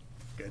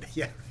 Good,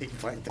 yeah, you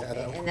find that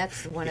out. And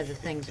that's one of the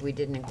things we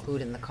didn't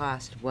include in the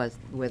cost were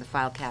the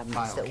file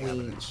cabinets that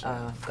we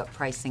got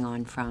pricing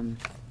on from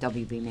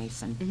WB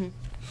Mason.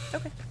 Mm-hmm.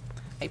 Okay,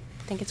 I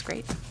think it's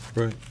great.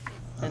 Right.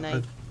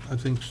 And I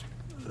think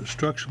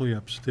structurally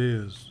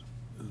upstairs,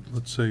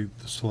 let's say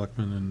the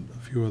selectmen and a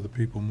few other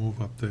people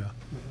move up there.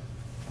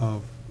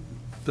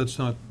 That's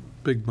not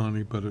big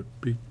money, but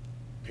it'd be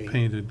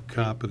painted,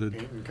 carpeted.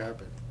 Paint and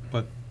carpet.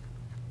 But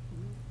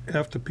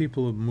after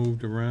people have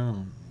moved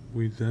around,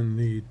 we then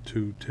need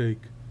to take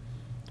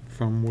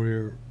from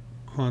where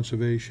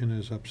conservation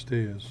is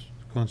upstairs,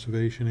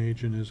 conservation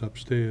agent is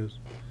upstairs,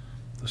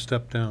 the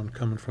step down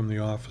coming from the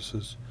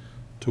offices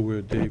to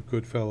where Dave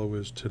Goodfellow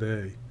is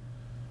today.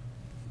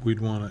 We'd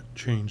want to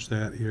change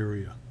that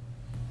area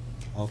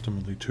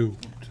ultimately too,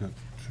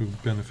 to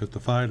benefit the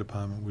fire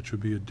department, which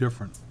would be a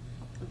different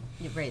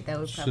You're right, that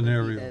would probably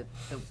Scenario.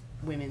 be the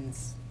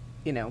women's,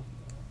 you know,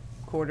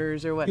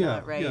 quarters or Yeah,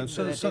 whatnot, right? yeah,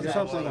 So that something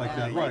there's like that,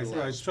 actually right, that.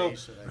 right. So,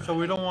 Space that I- so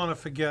we don't want to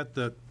forget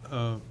that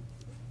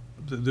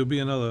there'll be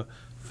another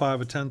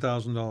 $5,000 or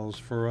 $10,000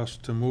 for us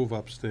to move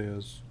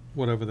upstairs,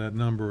 whatever that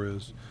number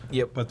is.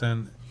 Yep. But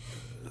then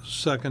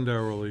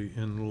secondarily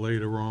and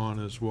later on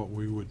is what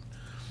we would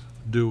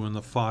do in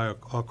the fire,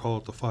 I'll call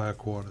it the fire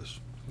quarters.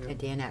 And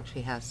Dan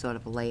actually has sort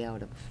of a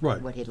layout of Right.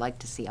 what he'd like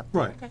to see up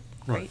there. Right,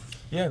 right.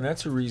 Yeah, and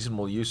that's a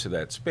reasonable use of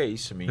that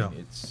space. I mean, Yeah.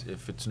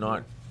 if it's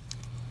not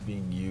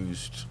being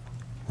used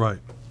Right,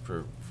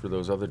 for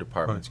those other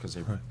departments because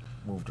they've right.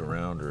 moved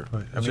around or,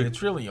 Right. I mean,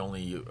 it's really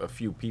only a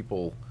few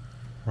people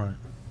right.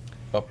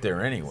 up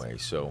there anyway,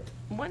 so.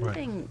 One Right.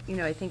 thing, you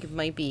know, I think it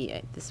might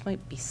be, this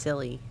might be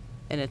silly,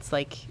 and it's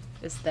like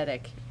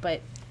aesthetic,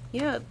 but,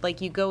 you know,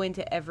 like you go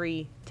into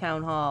every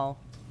town hall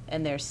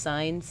and there's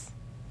signs.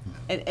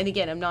 And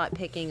again, I'm not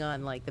picking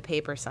on like the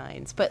paper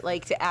signs, but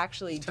like to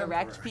actually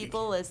direct temporary.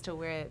 people as to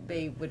where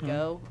they would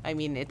go. I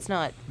mean, it's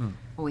not,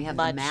 Well, we have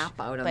Much, the map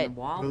out on the but-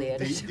 wall Well, there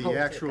to The show.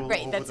 actual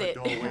Right, over that's the it.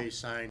 doorway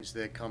signs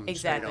that come straight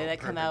exactly, out that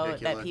come out, that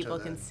perpendicular people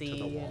to can the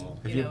see. wall.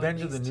 Have you you know, been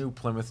at to the least- new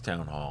Plymouth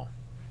Town Hall?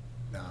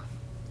 Nah.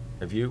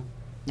 Have you?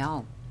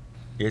 No.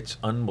 It's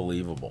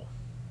unbelievable.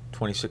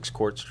 26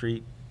 Court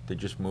Street, they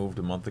just moved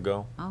a month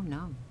ago. Oh,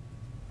 no.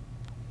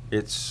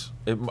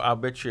 I'll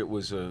bet you it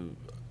was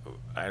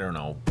I don't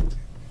know,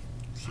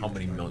 how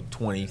many million,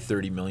 20,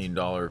 $30 million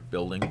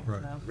building.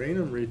 Right.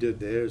 Raynham redid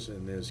theirs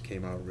and theirs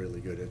came out really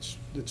good.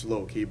 It's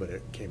low key, but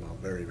it came out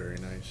very, very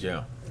nice.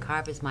 Yeah.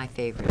 Carver's my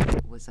favorite.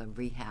 It was a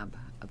rehab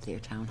of their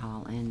town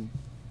hall and,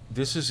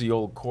 This is the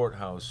old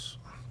courthouse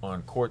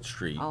on Court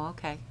Street. oh,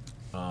 okay.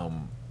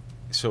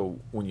 So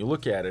when you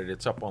look at it,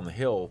 it's up on the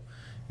hill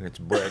and it's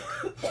brick,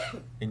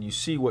 and you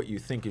see what you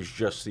think is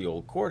just the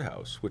old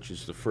courthouse, which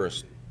is the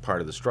first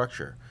part of the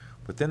structure.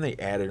 But then they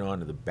add it on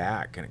to the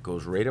back, and it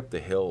goes right up the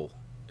hill,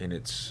 and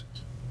it's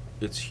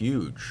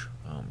huge.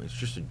 It's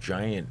just a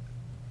giant.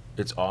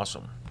 It's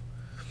awesome.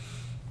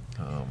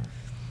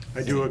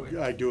 I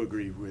do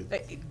agree with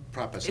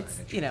proper It's,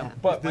 signage. you know,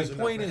 But my There's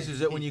point enough is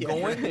that when you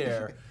go in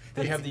there,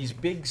 they have these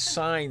big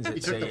signs that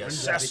You took the say wind out of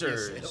assessors,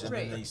 your sails. and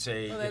then Right. they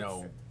say, Well, you that's-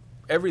 know,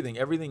 everything.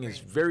 Everything is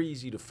Right. very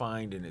easy to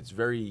find, and it's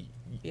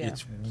Yeah.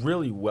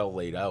 really well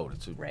laid out.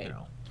 It's Right. you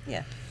know.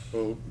 yeah.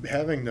 Well,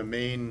 having the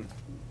main,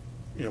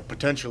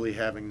 potentially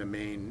having the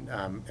main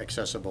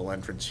accessible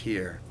entrance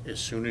here, as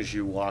soon as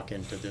you walk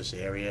into this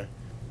area,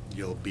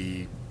 you'll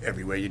be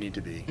everywhere you need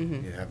to be.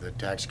 Mm-hmm. You have the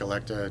tax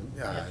collector,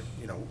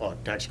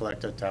 tax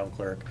collector, town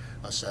clerk,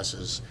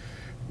 assessors,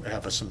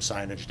 have some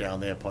signage down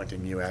there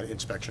pointing you at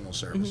inspectional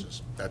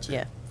services. That's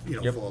it. Mm-hmm. Yeah.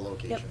 Yep. 4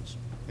 locations.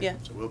 Yeah.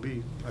 So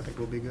I think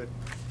we'll be good.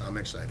 I'm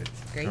excited.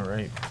 Great. All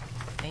right.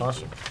 Thank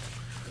Awesome. you.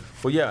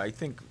 Well, yeah, I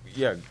think,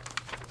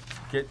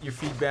 get your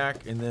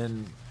feedback and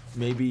then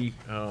maybe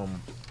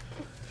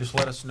just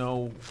let us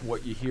know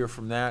what you hear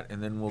from that,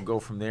 and then we'll go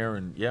from there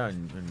and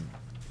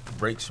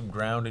break some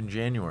ground in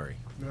January,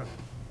 Yeah.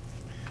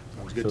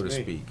 Sounds good so to to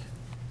me. speak.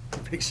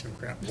 Make some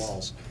ground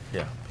walls.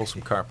 Yeah, pull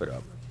some carpet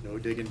up. No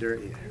digging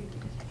dirt here.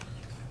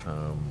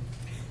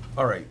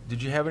 All right,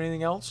 did you have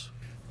anything else?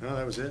 No,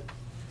 that was it.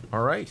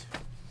 All right.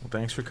 Well,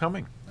 thanks for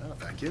coming. Oh,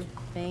 thank you.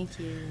 Thank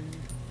you.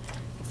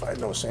 If I had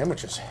no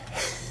sandwiches.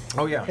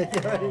 Oh, yeah.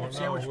 No,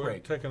 Sandwich we're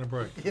break. taking a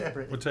break. Yeah.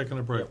 We're taking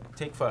a break.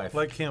 Take 5.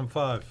 Lake Cam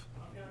 5.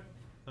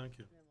 Thank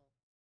you.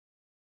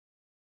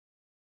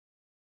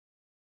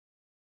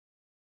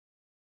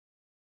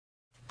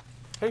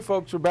 Hey,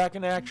 folks, we're back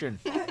in action.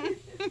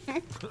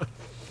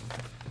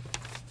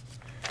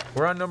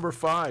 We're on number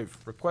 5,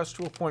 request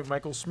to appoint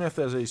Michael Smith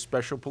as a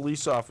special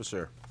police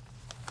officer.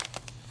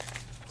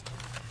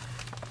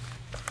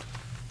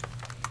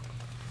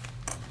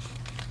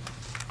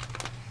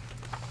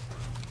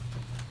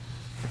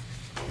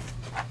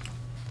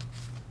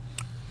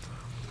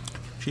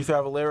 Chief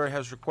Avalera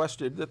has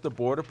requested that the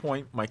board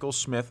appoint Michael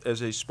Smith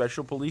as a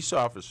special police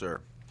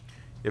officer.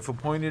 If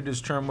appointed,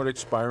 his term would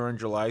expire on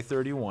July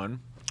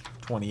 31,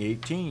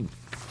 2018.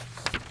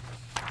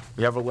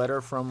 We have a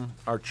letter from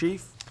our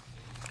chief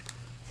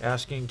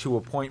asking to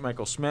appoint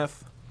Michael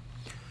Smith.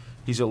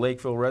 He's a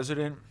Lakeville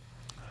resident.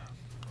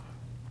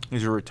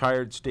 He's a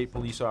retired state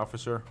police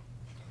officer,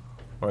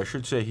 or I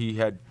should say he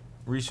had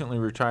recently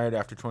retired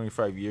after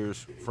 25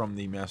 years from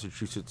the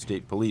Massachusetts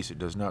State Police. It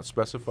does not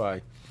specify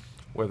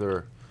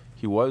whether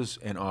he was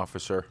an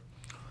officer,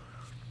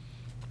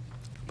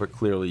 but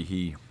clearly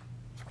he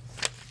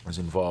was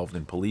involved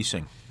in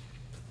policing.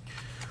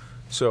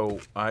 So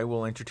I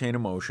will entertain a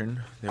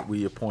motion that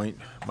we appoint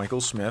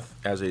Michael Smith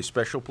as a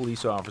special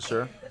police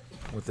officer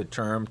with a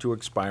term to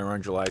expire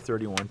on July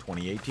 31,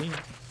 2018.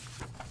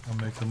 I'll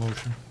make the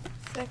motion.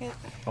 Second.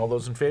 All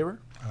those in favor?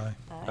 Aye.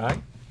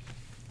 Aye.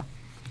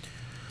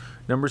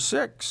 Number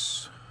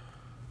 6,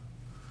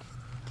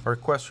 a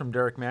request from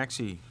Derek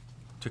Maxey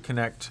to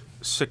connect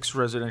 6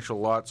 residential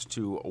lots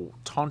to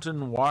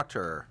Taunton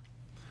Water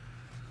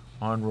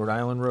on Rhode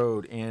Island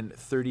Road and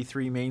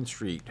 33 Main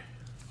Street.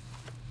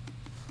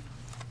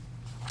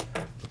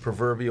 The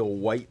proverbial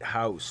White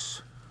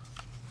House.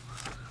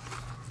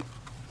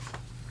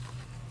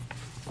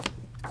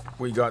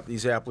 we got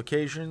these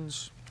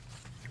applications.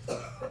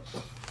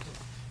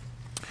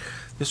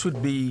 This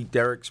would be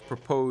Derek's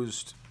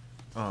proposed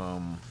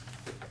Form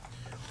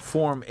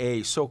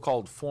A,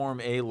 so-called Form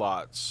A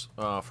lots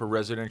for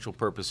residential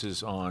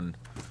purposes on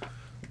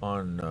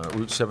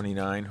Route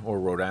 79 or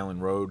Rhode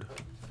Island Road,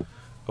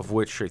 of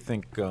which I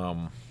think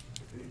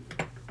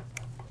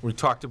we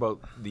talked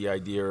about the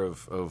idea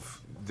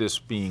of this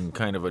being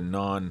kind of a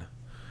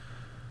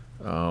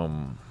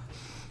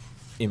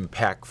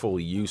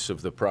impactful use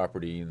of the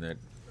property, and that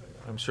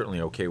I'm certainly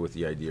okay with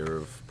the idea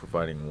of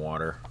providing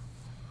water.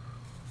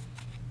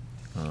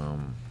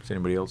 Does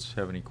anybody else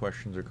have any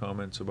questions or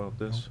comments about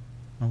this?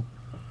 No.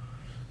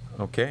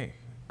 Okay,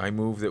 I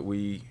move that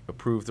we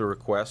approve the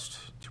request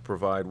to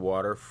provide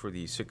water for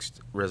the 6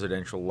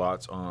 residential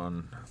lots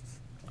on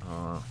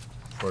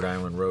Rhode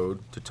Island Road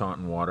to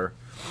Taunton Water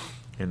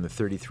in the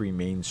 33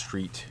 Main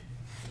Street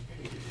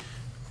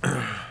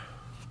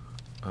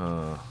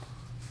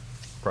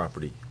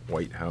property,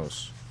 White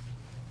House.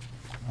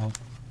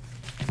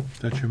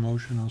 That's your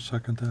motion, I'll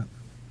second that.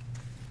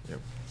 Yep.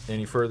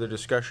 Any further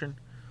discussion?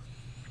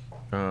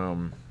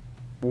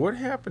 What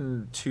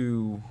happened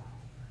to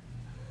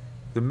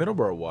the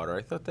Middleborough water?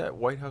 I thought that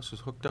White House was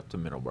hooked up to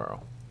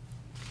Middleborough.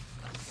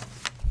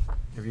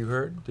 Have you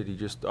heard? Did he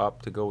just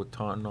opt to go with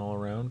Taunton all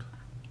around?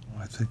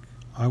 I think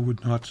I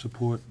would not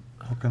support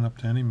hooking up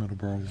to any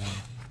Middleborough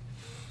water.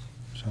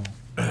 So.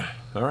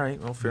 All right,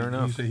 well, fair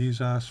enough.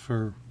 He's asked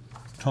for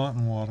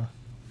Taunton water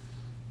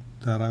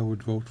that I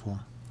would vote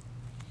for.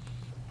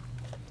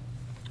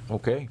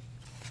 Okay.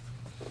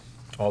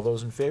 All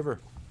those in favor?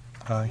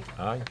 Aye.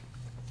 Aye.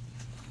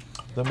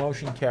 The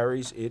motion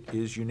carries. It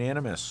is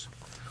unanimous.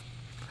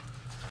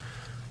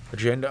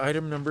 Agenda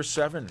item number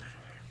 7.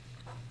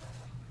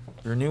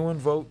 Renew and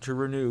vote to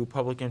renew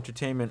public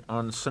entertainment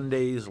on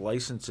Sundays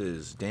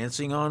licenses,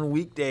 dancing on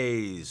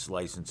weekdays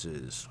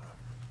licenses,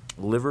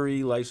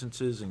 livery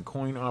licenses, and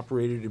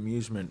coin-operated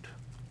amusement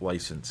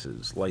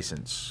licenses.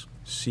 License,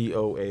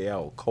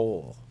 COAL,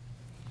 Cole.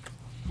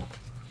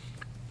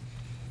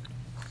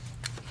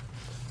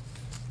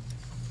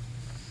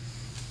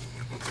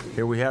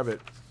 Here we have it.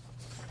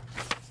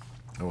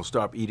 I will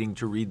stop eating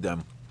to read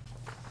them.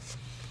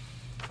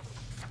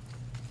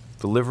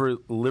 The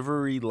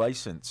livery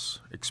license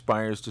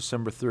expires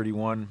December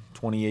 31,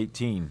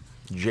 2018.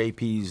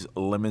 JP's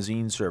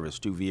Limousine Service,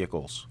 2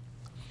 vehicles.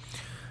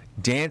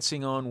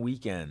 Dancing on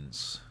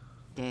weekends.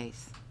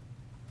 Days.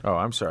 Oh,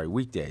 I'm sorry,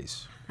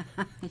 weekdays.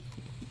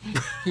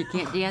 You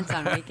can't dance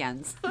on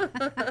weekends.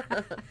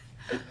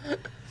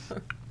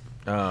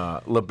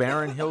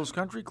 LeBaron Hills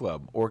Country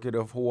Club, Orchid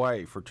of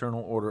Hawaii,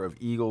 Fraternal Order of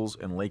Eagles,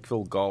 and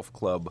Lakeville Golf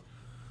Club,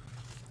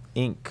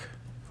 Inc.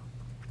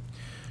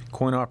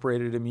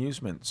 Coin-operated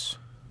amusements.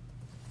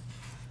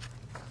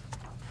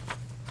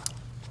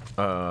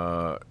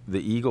 The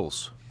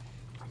Eagles,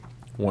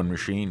 1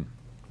 machine.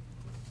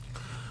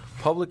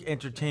 Public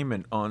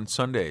entertainment on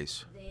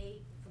Sundays.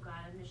 They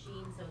forgot a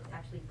machine, so it's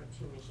actually for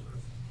 2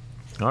 machines.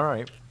 All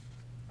right.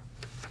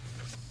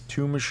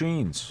 2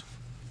 machines.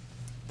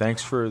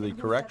 Thanks for the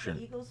correction.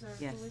 Eagles or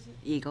Yes, who is it?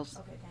 Eagles.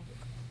 Okay, thank you.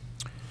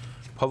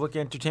 Public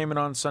entertainment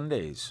on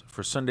Sundays.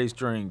 For Sundays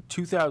during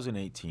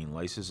 2018,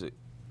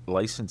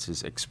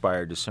 licenses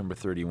expired December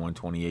 31,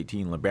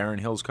 2018. LeBaron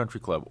Hills Country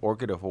Club,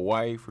 Orchid of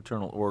Hawaii,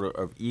 Fraternal Order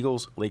of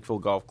Eagles, Lakeville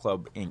Golf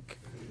Club, Inc.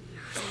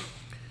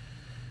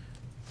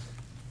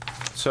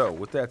 So,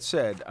 with that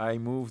said, I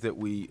move that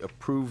we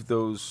approve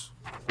those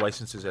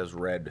licenses as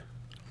read.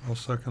 I'll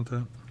second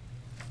that.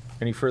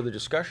 Any further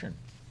discussion?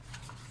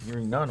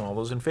 Hearing none, all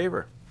those in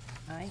favor?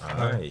 Aye.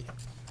 Aye.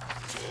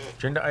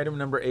 Agenda item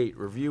number 8,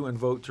 review and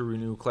vote to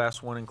renew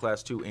Class 1 and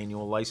Class 2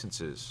 annual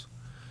licenses.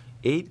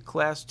 8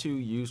 Class 2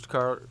 used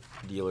car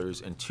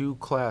dealers and 2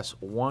 Class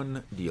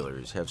 1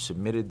 dealers have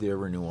submitted their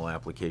renewal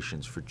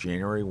applications for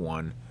January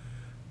 1,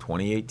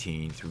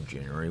 2018 through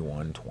January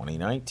 1,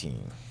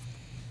 2019.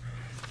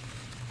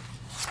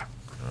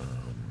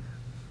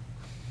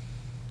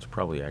 It's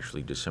probably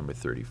actually December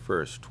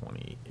 31st,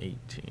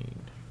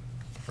 2018,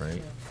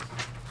 right?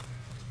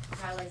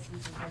 Car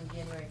license is on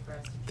January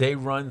 1st. They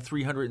run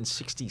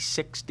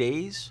 366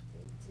 days?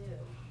 They do.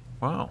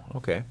 Wow,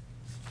 okay.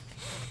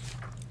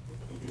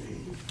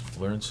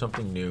 Learn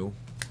something new.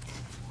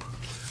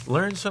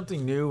 Learn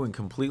something new and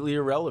completely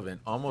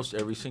irrelevant almost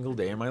every single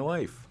day in my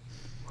life.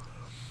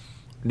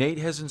 Nate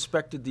has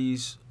inspected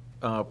these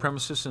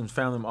premises and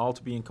found them all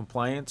to be in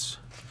compliance.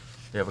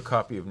 You have a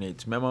copy of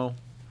Nate's memo.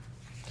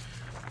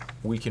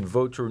 We can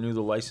vote to renew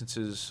the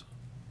licenses.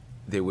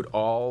 They would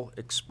all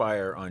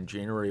expire on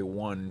January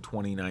 1,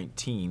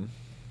 2019.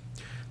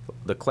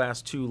 The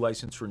Class 2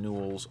 license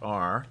renewals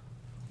are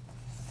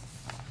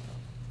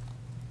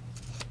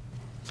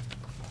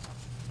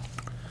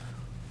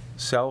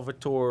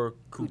Salvatore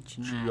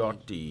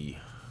Cucciotti,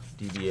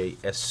 DBA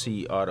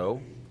SC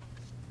Auto.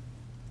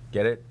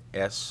 Get it?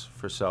 S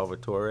for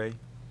Salvatore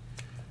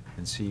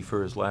and C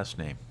for his last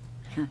name,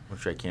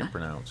 which I can't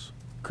pronounce.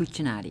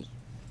 Cuccinati.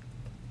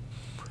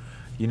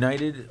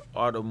 United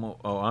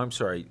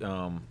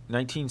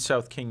 19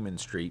 South Kingman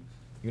Street.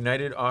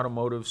 United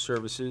Automotive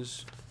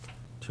Services,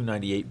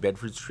 298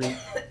 Bedford Street.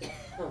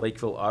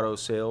 Lakeville Auto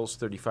Sales,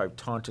 35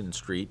 Taunton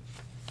Street.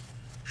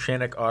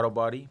 Shannock Auto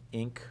Body,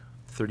 Inc.,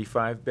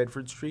 35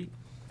 Bedford Street.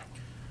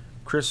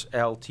 Chris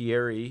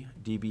Altieri,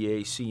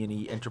 DBA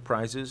C&E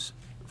Enterprises,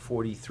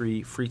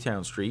 43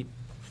 Freetown Street.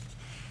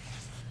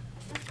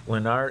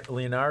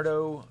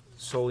 Leonardo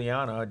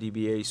Soliana,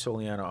 DBA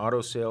Soliana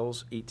Auto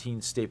Sales,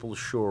 18 Staples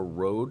Shore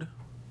Road.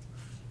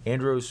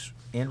 Andrews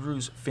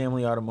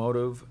Family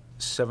Automotive,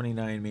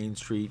 79 Main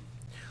Street.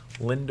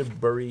 Linda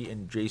Burry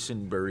and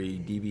Jason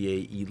Burry,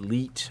 DBA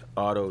Elite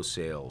Auto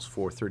Sales,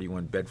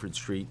 431 Bedford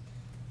Street.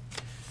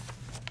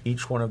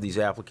 Each one of these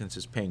applicants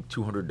is paying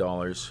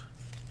 $200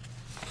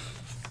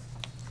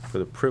 for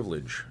the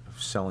privilege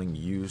of selling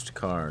used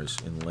cars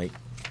in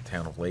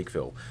town of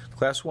Lakeville.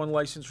 Class 1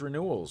 license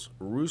renewals.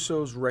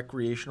 Russo's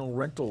Recreational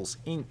Rentals,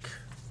 Inc.,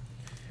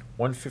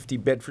 150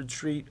 Bedford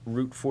Street,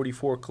 Route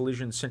 44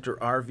 Collision Center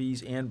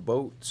RVs and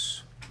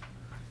Boats.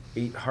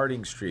 8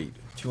 Harding Street,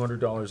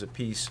 $200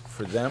 apiece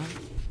for them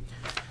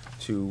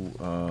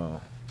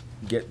to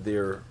get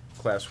their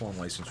Class 1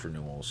 license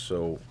renewals.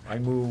 So I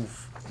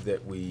move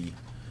that we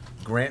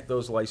grant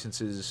those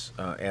licenses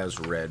as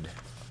read.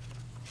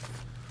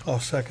 I'll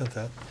second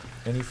that.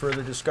 Any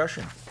further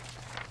discussion?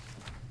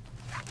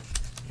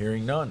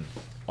 Hearing none.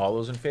 All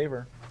those in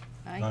favor?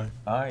 Aye.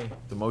 Aye.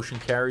 The motion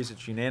carries.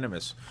 It's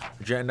unanimous.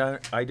 Agenda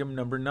item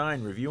number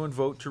 9, review and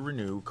vote to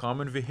renew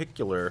common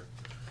vehicular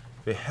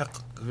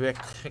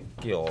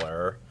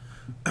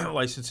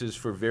licenses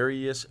for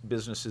various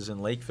businesses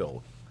in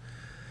Lakeville.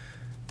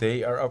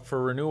 They are up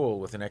for renewal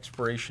with an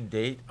expiration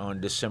date on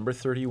December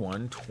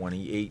 31,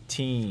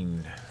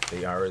 2018.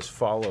 They are as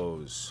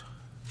follows.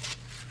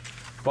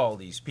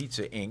 Baldi's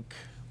Pizza, Inc.,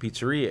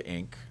 Pizzeria,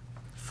 Inc.,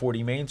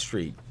 40 Main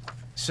Street.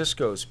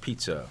 Cisco's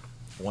Pizza,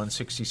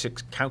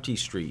 166 County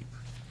Street.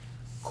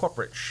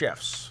 Corporate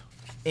Chefs,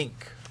 Inc.,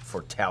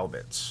 for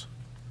Talbot's,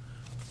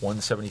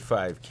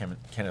 175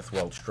 Kenneth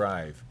Welch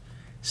Drive.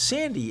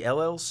 Sandy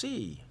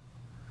LLC,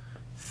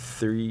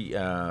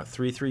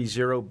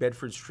 330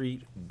 Bedford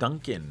Street,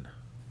 Duncan.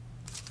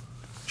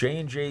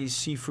 J&J's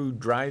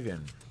Seafood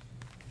Drive-In,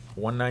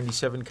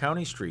 197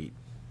 County Street.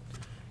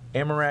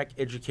 Amarak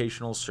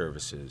Educational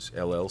Services,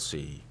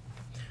 LLC,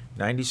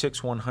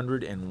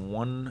 96-100 and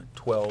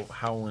 112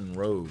 Howland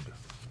Road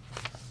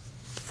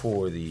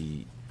for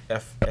the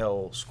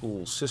FL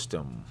School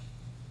System,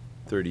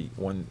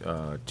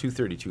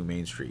 232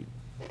 Main Street.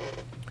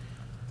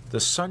 The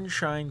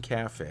Sunshine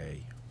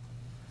Cafe,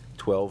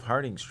 12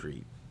 Harding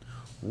Street.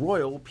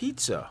 Royal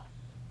Pizza,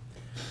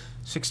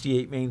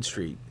 68 Main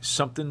Street.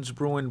 Something's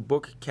Brewing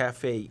Book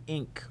Cafe,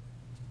 Inc.,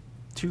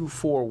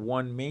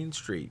 241 Main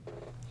Street.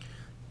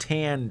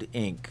 Tanned,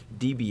 Inc.,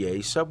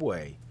 DBA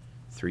Subway,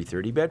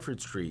 330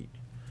 Bedford Street.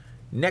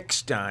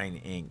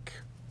 Nextine, Inc.,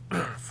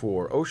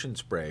 for Ocean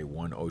Spray,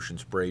 1 Ocean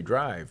Spray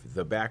Drive.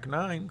 The Back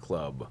Nine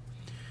Club,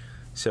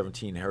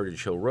 17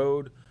 Heritage Hill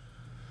Road.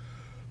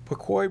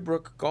 Pequoy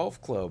Brook Golf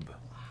Club,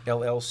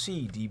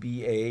 LLC,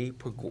 DBA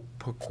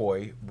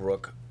Pequoy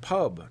Brook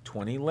Pub,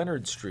 20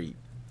 Leonard Street.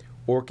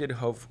 Orchid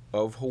of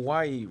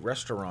Hawaii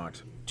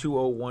Restaurant,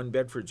 201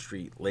 Bedford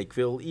Street.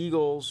 Lakeville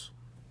Eagles,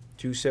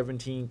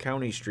 217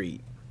 County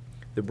Street.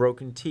 The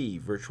Broken T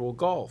Virtual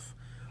Golf,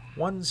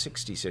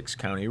 166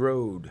 County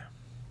Road.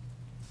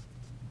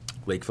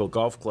 Lakeville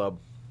Golf Club,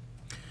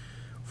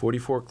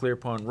 44 Clear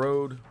Pond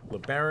Road.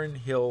 LeBaron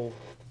Hill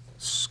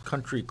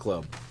Country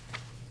Club,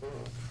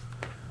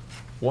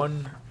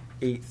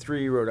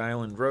 183 Rhode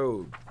Island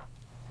Road.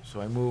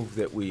 So I move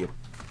that we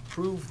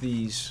approve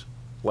these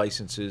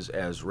licenses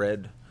as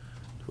read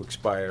to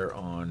expire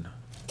on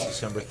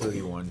December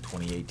 31,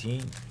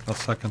 2018. I'll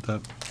second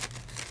that.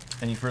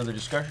 Any further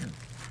discussion?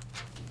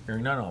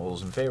 Hearing none, all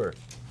those in favor?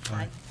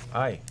 Aye.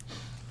 Aye.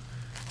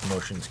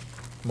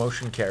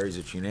 Motion carries.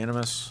 It's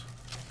unanimous.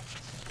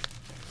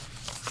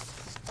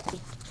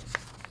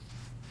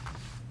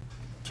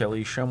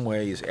 Kelly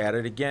Shumway is at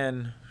it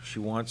again. She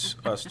wants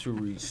us to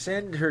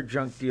rescind her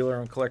junk dealer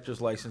and collector's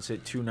license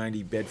at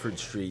 290 Bedford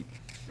Street.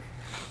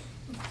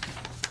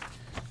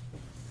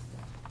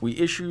 We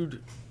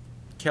issued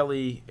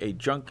Kelly a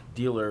junk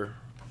dealer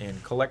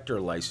and collector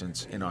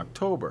license in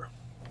October.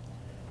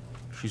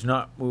 She's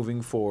not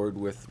moving forward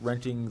with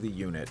renting the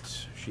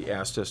unit. She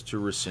asked us to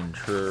rescind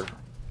her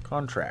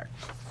contract.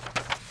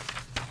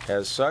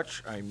 As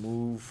such, I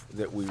move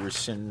that we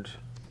rescind,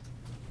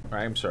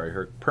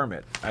 her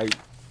permit. I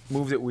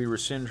move that we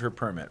rescind her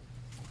permit.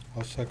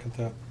 I'll second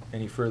that.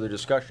 Any further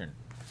discussion?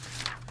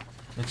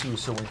 Mitzi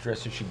was so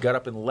interested, she got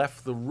up and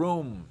left the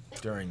room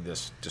during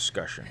this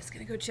discussion. I was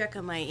gonna go check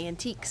on my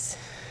antiques.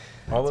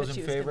 All That's those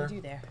in what she was favor? gonna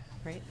do there,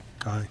 right?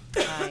 Aye.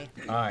 Aye.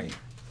 Aye.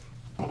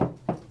 I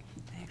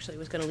actually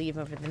was gonna leave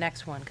over the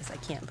next one because I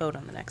can't vote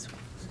on the next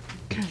one.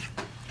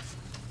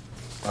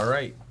 All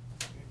right.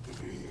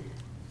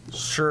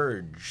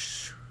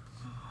 Surge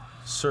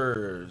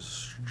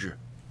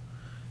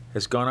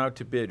has gone out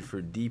to bid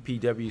for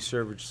DPW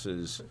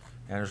services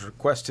and has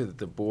requested that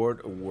the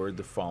board award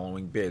the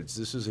following bids.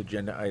 This is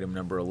agenda item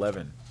number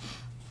 11.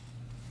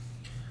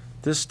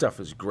 This stuff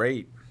is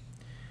great.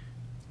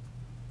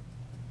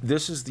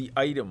 This is the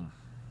item.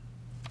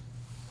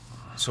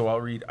 So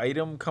I'll read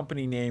item,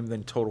 company name,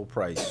 then total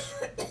price.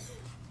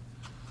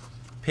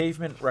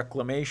 Pavement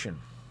reclamation.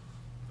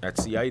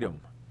 That's the item.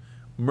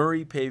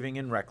 Murray Paving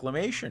and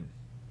Reclamation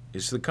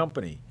is the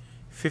company.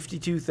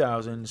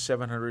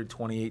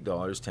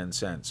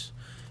 $52,728.10.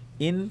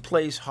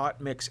 In-place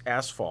hot mix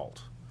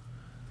asphalt.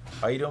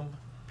 Item,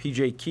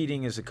 PJ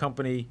Keating is the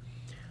company.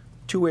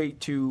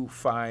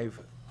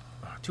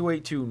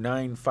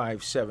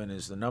 282,957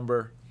 is the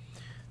number.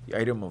 The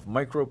item of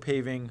micro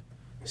paving.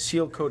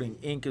 Seal Coating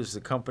Inc. is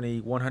the company.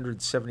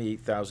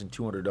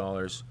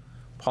 $178,200.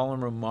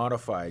 Polymer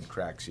modified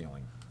crack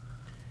sealing.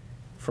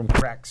 From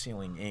Crack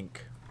Sealing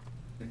Inc.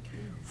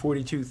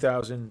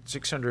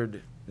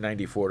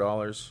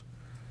 $42,694.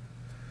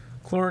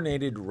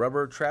 Chlorinated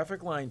rubber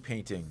traffic line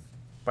painting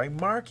by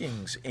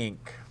Markings Inc.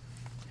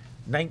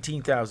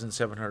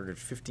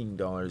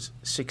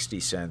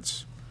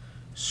 $19,715.60.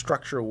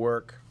 Structure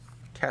work,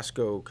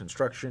 Tasco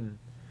Construction,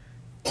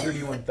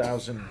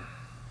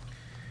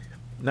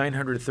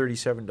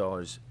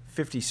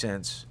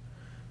 $31,937.50.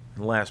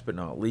 And last but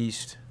not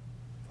least,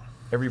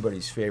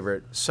 everybody's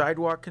favorite,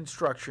 sidewalk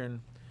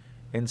construction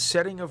and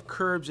setting of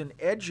curbs and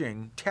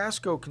edging,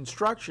 Tasco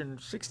Construction,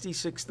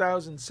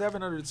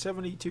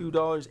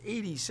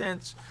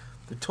 $66,772.80.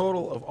 The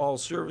total of all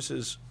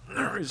services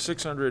is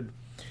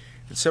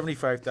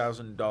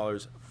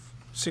 $675,000,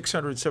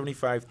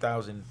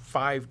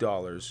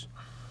 $675,005.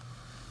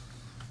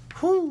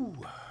 Whew.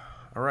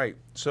 All right,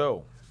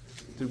 so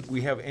do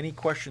we have any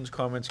questions,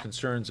 comments,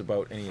 concerns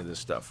about any of this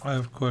stuff? I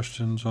have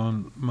questions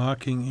on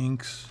Marking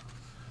Inc.'s.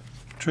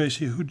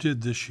 Tracy, who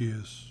did this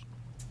year's?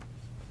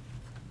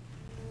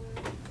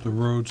 The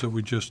roads that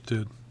we just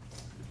did.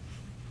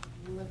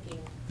 Looking.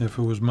 If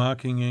it was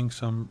Marking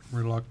Inc.'s, I'm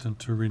reluctant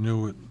to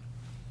renew it.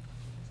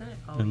 Hasn't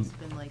it always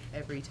been like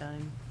every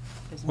time?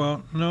 Isn't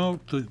Well, no,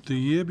 the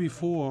year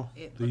before,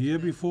 the year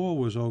before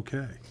was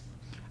okay.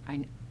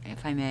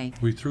 If I may,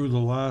 We threw the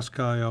last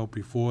guy out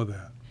before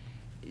that.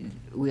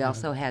 we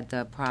also had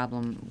the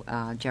problem,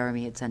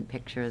 Jeremy had sent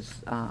pictures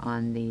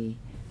on the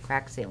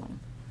crack sealing.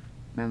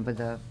 Remember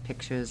the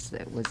pictures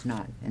that was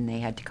not, and they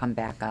had to come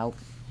back out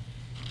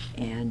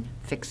and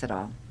fix it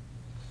all.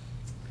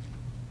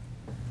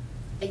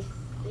 I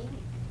think,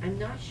 I'm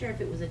not sure if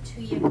it was a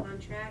 2-year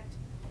contract.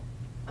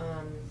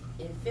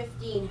 In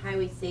 15,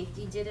 Highway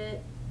Safety did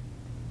it.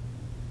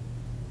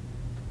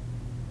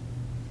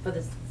 For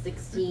the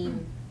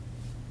 16,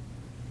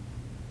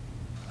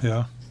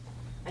 Yeah?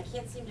 I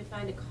can't seem to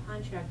find a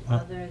contract Uh,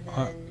 other than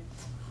that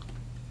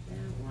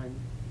one.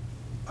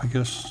 I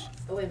guess,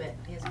 Oh, wait a minute,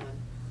 here's one.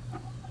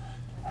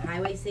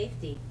 Highway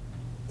Safety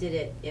did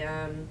it.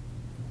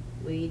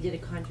 We did a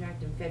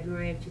contract in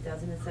February of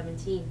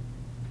 2017.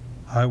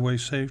 highway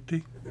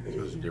safety? So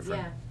it's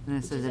different. Yeah.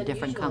 This which is a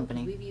different unusual, 'cause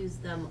company. We've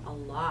used them a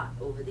lot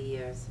over the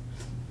years.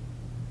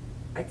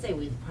 I'd say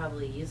we've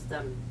probably used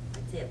them,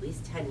 I'd say at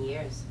least 10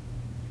 years.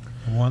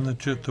 The one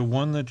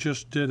that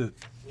just did it,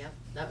 Yep,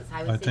 that was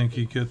Highway I Safety. think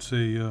he gets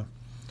a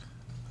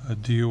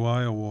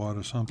DUI award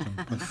or something,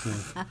 but,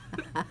 this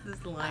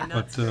line not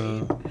but,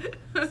 straight?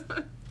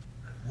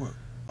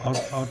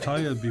 I'll tell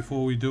you,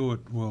 before we do it,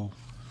 we'll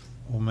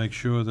make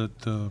sure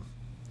that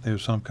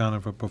there's some kind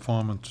of a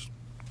performance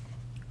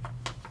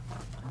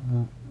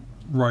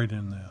right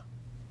in there.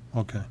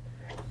 Okay.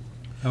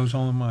 That was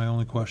my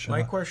only question.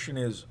 My question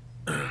is,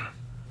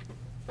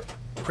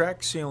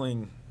 crack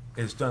sealing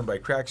is done by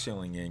Crack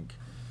Sealing Inc.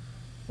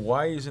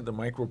 Why isn't the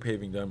micro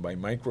paving done by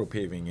Micro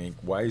Paving Inc.?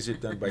 Why is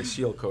it done by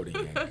Seal Coating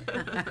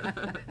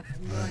Inc.?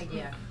 No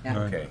idea. Yeah.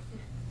 Right. Okay.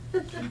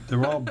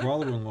 They're all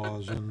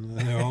brother-in-laws, and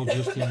they're all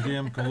just in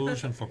damn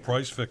collusion for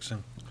price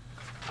fixing,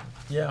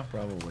 Yeah,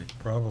 probably.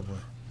 probably.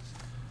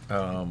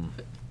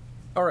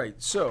 All right,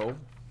 so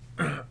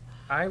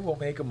I will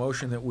make a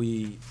motion that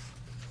we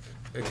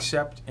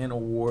accept and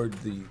award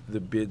the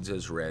bids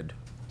as read.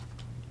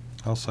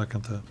 I'll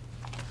second that.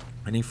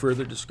 Any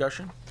further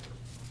discussion?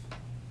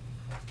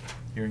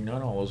 Hearing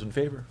none, all those in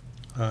favor?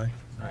 Aye.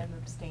 I'm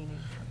abstaining.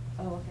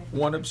 Oh, okay.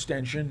 One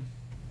abstention.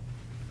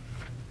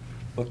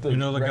 Let You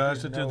know the guys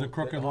record that did the know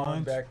crooked that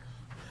lines? Hollenbeck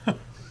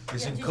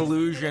is in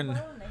collusion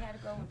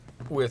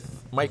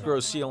with Micro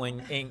Sealing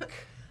Inc.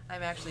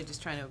 I'm actually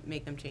just trying to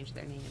make them change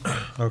their name.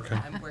 Okay.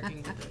 I'm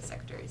working with the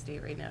Secretary of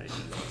State right now to do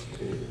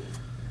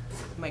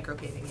that.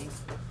 Micropaving Inc.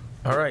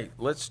 All right,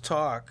 let's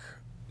talk,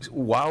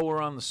 while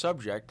we're on the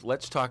subject,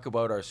 let's talk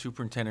about our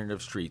superintendent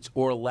of streets,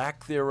 or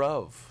lack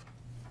thereof.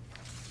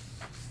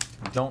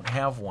 We don't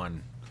have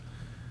one.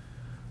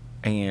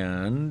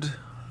 And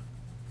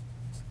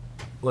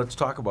let's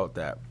talk about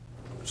that.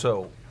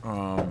 So,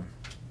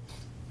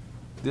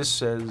 this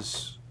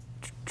says,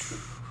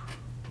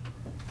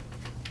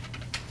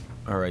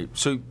 all right,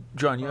 so,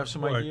 John, you have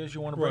some Right, ideas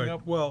you want to bring right.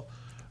 up? Well,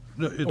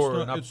 no,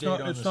 Or an update on it's the not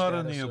in the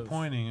status of-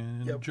 appointing,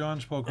 and Yep.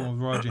 John's spoken with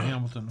Roger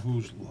Hamilton,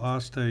 whose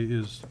last day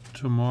is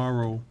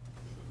tomorrow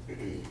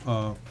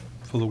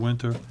for the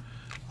winter.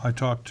 I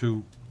talked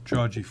to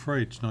Georgie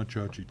Freites, not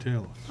Georgie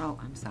Taylor, Oh,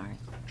 I'm sorry.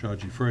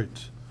 Georgie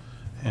Freites.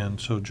 And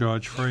so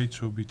George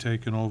Freites will be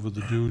taking over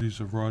the duties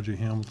of Roger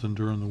Hamilton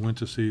during the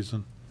winter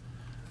season.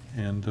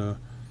 And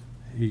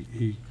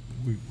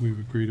we've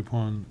agreed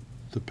upon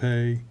the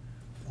pay,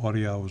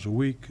 40 hours a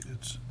week.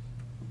 It's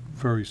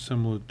very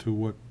similar to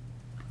what,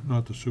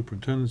 not the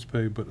superintendent's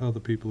pay, but other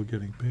people are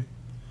getting paid.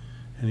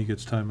 And he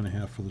gets time and a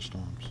half for the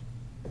storms,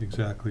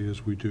 exactly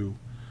as we do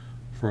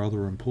for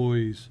other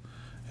employees.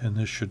 And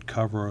this should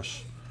cover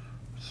us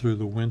through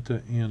the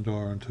winter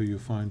and/or until you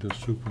find a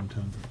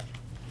superintendent.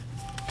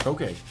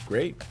 Okay,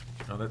 great.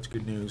 Oh, that's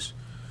good news.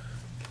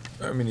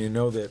 I mean, you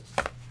know that,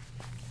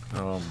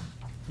 I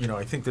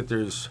think that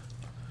there's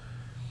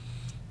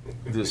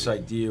this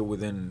idea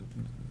within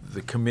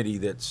the committee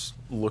that's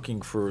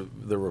looking for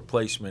the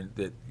replacement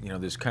that,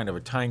 there's kind of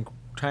a time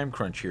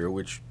crunch here,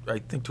 which I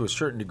think to a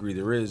certain degree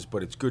there is,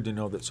 but it's good to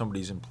know that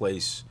somebody's in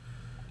place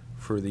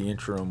for the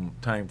interim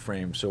time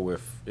frame. So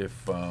if we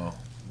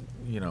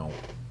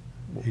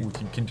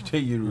can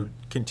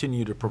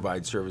continue to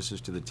provide services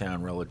to the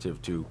town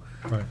relative to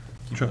Right.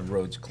 keeping the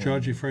roads clean.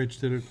 Georgie Freites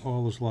did it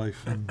all his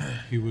life, and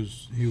he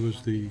was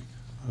the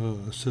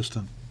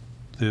assistant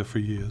there for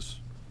years.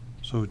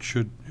 So it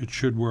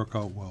should work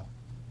out well.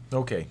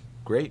 Okay,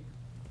 great.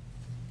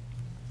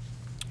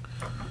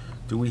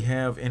 Do we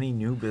have any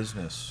new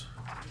business?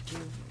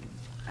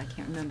 I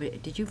can't remember,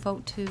 did you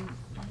vote to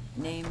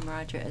name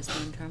Roger as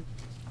the interim?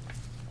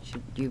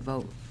 Should you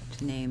vote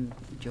to name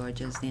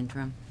George as the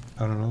interim?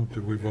 I don't know,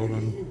 did we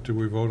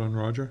vote on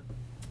Roger?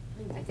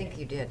 I think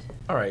you did.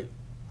 All right.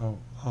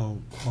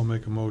 I'll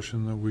make a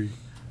motion that we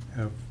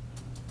have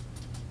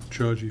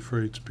Georgie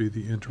Freites be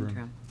the interim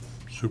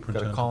Gotta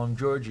superintendent. call him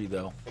Georgie,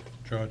 though.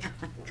 George,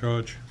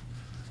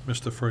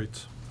 Mr.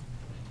 Freites.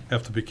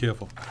 Have to be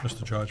careful,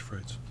 Mr. George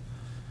Freites.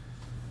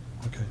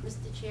 Okay.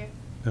 Mr. Chair?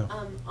 Yeah.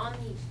 On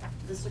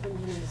the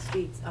superintendent of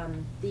streets,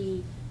 I'm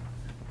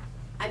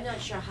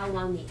not sure how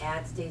long the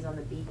ad stays on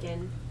the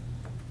beacon.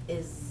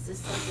 Is this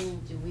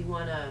something, do we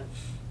wanna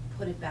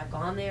put it back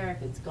on there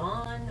if it's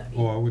gone?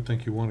 Oh, I would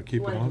think you want to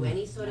keep it Do you on wanna do there.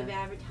 any sort of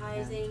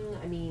advertising?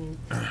 I mean,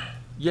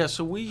 Yeah,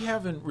 so we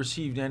haven't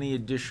received any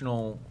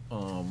additional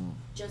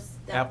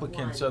just that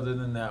applicants one. other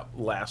than that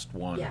last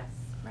one. Yes.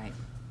 Right.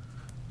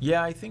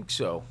 Yeah, I think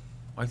so.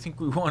 I think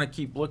we want to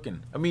keep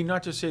looking. I mean,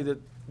 not to say that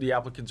the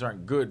applicants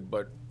aren't good,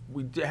 but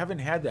we haven't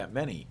had that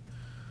many.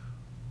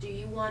 Do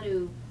you want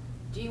to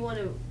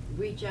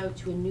reach out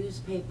to a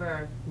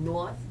newspaper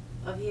north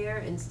of here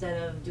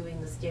instead of doing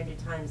the Standard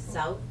Times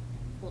south?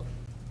 Well,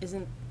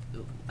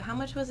 how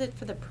much was it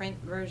for the print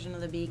version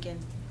of the Beacon?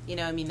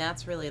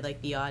 That's really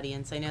like the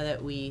audience. I know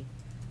that we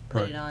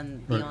put it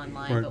on the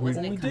online, right. but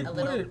wasn't We it did a put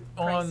little it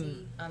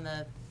pricey on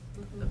the,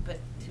 but.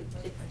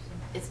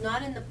 It's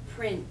not in the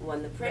print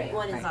one. The print Right,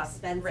 one is right.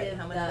 expensive. Right,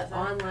 how much The was that?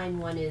 online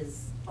one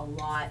is a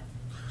lot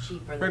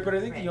cheaper than Right, but I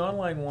the think the print.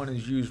 online one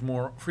is used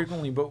more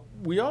frequently, but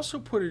we also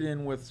put it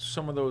in with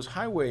some of those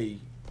highway.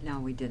 No,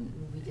 we didn't.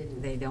 We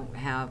didn't. They don't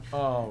have.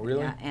 Oh,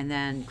 really? Yeah, and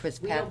then Chris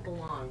We Peck don't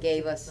belong to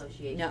gave the us,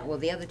 association. no, well,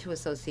 the other two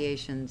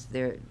associations,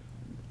 they're,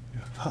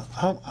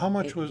 How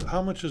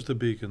much is the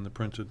Beacon, the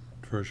printed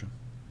version?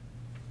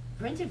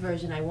 Printed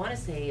version, I wanna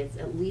say it's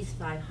at least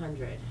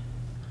 500.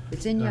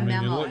 it's in your I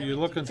mean, memo. you're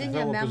looking It's to in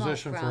your fill a memo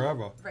position from-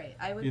 forever. Right,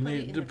 I would You put it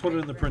need in to the put it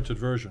in print the version. printed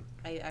version.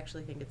 I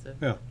actually think it's a.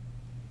 Yeah.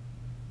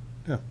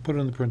 Yeah, put it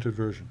in the printed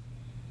version.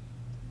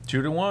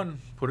 2 to 1,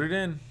 put it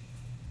in.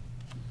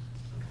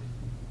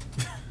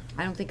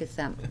 I don't think it's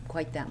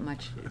quite that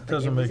much. but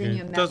Doesn't was make in any-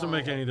 your doesn't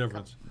memo make any a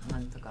difference. couple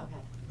months ago. Okay.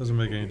 Doesn't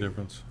make any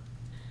difference.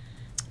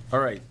 All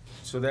right,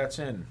 so that's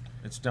in.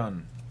 It's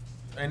done.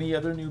 Any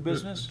other new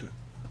business?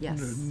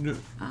 Yes.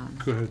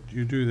 Go ahead,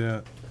 you do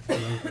that.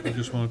 I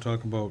just want to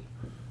talk about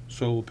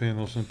solar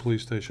panels and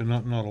police station,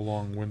 not a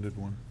long-winded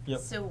one. Yep.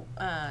 So,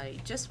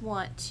 just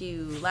want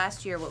to,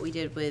 last year, what we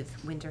did with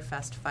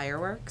Winterfest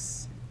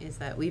fireworks is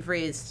that we've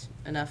raised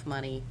enough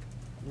money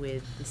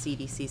with the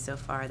CDC so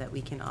far that we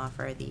can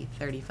offer the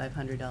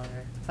 $3,500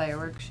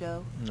 fireworks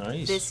show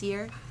Nice. this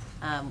year,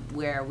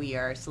 where we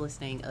are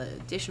soliciting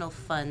additional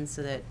funds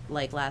so that,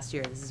 like last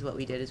year, this is what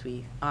we did, is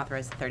we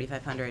authorized the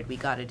 $3,500, we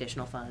got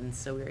additional funds,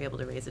 so we were able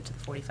to raise it to the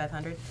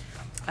 $4,500.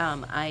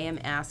 I am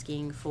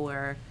asking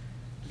for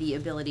the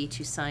ability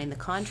to sign the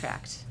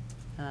contract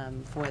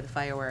for the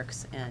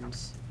fireworks and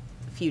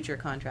future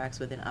contracts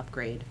with an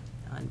upgrade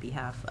on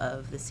behalf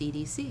of the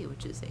CDC,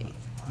 which is a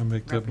I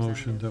make that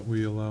motion representative. that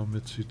we allow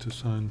Mitzi to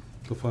sign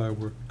the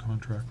firework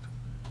contract.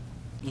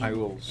 I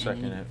will And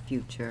second any it.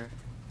 future.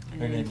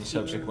 And any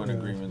subsequent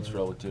agreements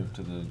relative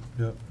to the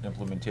Yep.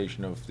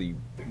 implementation of the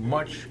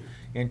much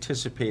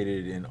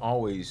anticipated and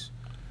always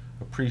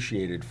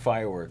appreciated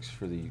fireworks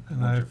for the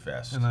And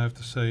Winterfest. I have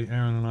to say,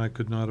 Aaron and I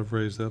could not have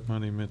raised that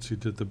money. Mitzi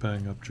did the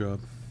bang-up job.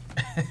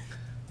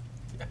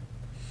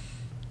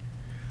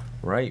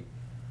 Right.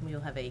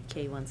 We'll have a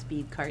K1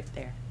 speed cart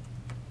there.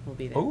 We'll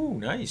be there. Oh,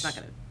 nice. It's not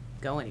gonna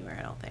go anywhere,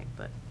 I don't think,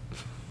 but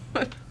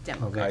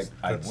demo Oh, cars.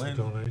 I'd That's the win.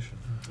 donation.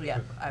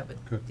 Yeah, I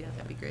would, Good. yeah,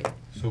 that'd be great.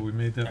 So we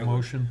made that I would-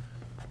 motion.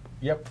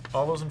 Yep.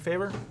 All those in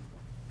favor?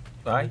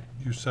 Aye?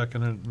 You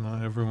second it,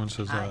 and everyone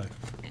says aye.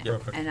 Yep.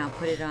 Perfect. And I'll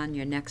put it on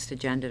your next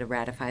agenda to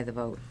ratify the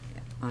vote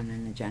on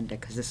an agenda,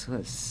 because this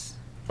was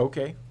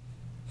Okay,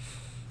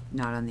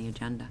 not on the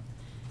agenda.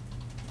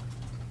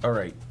 all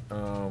right.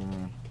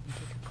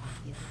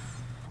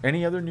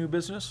 Any other new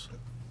business?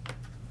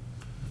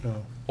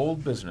 No.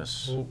 Old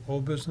business?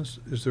 Old business,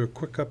 is there a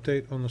quick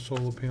update on the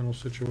solar panel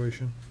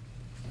situation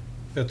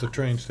at the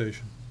train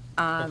station?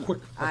 Quick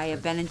I have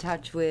update. been in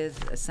touch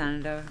with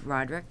Senator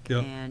Roderick, Yeah.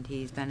 and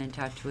he's been in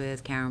touch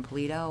with Karen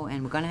Polito,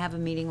 and we're gonna have a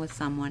meeting with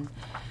someone,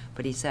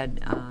 but he said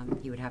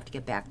he would have to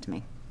get back to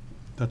me.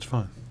 That's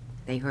fine.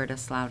 They heard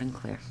us loud and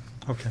clear.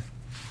 Okay.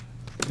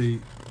 The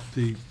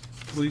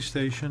police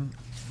station,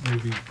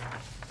 maybe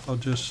I'll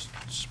just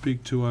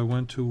speak to, I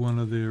went to one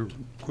of their,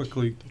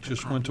 quickly,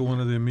 just went to one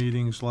of their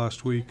meetings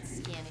last week.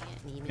 Scanning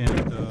it and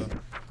emailing. And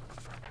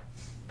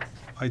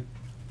I,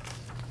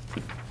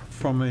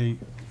 from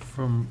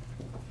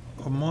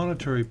a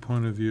monetary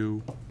point of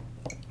view,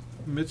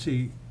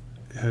 Mitzi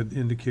had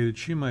indicated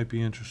she might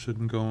be interested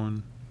in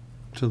going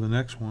to the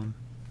next one.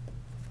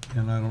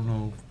 And I don't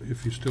know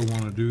if you still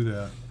want to do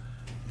that.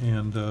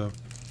 And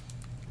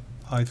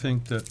I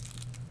think that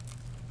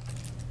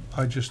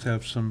I just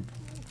have some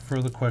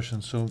further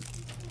questions, so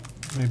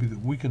maybe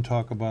that we can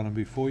talk about them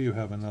before you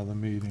have another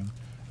meeting.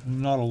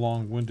 Not a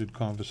long-winded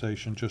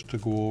conversation, just to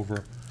go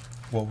over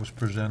what was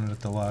presented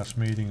at the last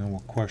meeting and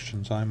what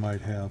questions I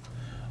might have.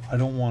 I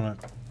don't want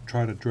to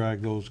try to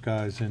drag those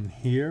guys in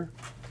here,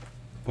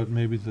 but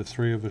maybe the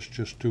three of us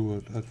just do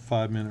a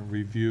 5-minute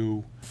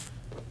review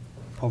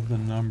of the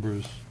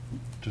numbers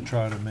to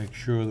try to make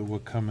sure that we're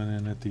coming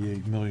in at the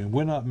 8 million.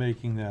 We're not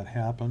making that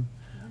happen.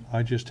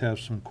 I just have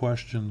some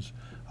questions.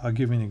 I'll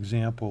give you an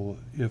example.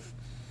 If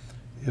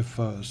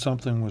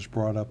something was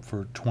brought up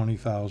for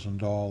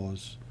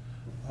 $20,000,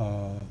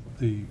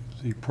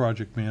 the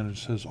project manager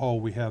says, "Oh,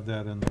 we have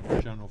that in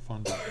the general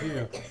fund up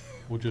here.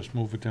 We'll just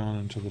move it down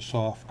into the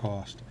soft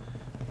cost."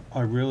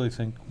 I really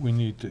think we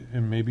need to,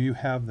 and maybe you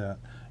have that,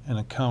 an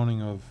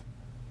accounting of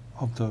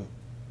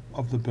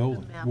the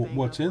building, Mapping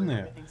what's of in where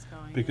there. everything's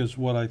going. Because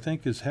what I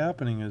think is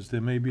happening is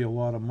there may be a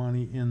lot of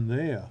money in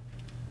there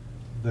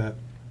that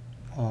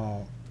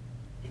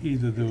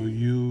either they'll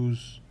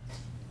use,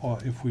 or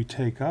if we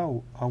take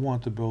out, I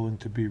want the building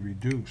to be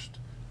reduced.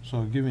 So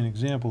I'll give you an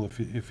example. If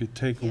you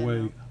take Yeah,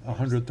 away no.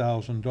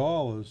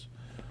 $100,000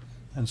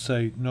 and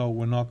say, no,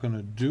 we're not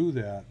gonna do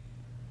that,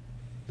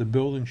 the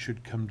building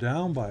should come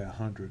down by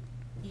 100.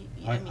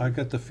 I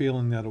got the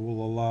feeling that it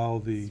will allow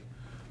the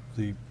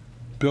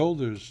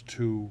builders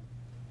to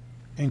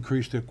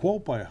increase their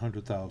quote by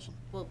 100,000.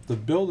 Well- The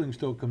building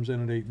still comes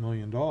in at $8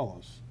 million,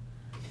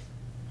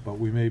 but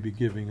we may be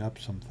giving up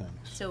some things.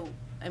 So,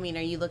 I mean,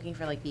 are you looking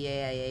for like the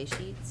AIA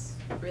sheets,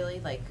 really,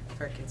 like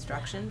for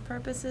construction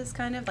purposes,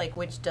 kind of, like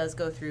which does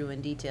go through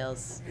in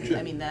details?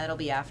 I mean, that'll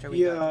be after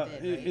we Yeah, go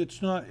to bid, right?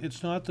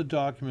 it's not the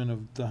document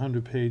of the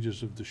 100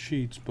 pages of the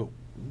sheets, but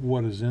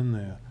what is in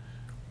there.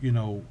 You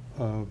know,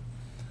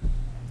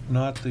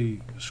 not the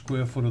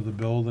square foot of the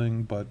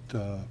building, but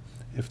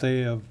if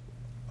they have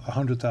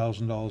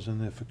 $100,000 in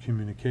there for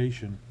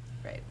communication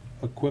Right.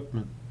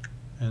 equipment,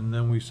 and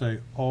then we say,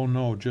 oh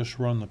no, just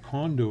run the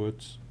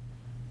conduits,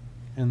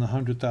 and the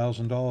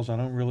 $100,000, I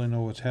don't really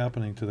know what's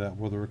happening to that,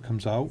 whether it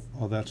comes out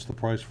or that's the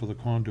price for the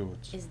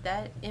conduits. Is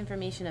that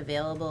information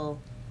available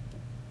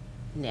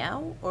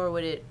now, or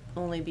would it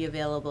only be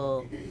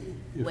available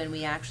when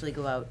we actually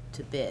go out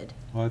to bid?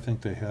 Well, I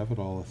think they have it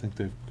all. I think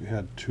they've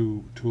had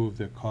two of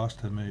their cost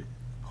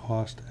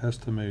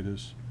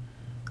estimators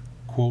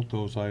quote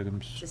those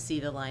items To see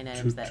the line to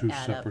items that two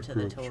add up separate to the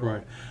groups, total?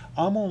 right.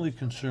 I'm only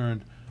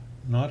concerned,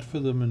 not for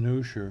the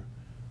minutia,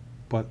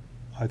 but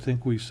I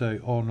think we say,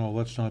 oh no,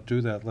 let's not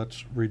do that.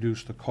 Let's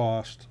reduce the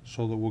cost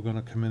so that we're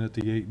gonna come in at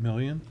the 8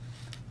 million.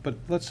 But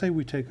let's say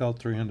we take out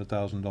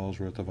 $300,000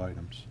 worth of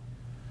items.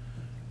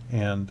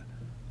 And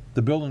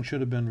the building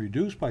should have been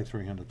reduced by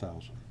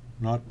 300,000,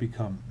 not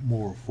become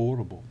more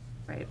affordable.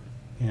 Right.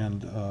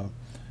 And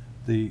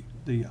the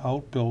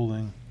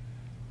outbuilding,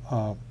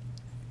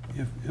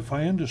 if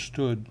I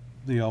understood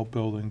the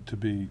outbuilding to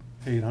be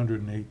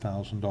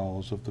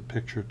 $808,000 of the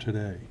picture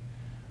today,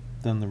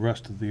 then the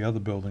rest of the other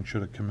building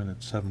should have come in at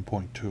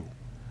 7.2.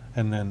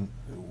 And then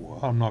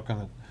I'm not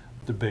gonna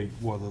debate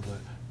whether the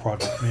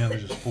project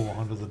manager's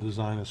 400, the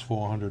designer's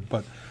 400,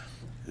 but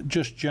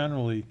just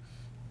generally,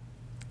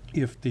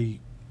 if the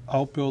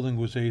outbuilding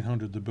was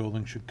 800, the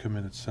building should come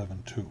in at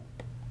 7.2.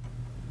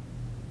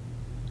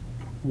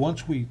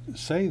 Once we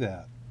say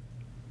that,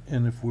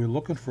 and if we're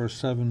looking for a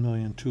 7.2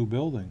 million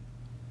building,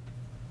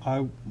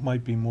 I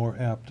might be more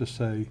apt to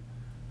say,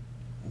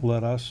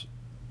 let us,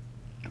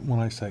 when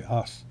I say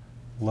us,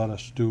 let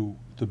us do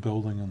the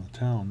building in the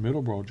town.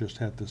 Middleborough just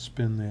had to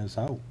spin theirs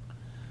out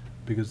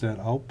because that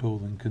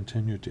outbuilding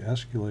continued to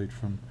escalate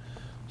from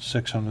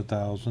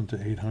 600,000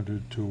 to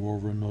 800 to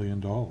over $1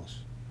 million.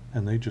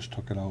 And they just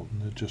took it out,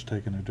 and they're just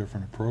taking a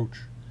different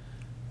approach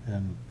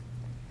and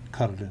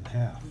cut it in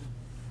half.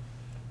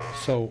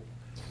 So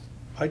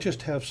I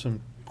just have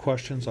some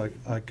questions,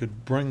 I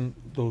could bring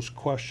those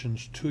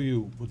questions to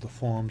you with the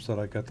forms that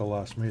I got the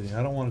last meeting.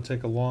 I don't want to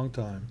take a long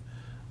time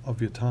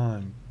of your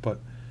time, but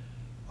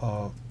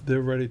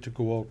they're ready to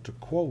go out to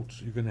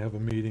quotes. You're going to have a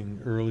meeting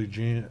early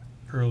January,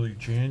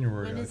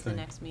 I When is the think.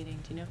 next meeting,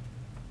 do you know?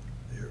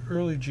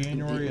 Early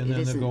January, and It then they're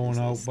isn't going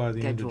out by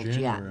the end of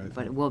scheduled yet, January, I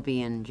but it think. will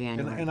be in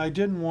January. And I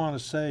didn't want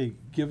to say,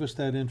 give us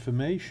that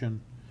information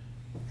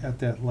at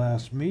that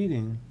last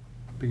meeting,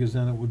 because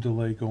then it would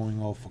delay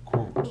going out for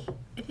quotes.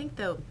 I think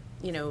though,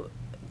 you know,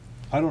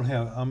 I don't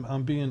have,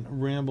 I'm being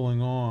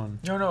rambling on.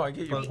 No, I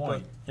get your But-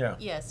 point, yeah.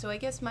 yeah, so I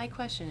guess my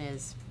question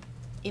is,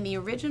 in the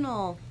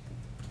original,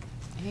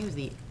 I think it was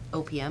the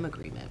OPM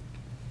agreement,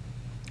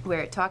 where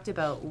it talked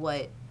about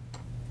what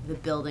the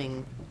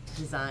building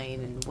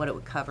design and what it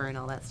would cover and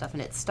all that stuff,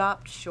 and it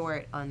stopped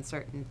short on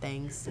certain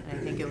things, and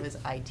I think it was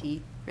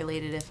IT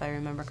related, if I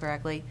remember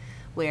correctly,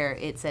 where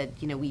it said,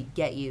 you know, we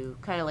get you,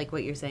 kind of like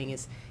what you're saying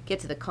is, get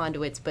to the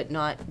conduits, but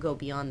not go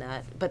beyond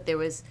that. But there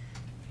was,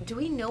 do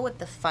we know what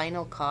the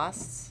final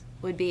costs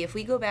would be if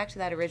we go back to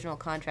that original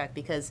contract?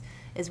 Because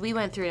as we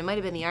went through, it might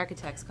have been the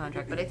architect's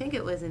contract, but I think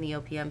it was in the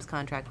OPM's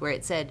contract where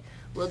it said,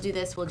 we'll do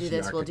this, we'll do It's the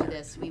this, we'll do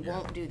architect, this, we yeah.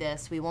 won't do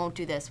this, we won't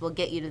do this, we'll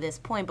get you to this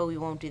point, but we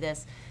won't do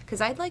this.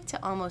 Because I'd like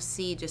to almost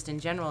see, just in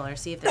general, or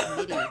see if the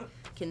committee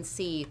can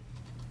see,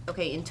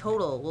 okay, in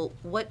total,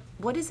 well,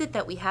 what is it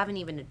that we haven't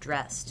even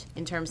addressed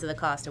in terms of the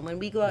cost? And when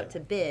we go out to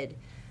bid,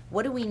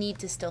 what do we need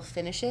to still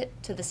finish it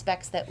to the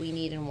specs that we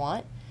need and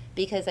want?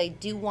 Because I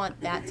do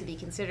want that to be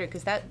considered,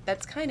 because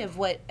that's kind of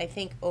what I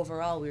think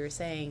overall we were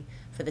saying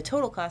for the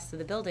total cost of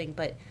the building.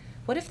 But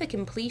what if the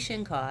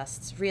completion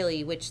costs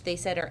really, which they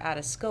said are out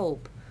of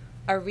scope,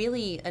 are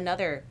really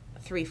another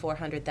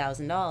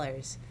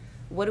 $300,000-400,000?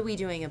 What are we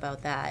doing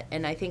about that?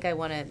 And I think I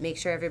want to make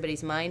sure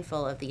everybody's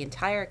mindful of the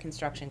entire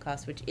construction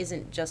cost, which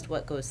isn't just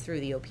what goes through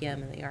the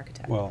OPM and the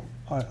architect. Well,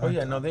 Oh,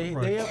 yeah, no, they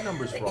have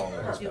numbers for all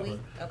that Do stuff. we?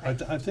 I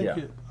Okay. think,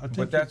 Yeah. I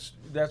think. But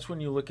that's when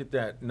you look at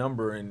that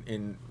number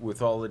in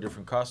with all the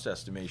different cost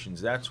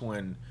estimations, that's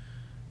when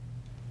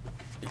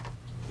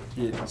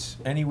it's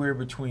anywhere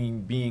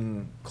between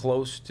being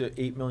close to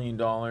 $8 million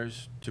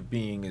to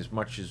being as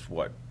much as,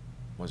 what,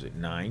 was it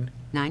 9?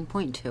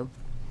 9.2.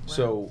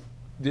 So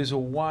there's a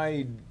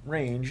wide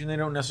range, and they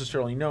don't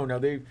necessarily know. Now,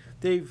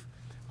 they've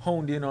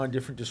honed in on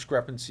different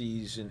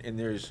discrepancies, and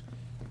there's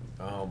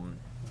a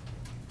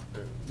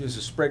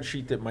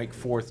spreadsheet that Mike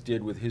Forth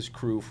did with his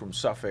crew from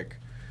Suffolk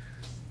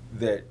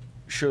that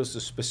shows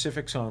the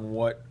specifics on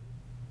what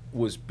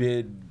was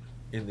bid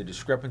in the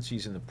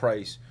discrepancies in the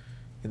price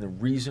and the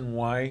reason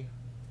why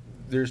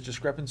there's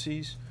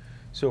discrepancies.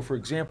 So, for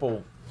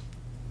example,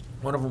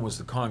 one of them was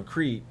the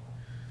concrete.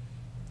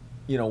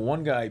 You know,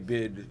 one guy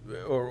bid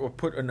or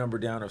put a number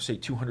down of, say,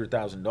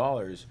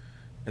 $200,000,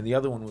 and the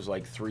other one was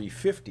like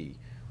 $350,000.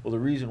 Well, the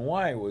reason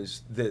why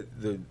was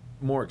that the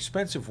more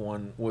expensive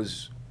one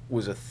was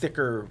a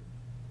thicker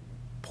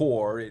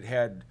pour. It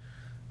had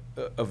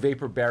a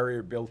vapor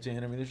barrier built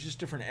in. I mean, there's just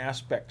different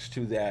aspects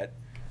to that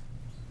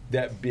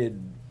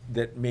bid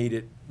that made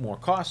it more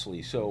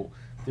costly. So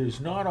there's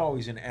not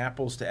always an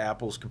apples to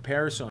apples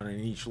comparison in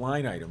each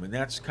line item, and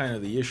that's kind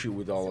of the issue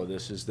with all of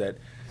this, is that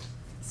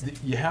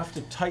you have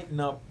to tighten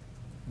up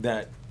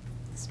that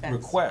Specs.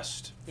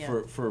 request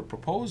Yeah. for a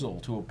proposal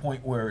to a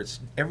point where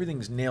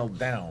everything's nailed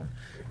down.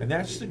 And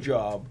that's the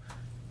job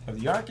of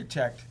the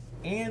architect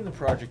and the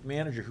project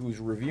manager, who's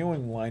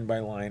reviewing line by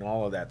line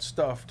all of that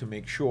stuff to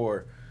make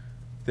sure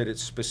that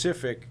it's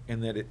specific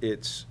and that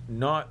it's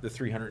not the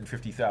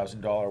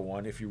 $350,000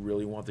 one if you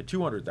really want the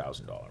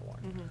 $200,000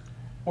 one,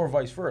 or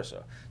vice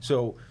versa.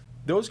 So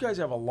those guys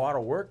have a lot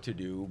of work to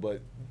do,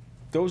 but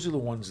those are the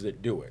ones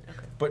that do it.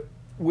 Okay. But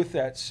with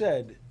that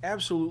said,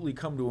 absolutely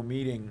come to a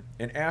meeting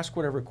and ask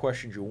whatever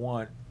questions you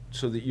want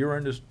so that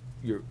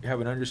you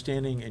have an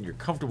understanding and you're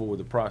comfortable with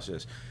the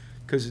process.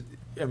 Because,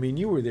 I mean,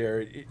 you were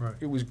there. Right.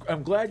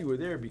 I'm glad you were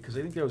there, because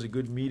I think that was a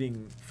good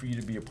meeting for you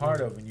to be a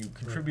part of, and you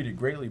contributed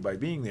greatly by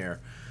being there.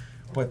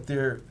 But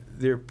they're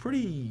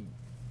pretty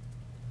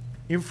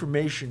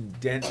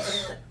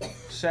information-dense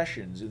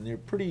sessions, and they're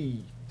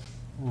pretty,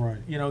 Right.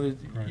 you know,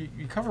 Right.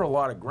 you cover a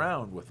lot of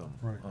ground with them.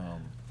 Right.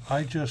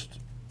 I just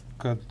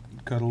got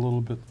a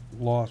little bit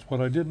lost.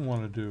 What I didn't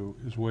want to do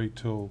is wait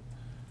till,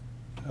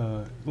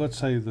 let's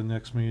say the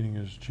next meeting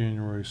is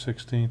January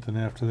 16th, and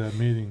after that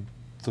meeting,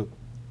 the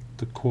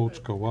quotes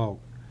go out.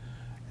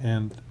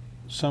 And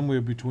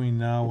somewhere between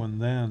now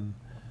and then,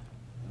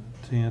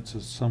 to answer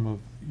some of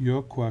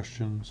your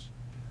questions,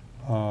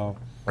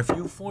 If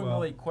you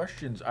formulate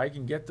questions, I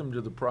can get them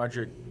to the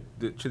project,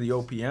 to the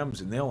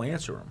OPMs, and they'll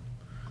answer them.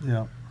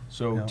 yeah,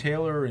 So Yeah.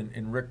 Taylor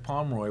and Rick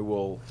Pomeroy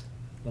will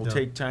Yeah.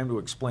 take time to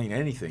explain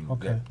anything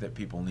Okay. that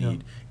people Yeah.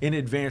 need in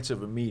advance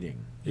of a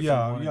meeting. if you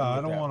yeah, wanna yeah, do I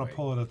it don't that want way. to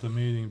pull it at the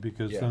meeting,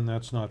 because Yeah. then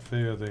that's not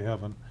fair. They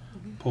haven't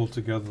pulled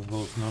together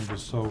those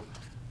numbers. So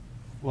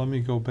let me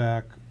go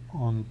back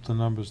on the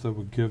numbers that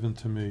were given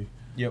to me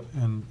Yep.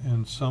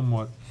 and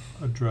somewhat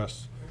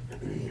address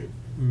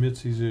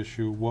Mitzi's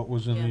issue, what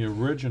was in the Yeah.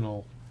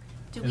 original.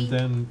 Do And we,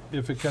 then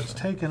if it gets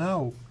taken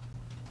out,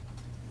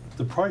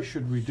 the price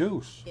should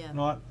reduce, Yeah.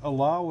 not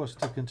allow us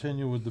to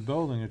continue with the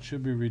building. It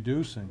should be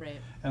reducing. Right.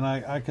 And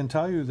I can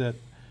tell you that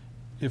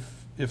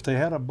if they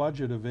had a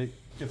budget of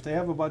if they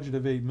have a budget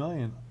of 8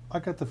 million, I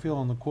got the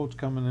feeling the quote's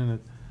coming in at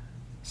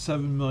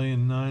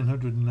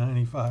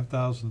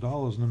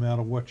 $7,995,000 no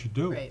matter what you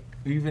do. Right.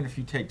 Even if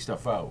you take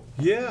stuff out.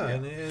 Yeah,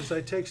 and as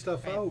I take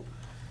stuff Right. out,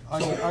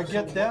 I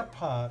get that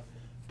part,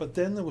 but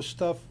then there was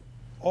stuff,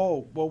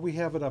 oh, well, we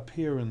have it up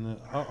here in the,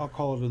 I'll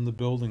call it in the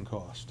building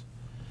cost.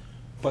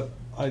 But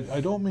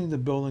I don't mean the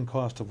building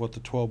cost of what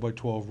the 12 by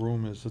 12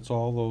 room is, it's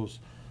all those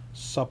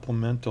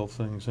supplemental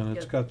things, and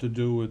it's Yep. got to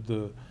do with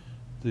the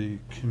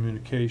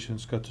communication,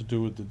 it's got to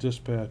do with the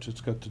dispatch,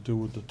 it's got to do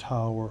with the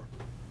tower.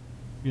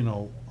 You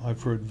know,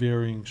 I've heard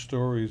varying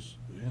stories,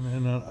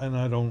 and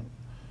I don't,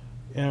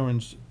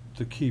 Aaron's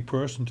the key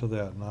person to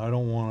that, and I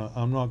don't wanna,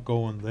 I'm not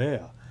going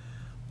there.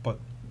 But,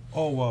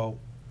 oh, well,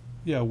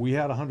 yeah, we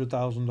had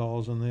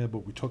 $100,000 in there,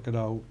 but we took it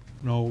out.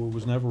 No, it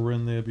was never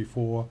in there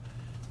before.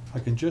 I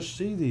can just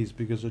see these,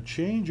 because a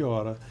change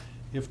order,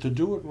 if to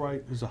do it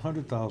right is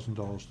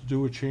 $100,000, to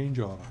do a change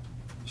order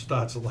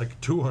starts at like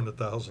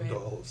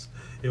 $200,000.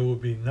 It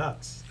would be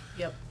nuts.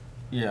 Yep.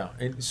 Yeah,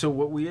 and so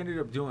what we ended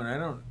up doing, I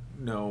don't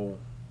know,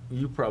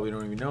 you probably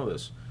don't even know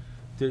this,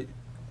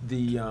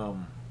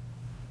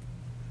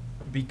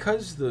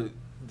 because the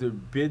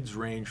bids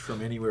range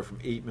from anywhere from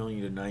 8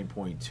 million to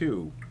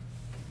 9.2,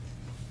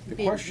 the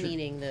Bids question.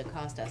 meaning the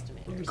cost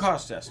estimators.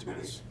 Cost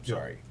estimates,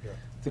 sorry. Yeah.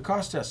 The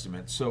cost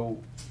estimate,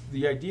 so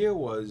the idea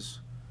was,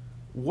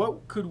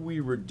 what could we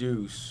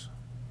reduce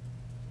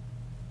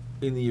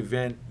in the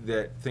event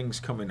that things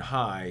come in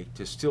high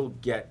to still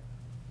get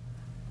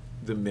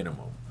the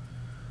minimum?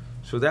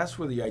 So that's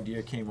where the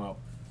idea came up,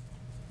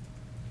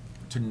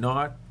 to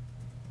not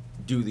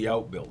do the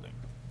outbuilding.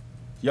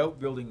 The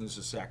outbuilding is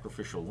a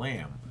sacrificial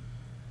lamb,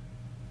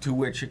 to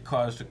which it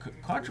caused a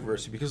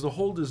controversy, because the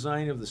whole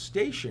design of the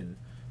station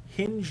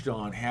hinged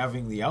on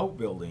having the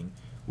outbuilding,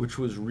 which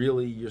was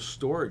really your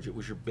storage, it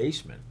was your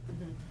basement.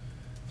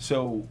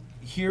 So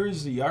here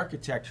is the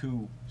architect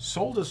who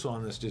sold us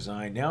on this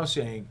design now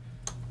saying,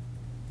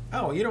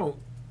 oh, you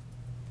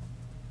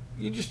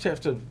just have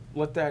to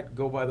let that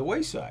go by the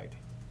wayside.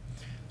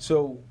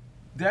 So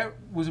that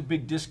was a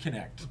big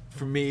disconnect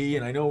for me,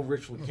 and I know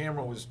Rich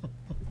LaCamera was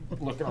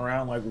looking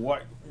around like,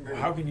 what,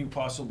 how can you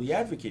possibly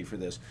advocate for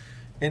this?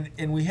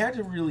 And we had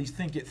to really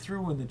think it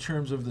through in the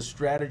terms of the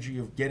strategy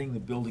of getting the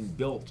building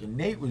built. And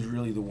Nate was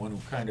really the one who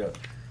kind of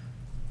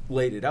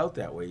laid it out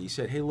that way. He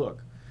said, hey,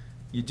 look,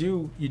 you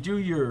do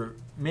your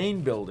main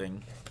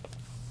building,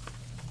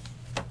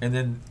 and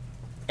then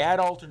add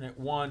alternate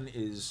 1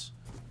 is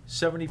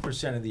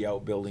 70% of the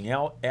outbuilding.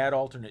 Add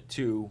alternate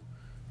 2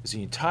 is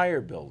the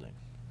entire building.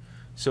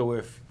 So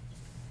if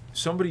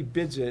somebody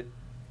bids it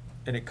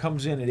and it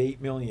comes in at 8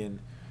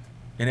 million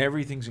and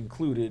everything's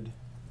included,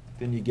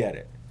 then you get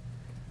it.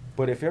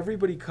 But if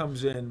everybody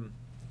comes in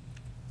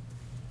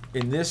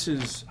and this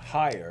is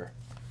higher,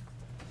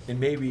 and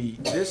maybe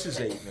this is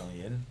 8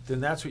 million,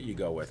 then that's what you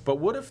go with. But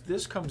what if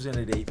this comes in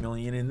at 8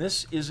 million and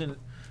this isn't,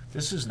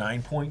 this is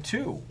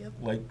 9.2,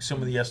 like some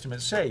of the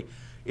estimates say?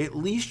 At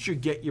least you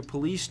get your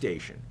police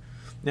station.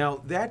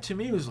 Now, that to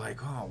me was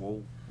like, oh,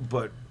 well,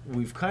 but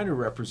we've kind of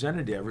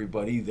represented to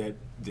everybody that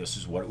this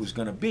is what it was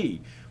gonna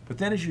be. But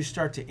then as you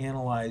start to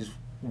analyze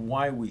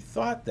why we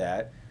thought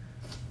that,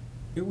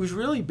 it was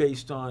really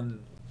based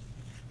on,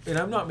 and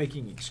I'm not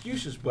making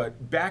excuses,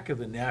 but back of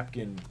the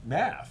napkin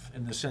math,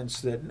 in the sense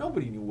that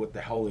nobody knew what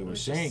the hell they were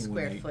saying.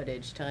 Square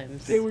footage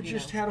times. They were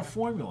just had a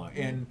formula,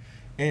 and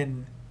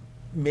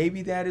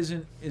maybe that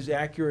isn't as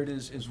accurate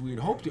as we had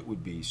hoped it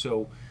would be.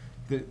 So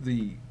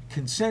the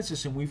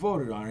consensus, and we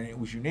voted on it, it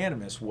was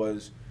unanimous,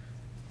 was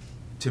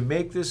to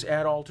make this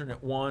add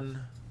alternate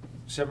 1,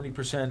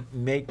 70%,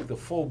 make the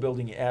full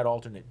building add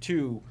alternate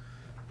 2,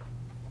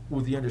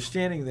 with the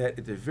understanding that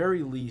at the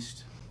very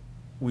least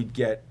we'd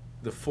get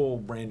the full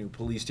brand new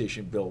police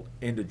station built.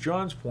 And to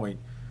John's point,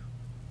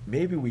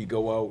 maybe we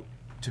go out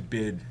to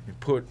bid and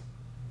put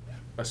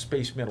a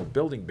space metal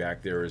building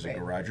back there as a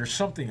garage or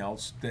something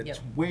else that's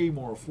way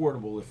more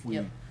affordable if we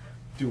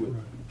do it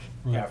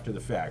Right. after the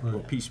fact or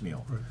Right.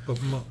 piecemeal. Right. But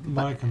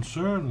my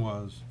concern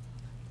was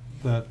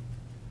that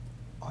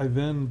I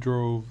then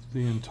drove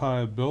the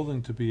entire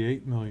building to be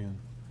 8 million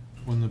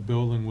when the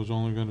building was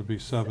only gonna be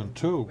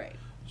 7.2. Right.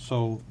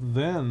 So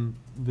then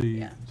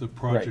the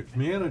project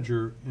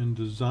manager and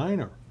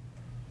designer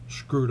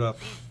screwed up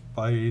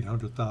by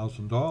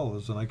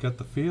 $800,000, and I get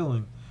the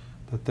feeling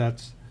that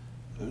that's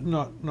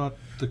not the But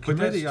that's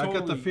committee. I get the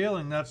totally-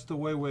 feeling that's the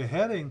way we're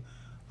heading.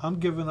 I'm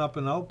giving up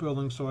an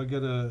outbuilding so I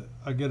get an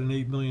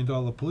 $8 million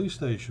police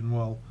station.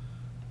 Well,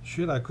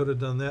 shit, I could have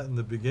done that in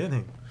the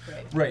beginning.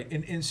 Right,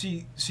 and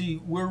see,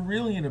 we're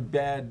really in a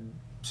bad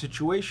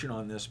situation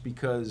on this,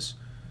 because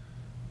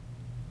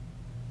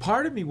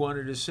part of me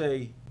wanted to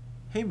say,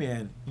 hey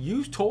man,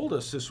 you told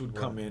us this would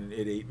come in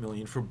at 8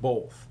 million for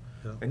both.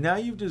 Yeah. And now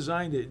you've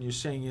designed it and you're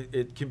saying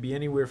it can be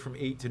anywhere from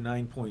 8 to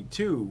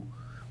 9.2.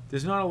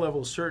 There's not a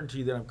level of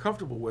certainty that I'm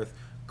comfortable with.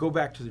 Go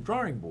back to the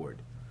drawing board.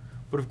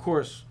 But of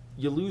course,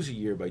 you lose a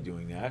year by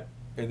doing that,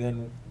 and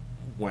then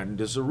when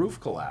does the roof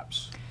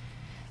collapse?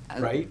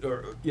 Right?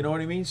 Or, you know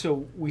what I mean?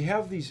 So we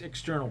have these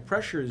external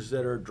pressures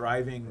that are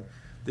driving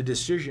the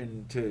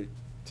decision to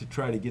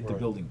try to get the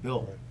building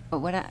built.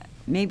 But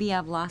maybe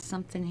I've lost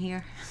something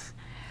here.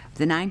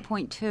 The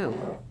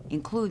 9.2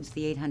 includes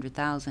the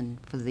 800,000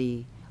 for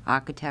the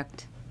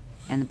architect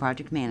and the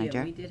project manager.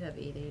 Yeah, we did have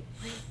 8.8.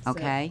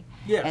 Okay?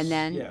 Yes, And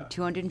then yeah.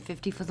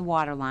 250 for the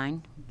water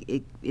line,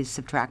 it is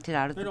subtracted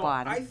out at the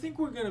bottom. I think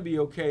we're gonna be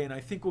okay, and I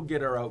think we'll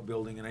get our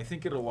outbuilding, and I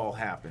think it'll all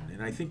happen,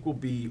 and I think we'll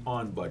be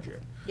on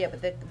budget. Yeah,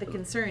 but the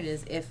concern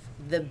is if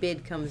the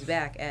bid comes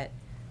back at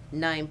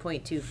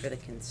 9.2 for the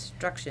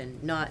construction,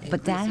 not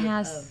But that inclusive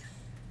has-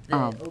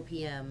 of the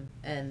OPM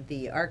and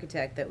the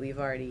architect that we've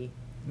already,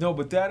 No,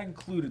 but that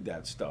included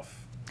that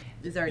stuff.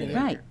 is already in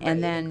Right, there. and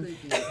it then-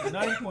 includes the-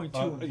 9.2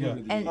 Yeah,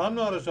 included the. And- I'm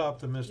not as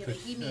optimistic, Yeah,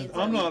 but he means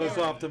I'm not as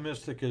everything.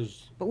 optimistic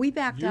as, But we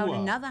backed You out are.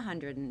 another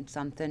 100 and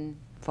something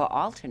for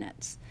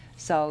alternates.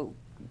 So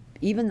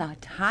even the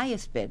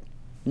highest bid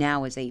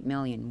now is 8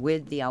 million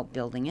with the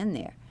outbuilding in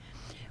there.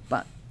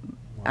 But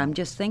I'm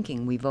just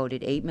thinking, we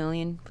voted 8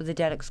 million for the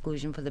debt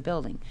exclusion for the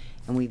building,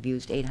 and we've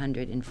used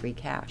 800 in free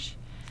cash.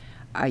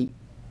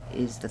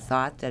 Is the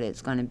thought that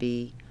it's gonna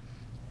be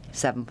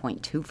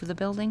 7.2 for the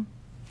building?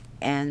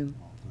 And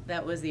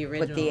That was the With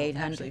the original,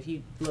 800. actually, if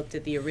you looked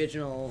at the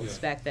original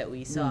spec that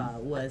we saw,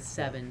 was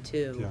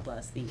 7.2 Yeah.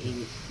 plus the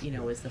 8,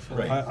 was the full.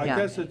 Right. I Yeah.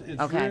 guess it's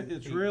Okay.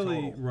 it's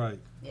really, total. right,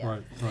 Yeah.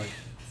 right.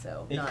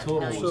 So, A not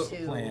total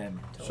 9.2. plan.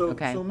 So,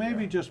 Okay. so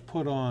maybe just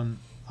put on,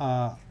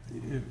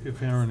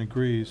 if Aaron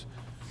agrees,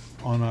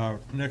 on our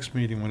next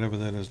meeting, whenever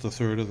that is, the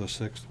 3rd or the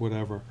 6th,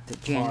 whatever. the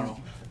January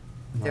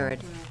 3rd.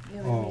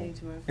 Yeah, Oh. we're meeting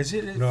tomorrow. Is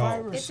it at No.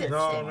 5 or It's 6?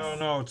 at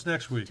No, it's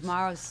next week.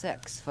 Tomorrow's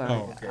 6 for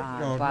No,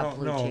 Bob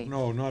Lucci.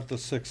 no, not the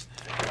 6th.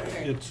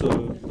 It's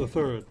the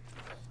 3rd.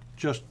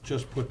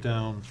 Just put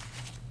down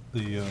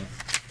the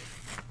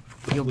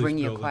You'll police bring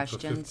your building for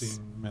questions?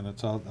 15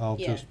 minutes. I'll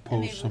Yeah, just and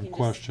maybe post we some can just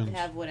questions.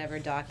 Have whatever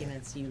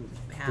documents you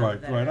have.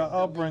 Right, that right. are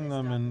I'll the bring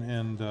them latest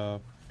and,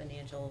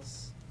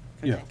 Financials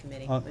for yeah, that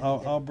committee.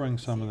 I'll bring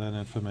some of that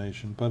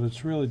information, but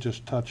it's really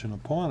just touching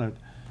upon it.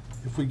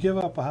 If we give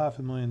up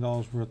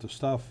 $500,000 worth of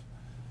stuff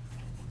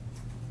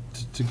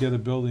to get a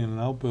building and an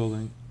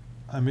outbuilding,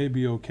 I may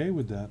be okay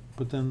with that,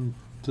 but then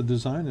the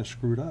design is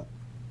screwed up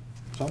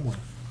somewhere.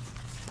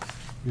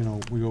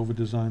 We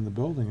over-designed the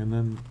building, and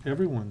then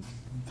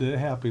they're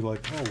happy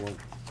like, oh, well,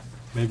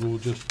 maybe we'll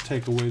just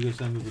take away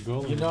this end of the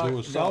building and You're do not-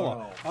 a cellar.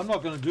 no. I'm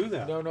not gonna do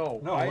that. No,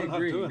 I we're not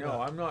agree. doing No, that.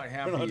 I'm not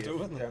happy. We're not if-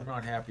 doing that. I'm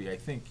not happy. I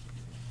think,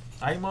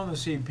 I'm on the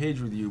same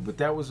page with you, but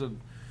that was a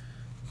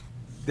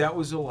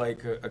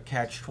like a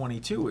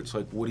catch-22. It's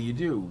like, what do you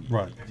do?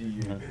 Right. Do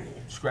you Right.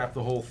 scrap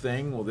the whole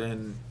thing? Well,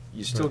 then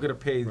you still Right. gotta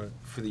pay Right.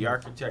 for the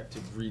architect to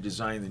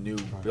redesign the new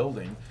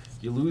building.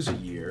 You lose a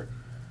year.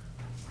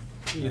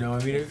 I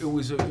mean, it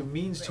was a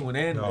means to an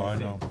end. No, I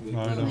think. know. It No,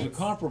 I was know. a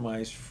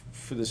compromise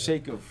for the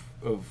sake of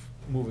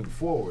moving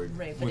forward.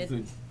 Right, but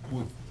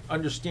with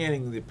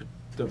understanding the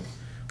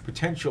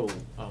potential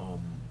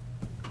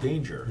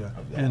danger Yeah,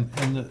 of that.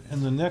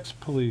 and the next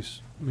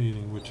police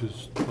meeting, which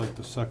is like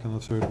the 2nd or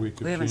 3rd week of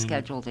January. We haven't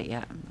scheduled it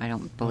yet, I don't I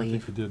think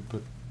believe. we did,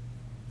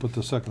 but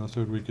the 2nd or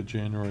 3rd week of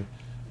January,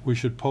 we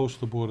should post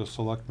the Board of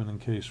Selectmen in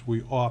case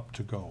we opt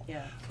to go.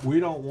 Yeah. We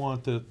don't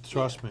want that,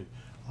 trust me,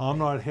 I'm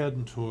not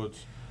heading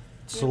towards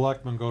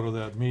selectmen go to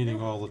that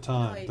meeting all the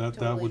time. I That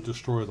totally- would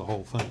destroy the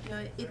whole thing.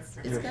 It's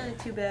kind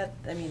of too bad,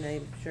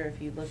 I'm sure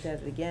if you looked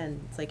at it again,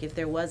 it's like if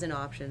there was an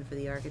option for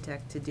the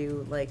architect to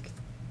do like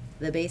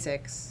the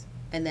basics,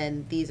 and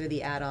then these are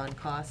the add-on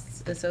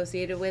costs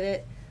associated with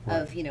it,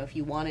 of, Right. if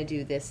you want to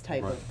do this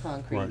type Right, of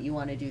concrete, right. you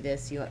want to do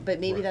this, but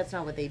maybe Right. that's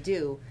not what they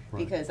do,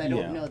 Right. because I Yeah.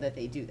 don't know that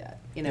they do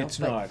that, It's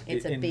but not.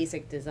 it's a And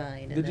basic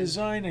design. The and then-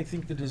 design, I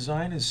think the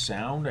design is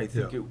sound. I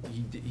think Yeah.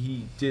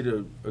 he did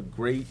a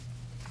great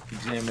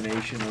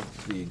examination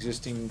of the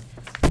existing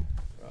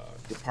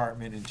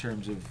department in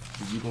terms of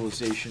the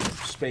utilization of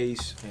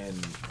space,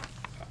 and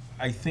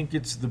I think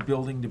it's the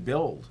building to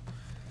build.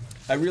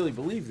 I really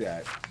believe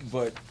that,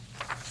 but,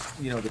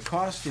 the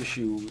cost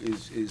issue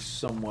is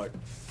somewhat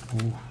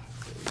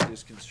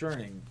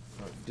disconcerting.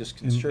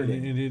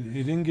 He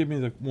didn't give me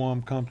the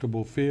warm,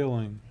 comfortable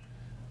feeling,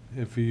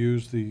 if you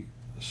use the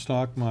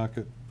stock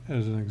market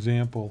as an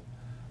example.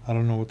 I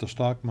don't know what the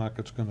stock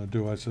market's gonna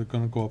do. I said, it's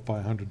gonna go up by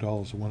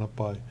 $100. It went up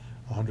by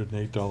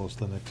 $108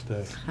 the next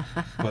day.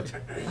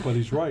 But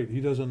he's right. He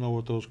doesn't know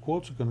what those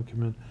quotes are gonna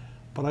come in.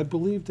 But I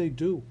believe they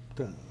do.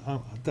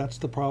 That's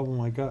the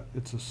problem I got.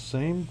 It's the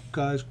same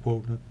guys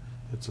quoting it.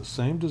 It's the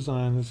same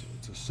designers.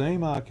 It's the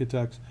same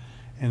architects.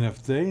 And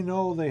if they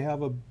know they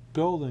have a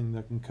building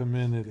that can come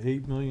in at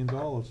 $8 million,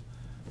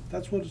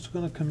 that's what it's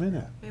gonna come in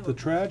at. The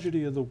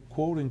tragedy of the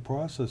quoting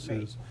process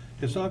is,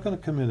 it's not gonna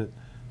come in at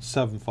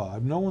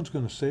 7.5. No one's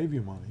gonna save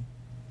you money.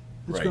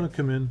 It's Right. gonna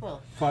come in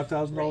Well,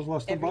 $5,000 Right.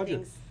 less than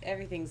budget.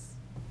 Everything's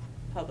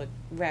public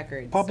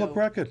record. Public so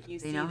record. you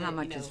They see know how that,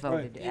 much you is know,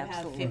 voted, You have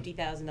absolutely.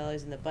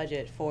 $50,000 in the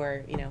budget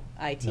for, you know,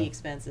 IT Yeah.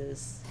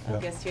 expenses. Yeah.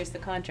 I guess here's the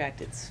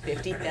contract, it's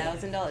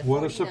 $50,000.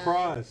 What a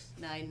surprise.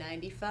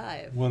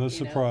 $49,995. What a you know,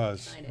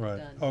 surprise, sign it, right,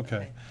 done.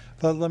 okay.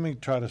 Let me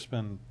try to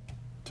spend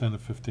 10 to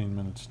 15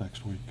 minutes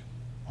next week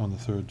on the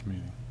third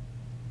meeting.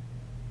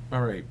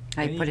 All right.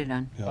 I Any put it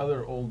on. Yeah.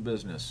 Other old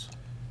business?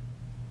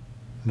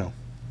 No,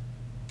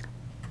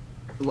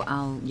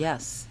 Well,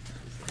 yes,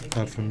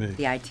 not for me.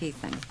 the IT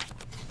thing.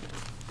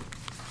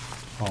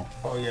 Oh.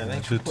 Oh, yeah, I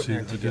thanks for did putting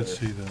that I did together.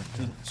 see that,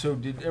 yeah. So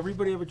did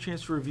everybody have a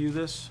chance to review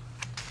this?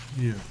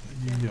 Yeah, I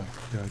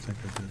think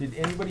I did.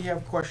 Did anybody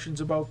have questions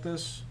about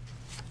this?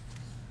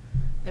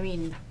 I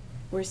mean,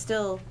 we're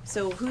still,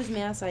 so who's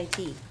Mass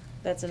IT?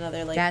 That's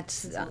another, like.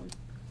 That's, consultant.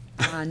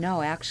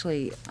 No,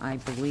 actually, I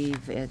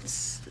believe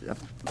it's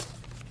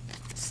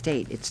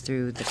state, it's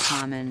through the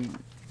Commonwealth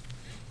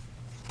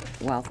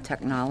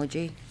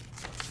Technology.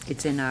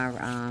 It's in our,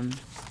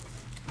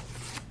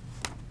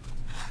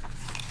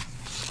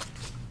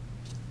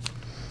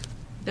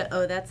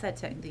 Oh, that's that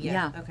tech,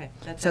 yeah, Yeah. okay.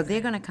 That's so that they're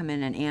tech. gonna come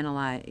in and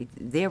analyze,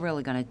 they're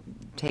really gonna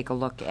take a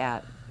look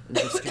at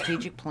the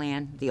strategic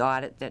plan, the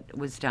audit that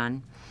was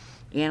done,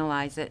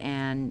 analyze it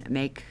and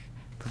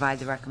provide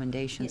the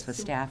recommendations Yeah, for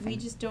so staffing. We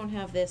just don't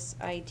have this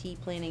IT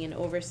planning and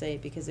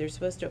oversight because they're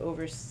supposed to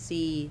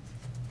oversee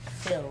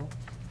Phil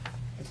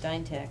at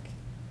Dynatech.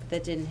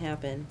 That didn't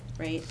happen,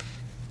 right?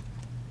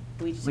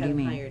 We just What do you haven't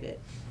mean? hired it.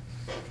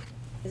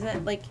 Is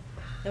that like,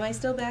 am I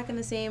still back in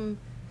the same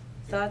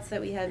thoughts that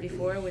we had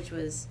before, which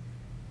was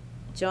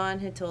John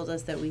had told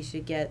us that we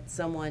should get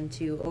someone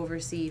to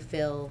oversee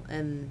Phil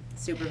and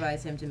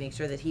supervise him to make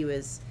sure that he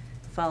was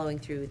following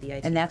through with the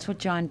IT. And that's what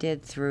John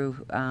did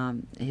through,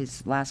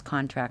 his last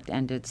contract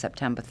ended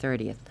September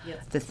 30th.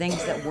 Yep. The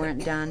things that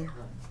weren't done,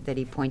 that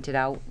he pointed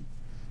out,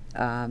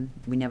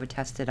 we never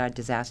tested our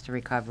disaster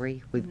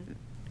recovery. We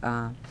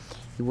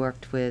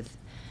worked with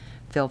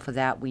Phil for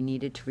that. We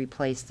needed to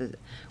replace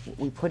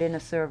we put in a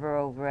server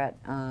over at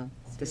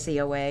the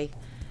COA.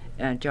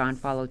 John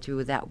followed through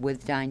with that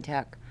with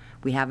Dynatech.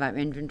 We have our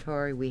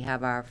inventory, we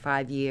have our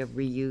 5-year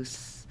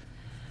reuse,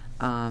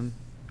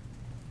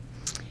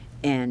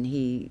 and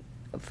he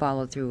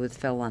followed through with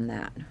Phil on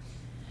that.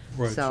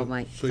 Right, So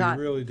my so thought-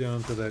 you're really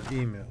down to that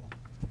email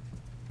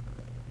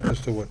as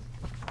to what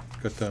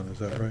got done, is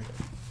that right?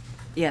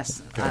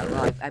 Yes, Yeah.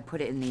 well, I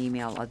put it in the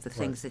email of the Right.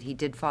 things that he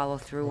did follow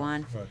through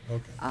on. Right,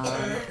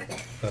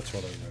 okay, that's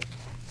what I read.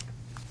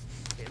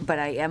 But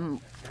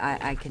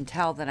I can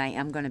tell that I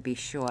am gonna be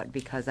short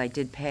because I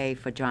did pay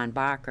for John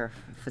Barker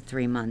for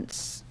 3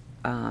 months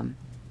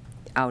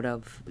out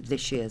of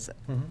this year's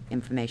Mhm.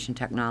 information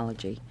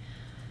technology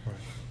Right.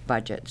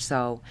 budget.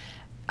 So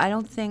I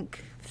don't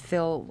think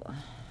Phil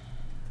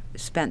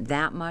spent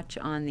that much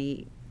on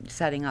the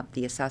setting up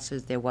the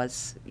assessors. There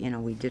was,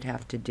 we did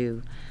have to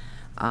do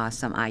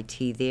some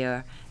IT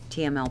there.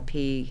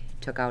 TMLP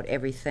took out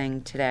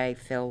everything today.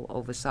 Phil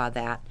oversaw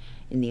that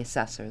in the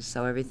assessors,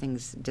 so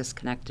everything's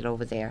disconnected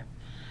over there.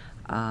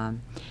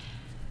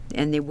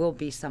 And there will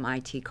be some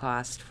IT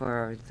cost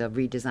for the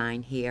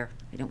redesign here.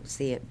 I don't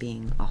see it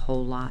being a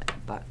whole lot,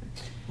 but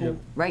Yep.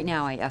 right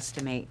now I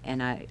estimate,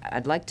 and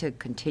I'd like to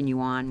continue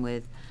on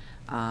with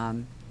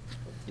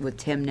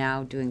Tim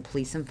now doing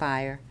police and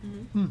fire,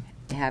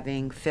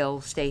 having Phil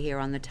stay here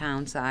on the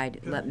town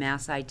side, let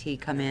Mass IT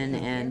come in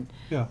and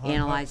Yeah,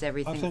 analyze I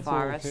everything think for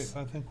we're us.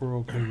 okay. I think we're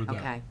okay with that.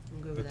 Okay.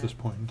 I'm good with At this that.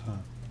 point in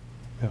time,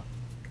 yeah.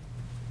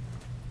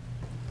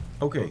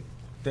 Okay,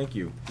 thank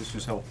you. This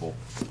was helpful.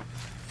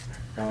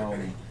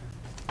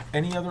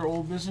 Any other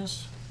old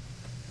business?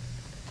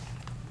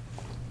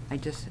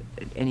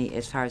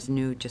 As far as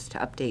new, just to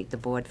update the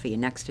board for your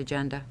next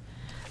agenda,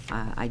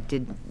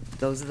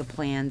 those are the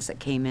plans that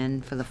came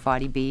in for the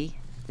 40B,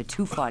 the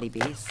two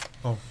 40Bs.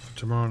 Oh, for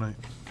tomorrow night.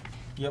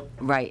 Yep.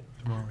 Right,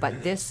 Tomorrow, but yeah.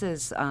 this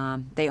is,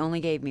 they only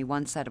gave me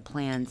one set of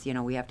plans,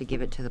 we have to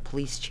give it to the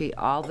police chief,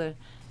 all the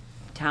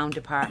town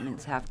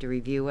departments have to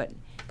review it,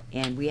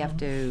 and we have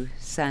to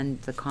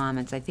send the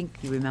comments, I think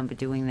you remember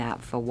doing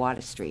that for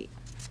Water Street.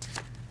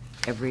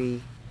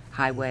 Every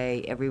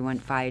highway,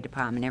 fire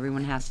department,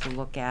 everyone has to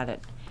look at it,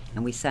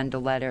 and we send a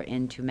letter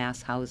into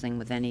Mass Housing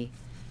with any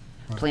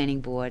Right.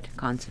 planning board,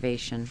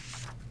 conservation.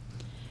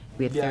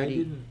 We have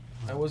 30.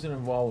 I wasn't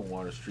involved in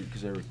Water Street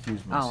because I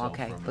recused myself Oh,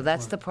 okay, from it. well,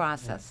 that's the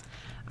process.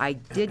 I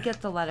did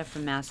get the letter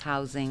from Mass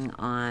Housing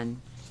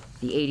on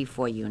the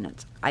 84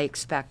 units. I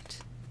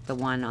expect the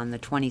one on the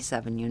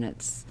 27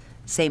 units,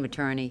 same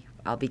attorney,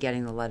 I'll be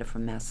getting the letter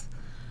from Mass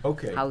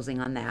Okay. Housing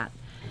on that.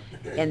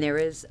 And there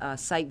is a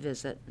site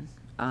visit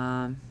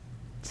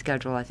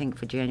scheduled, I think,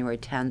 for January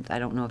 10th. I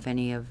don't know if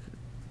any of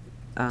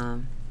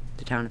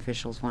the town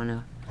officials want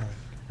to Right.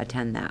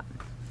 attend that.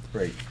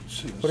 Right.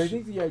 But I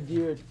think the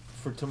idea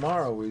for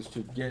tomorrow is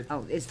to get,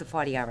 Oh, it's the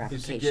 40-hour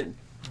is to get application.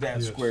 that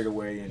Yes. squared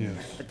away and.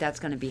 Yes. But that's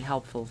going to be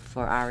helpful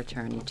for our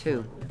attorney,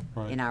 too,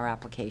 Right. in our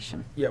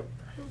application. Yep.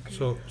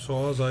 So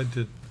all I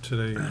did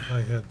today,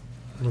 I had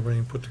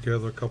Lorraine put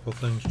together a couple of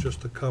things,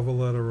 just a cover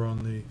letter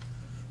on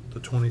the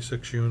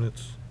 26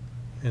 units,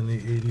 and the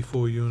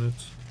 84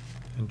 units,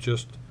 and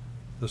just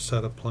the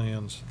set of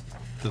plans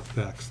that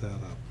backs that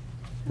up,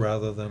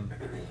 rather than,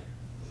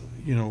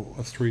 you know,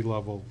 a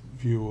 3-level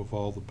view of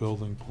all the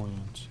building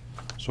plans.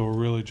 So we're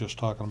really just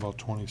talking about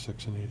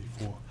 26 and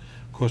 84.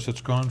 Of course,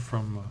 it's gone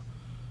from,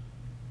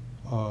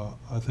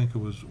 I think it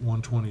was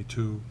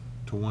 122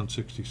 to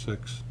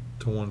 166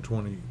 to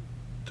 120,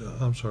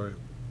 I'm sorry.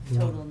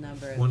 Total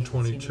number of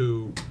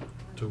 122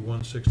 to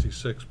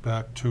 166,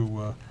 back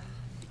to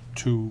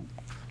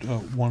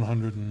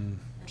 100 and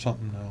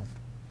something now.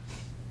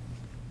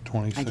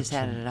 26. I just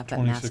added it up at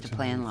 26 master and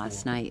plan 84.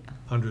 last night.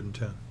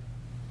 110.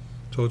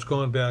 So it's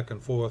gone back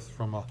and forth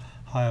from a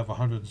high of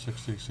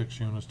 166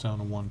 units down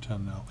to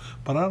 110 now.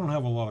 But I don't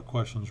have a lot of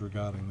questions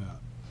regarding that.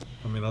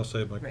 I mean, I'll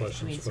save my Right, I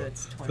questions mean, so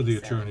it's for the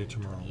attorney 27,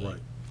 tomorrow.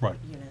 28 Right.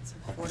 Units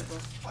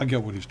affordable. I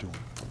get what he's doing.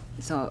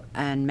 So,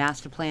 and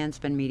master plan's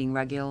been meeting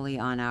regularly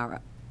on our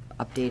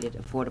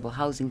updated affordable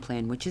housing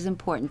plan, which is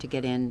important to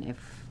get in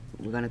if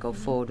we're gonna go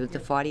forward with the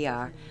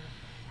 40R.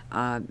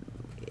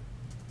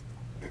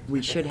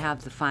 We should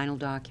have the final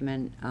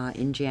document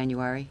in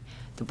January.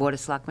 The Board of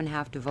Selectmen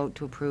have to vote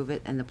to approve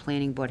it, and the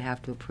Planning Board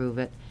have to approve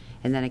it,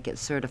 and then it gets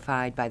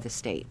certified by the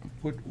state.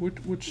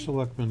 Which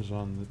selectman's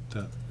on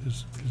that?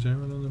 Is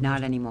Aaron on the? Not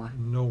master- anymore.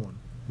 No one.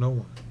 No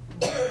one.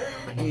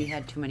 We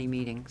had too many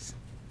meetings.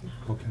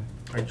 Okay.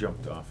 I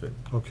jumped off it.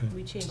 Okay.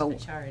 We changed Oh. the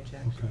charge,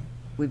 actually. Okay.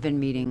 We've been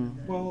meeting,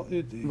 Well,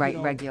 Right,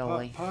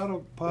 regularly.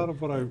 Part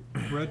of what I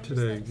read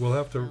today, we'll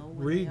have to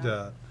read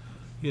that,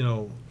 you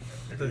know,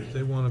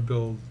 they want to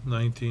build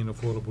 19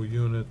 affordable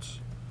units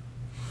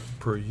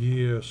per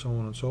year, so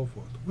on and so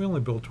forth. We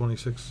only built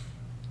 26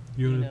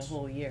 In a units.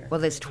 whole year. well,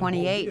 there's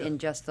 28 yeah. in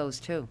just those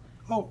two.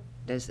 Oh,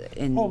 There's,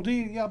 in,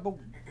 yeah, but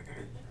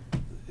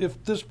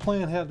if this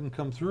plan hadn't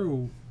come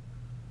through,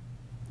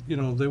 you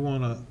know, they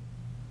want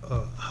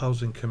a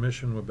housing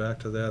commission, we're back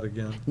to that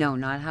again. no,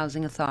 not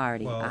housing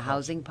authority. Well, A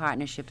housing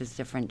partnership is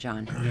different,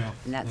 John. Yeah.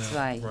 And that's yeah,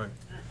 why,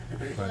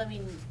 Well, I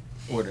mean,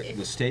 What,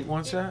 the state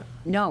wants that?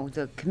 no,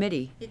 the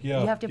committee, you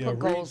Yeah, have to yeah, put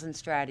read- goals and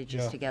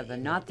strategies yeah. together,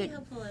 it'd not be that,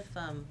 helpful if,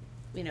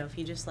 you know, if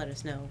you just let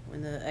us know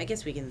when I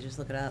guess we can just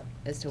look it up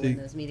as to The- when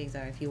those meetings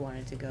are, if you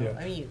wanted to go. Yeah.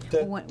 I mean,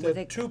 Well, what- That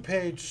they-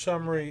 2-page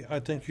summary I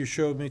think you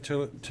showed me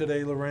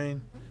today,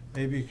 Lorraine,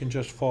 maybe you can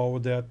just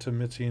forward that to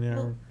Mitzi and well,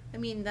 Aaron. I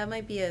mean, that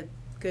might be a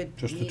good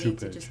Just the meeting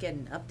to 2-page. just get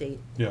an update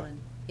Yeah. on,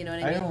 you know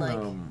what I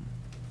mean?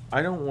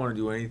 I don't wanna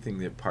do anything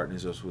that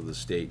partners us with the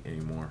state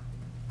anymore.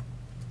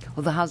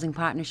 well, the housing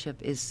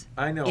partnership is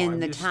I know. in I'm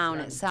the just- town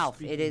I'm itself.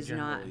 It speaking is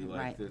not, generally,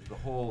 like right. The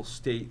whole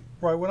state,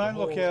 Right, when the I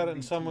look whole at it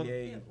and someone,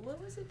 MBTA, Yeah,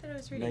 what was it that I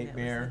was reading?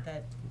 nightmare,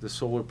 That the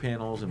solar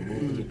panels and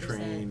moving the 50%.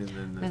 train and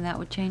then And that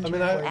would change I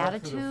mean, your I- whole I-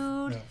 attitude.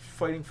 yeah.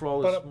 fighting for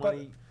all this But-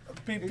 money.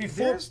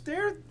 before,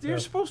 They're Yeah.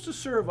 supposed to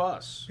serve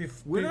us.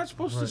 Bef- We're be- not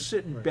supposed to right,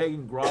 sit and right. beg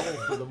and grovel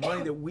for the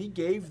money that we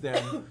gave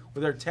them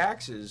with our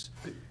taxes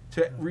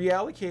to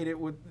reallocate it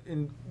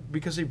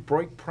because they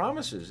break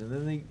promises, and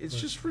then it's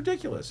just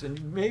ridiculous.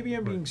 And maybe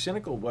I'm being Right.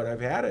 cynical, but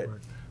I've had it.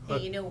 Hey,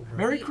 you know,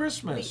 Merry we-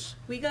 Christmas.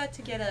 We got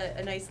to get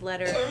a nice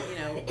letter, you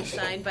know,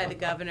 signed by the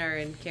governor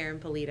and Karen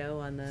Polito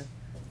on the,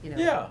 you know,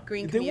 Yeah,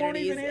 green they won't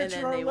communities, even and answer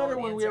then our they letter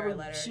won't when we answer have our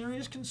a letter.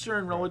 serious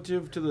concern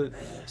relative to the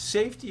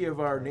safety of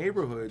our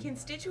neighborhood.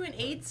 Constituent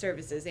aid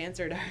services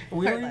answered our,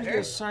 We our don't even get a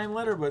letter. signed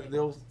letter, but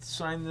they'll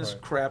sign this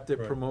Right, crap that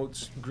right.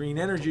 promotes green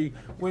energy.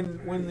 When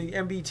the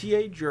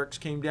MBTA jerks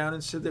came down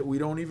and said that we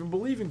don't even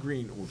believe in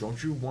green, well,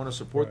 don't you want to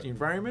support Right. the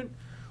environment?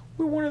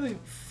 We're one of the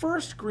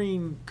first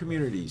green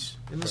communities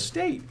in the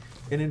state,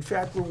 and in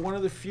fact, we're one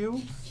of the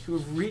few who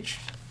have reached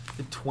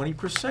the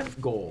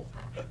 20% goal.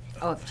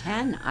 Oh,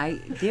 10,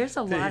 there's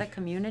a lot of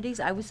communities.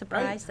 I was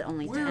surprised that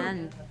only We're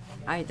 10.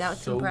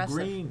 That's So impressive.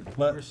 green.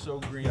 Let- We're so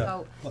green.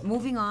 So,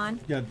 moving on.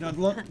 yeah,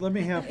 let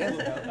me have,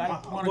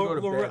 I wanna go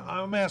to bed.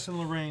 I'm asking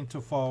Lorraine to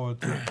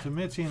forward to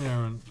Mitzi and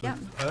Aaron, Yeah.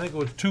 I think it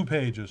was 2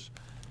 pages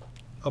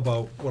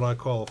about what I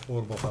call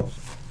affordable housing.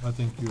 I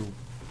think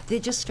They're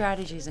just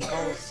strategies and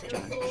goals,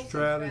 John.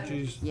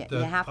 strategies Yeah, that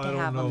you have to I have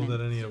don't know them in-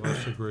 that any of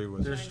us agree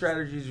with. There's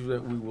strategies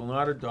that we will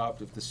not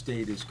adopt if the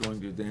state is going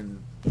to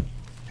then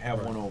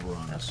have one over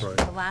on us. Right.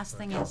 The last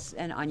thing is,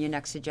 and on your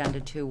next agenda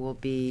too, will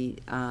be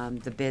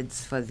the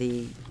bids for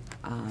the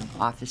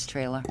office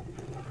trailer.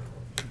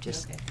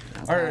 Just,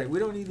 All right, we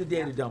don't need the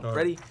data dump. All right,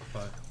 Ready?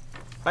 bye.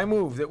 I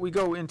move that we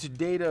go into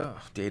data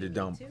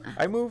dump.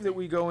 I move that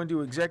we go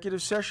into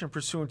executive session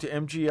pursuant to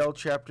MGL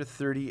Chapter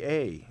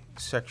 30A,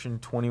 Section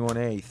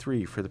 21A,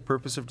 3, for the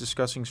purpose of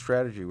discussing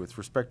strategy with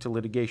respect to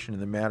litigation in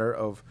the matter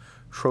of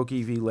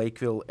Trokey v.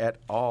 Lakeville et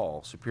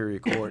al., Superior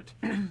Court,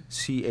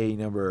 CA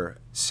number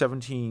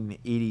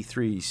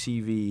 1783,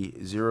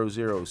 CV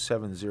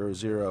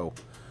 00700.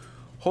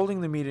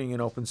 Holding the meeting in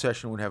open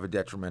session would have a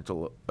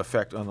detrimental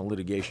effect on the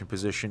litigation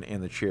position,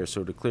 and the chair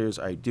so declares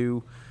I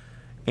do,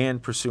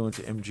 and pursuant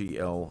to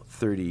MGL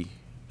 30,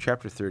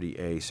 Chapter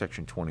 30A,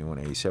 Section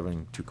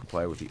 21A7, to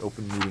comply with the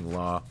open meeting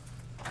law,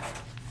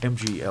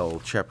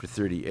 MGL Chapter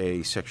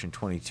 30A, Section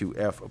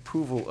 22F,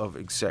 approval of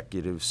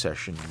executive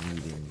session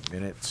meeting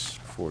minutes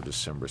for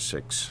December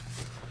 6,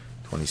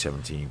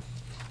 2017.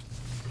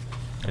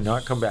 and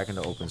not come back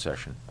into open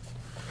session.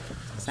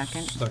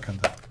 Second,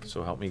 Second.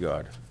 So help me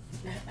God.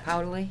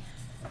 Powderly,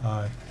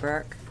 Aye.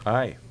 Burke,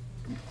 Aye.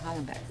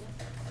 Hollenbeck.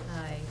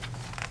 Hi.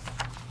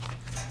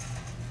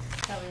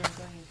 Kelly,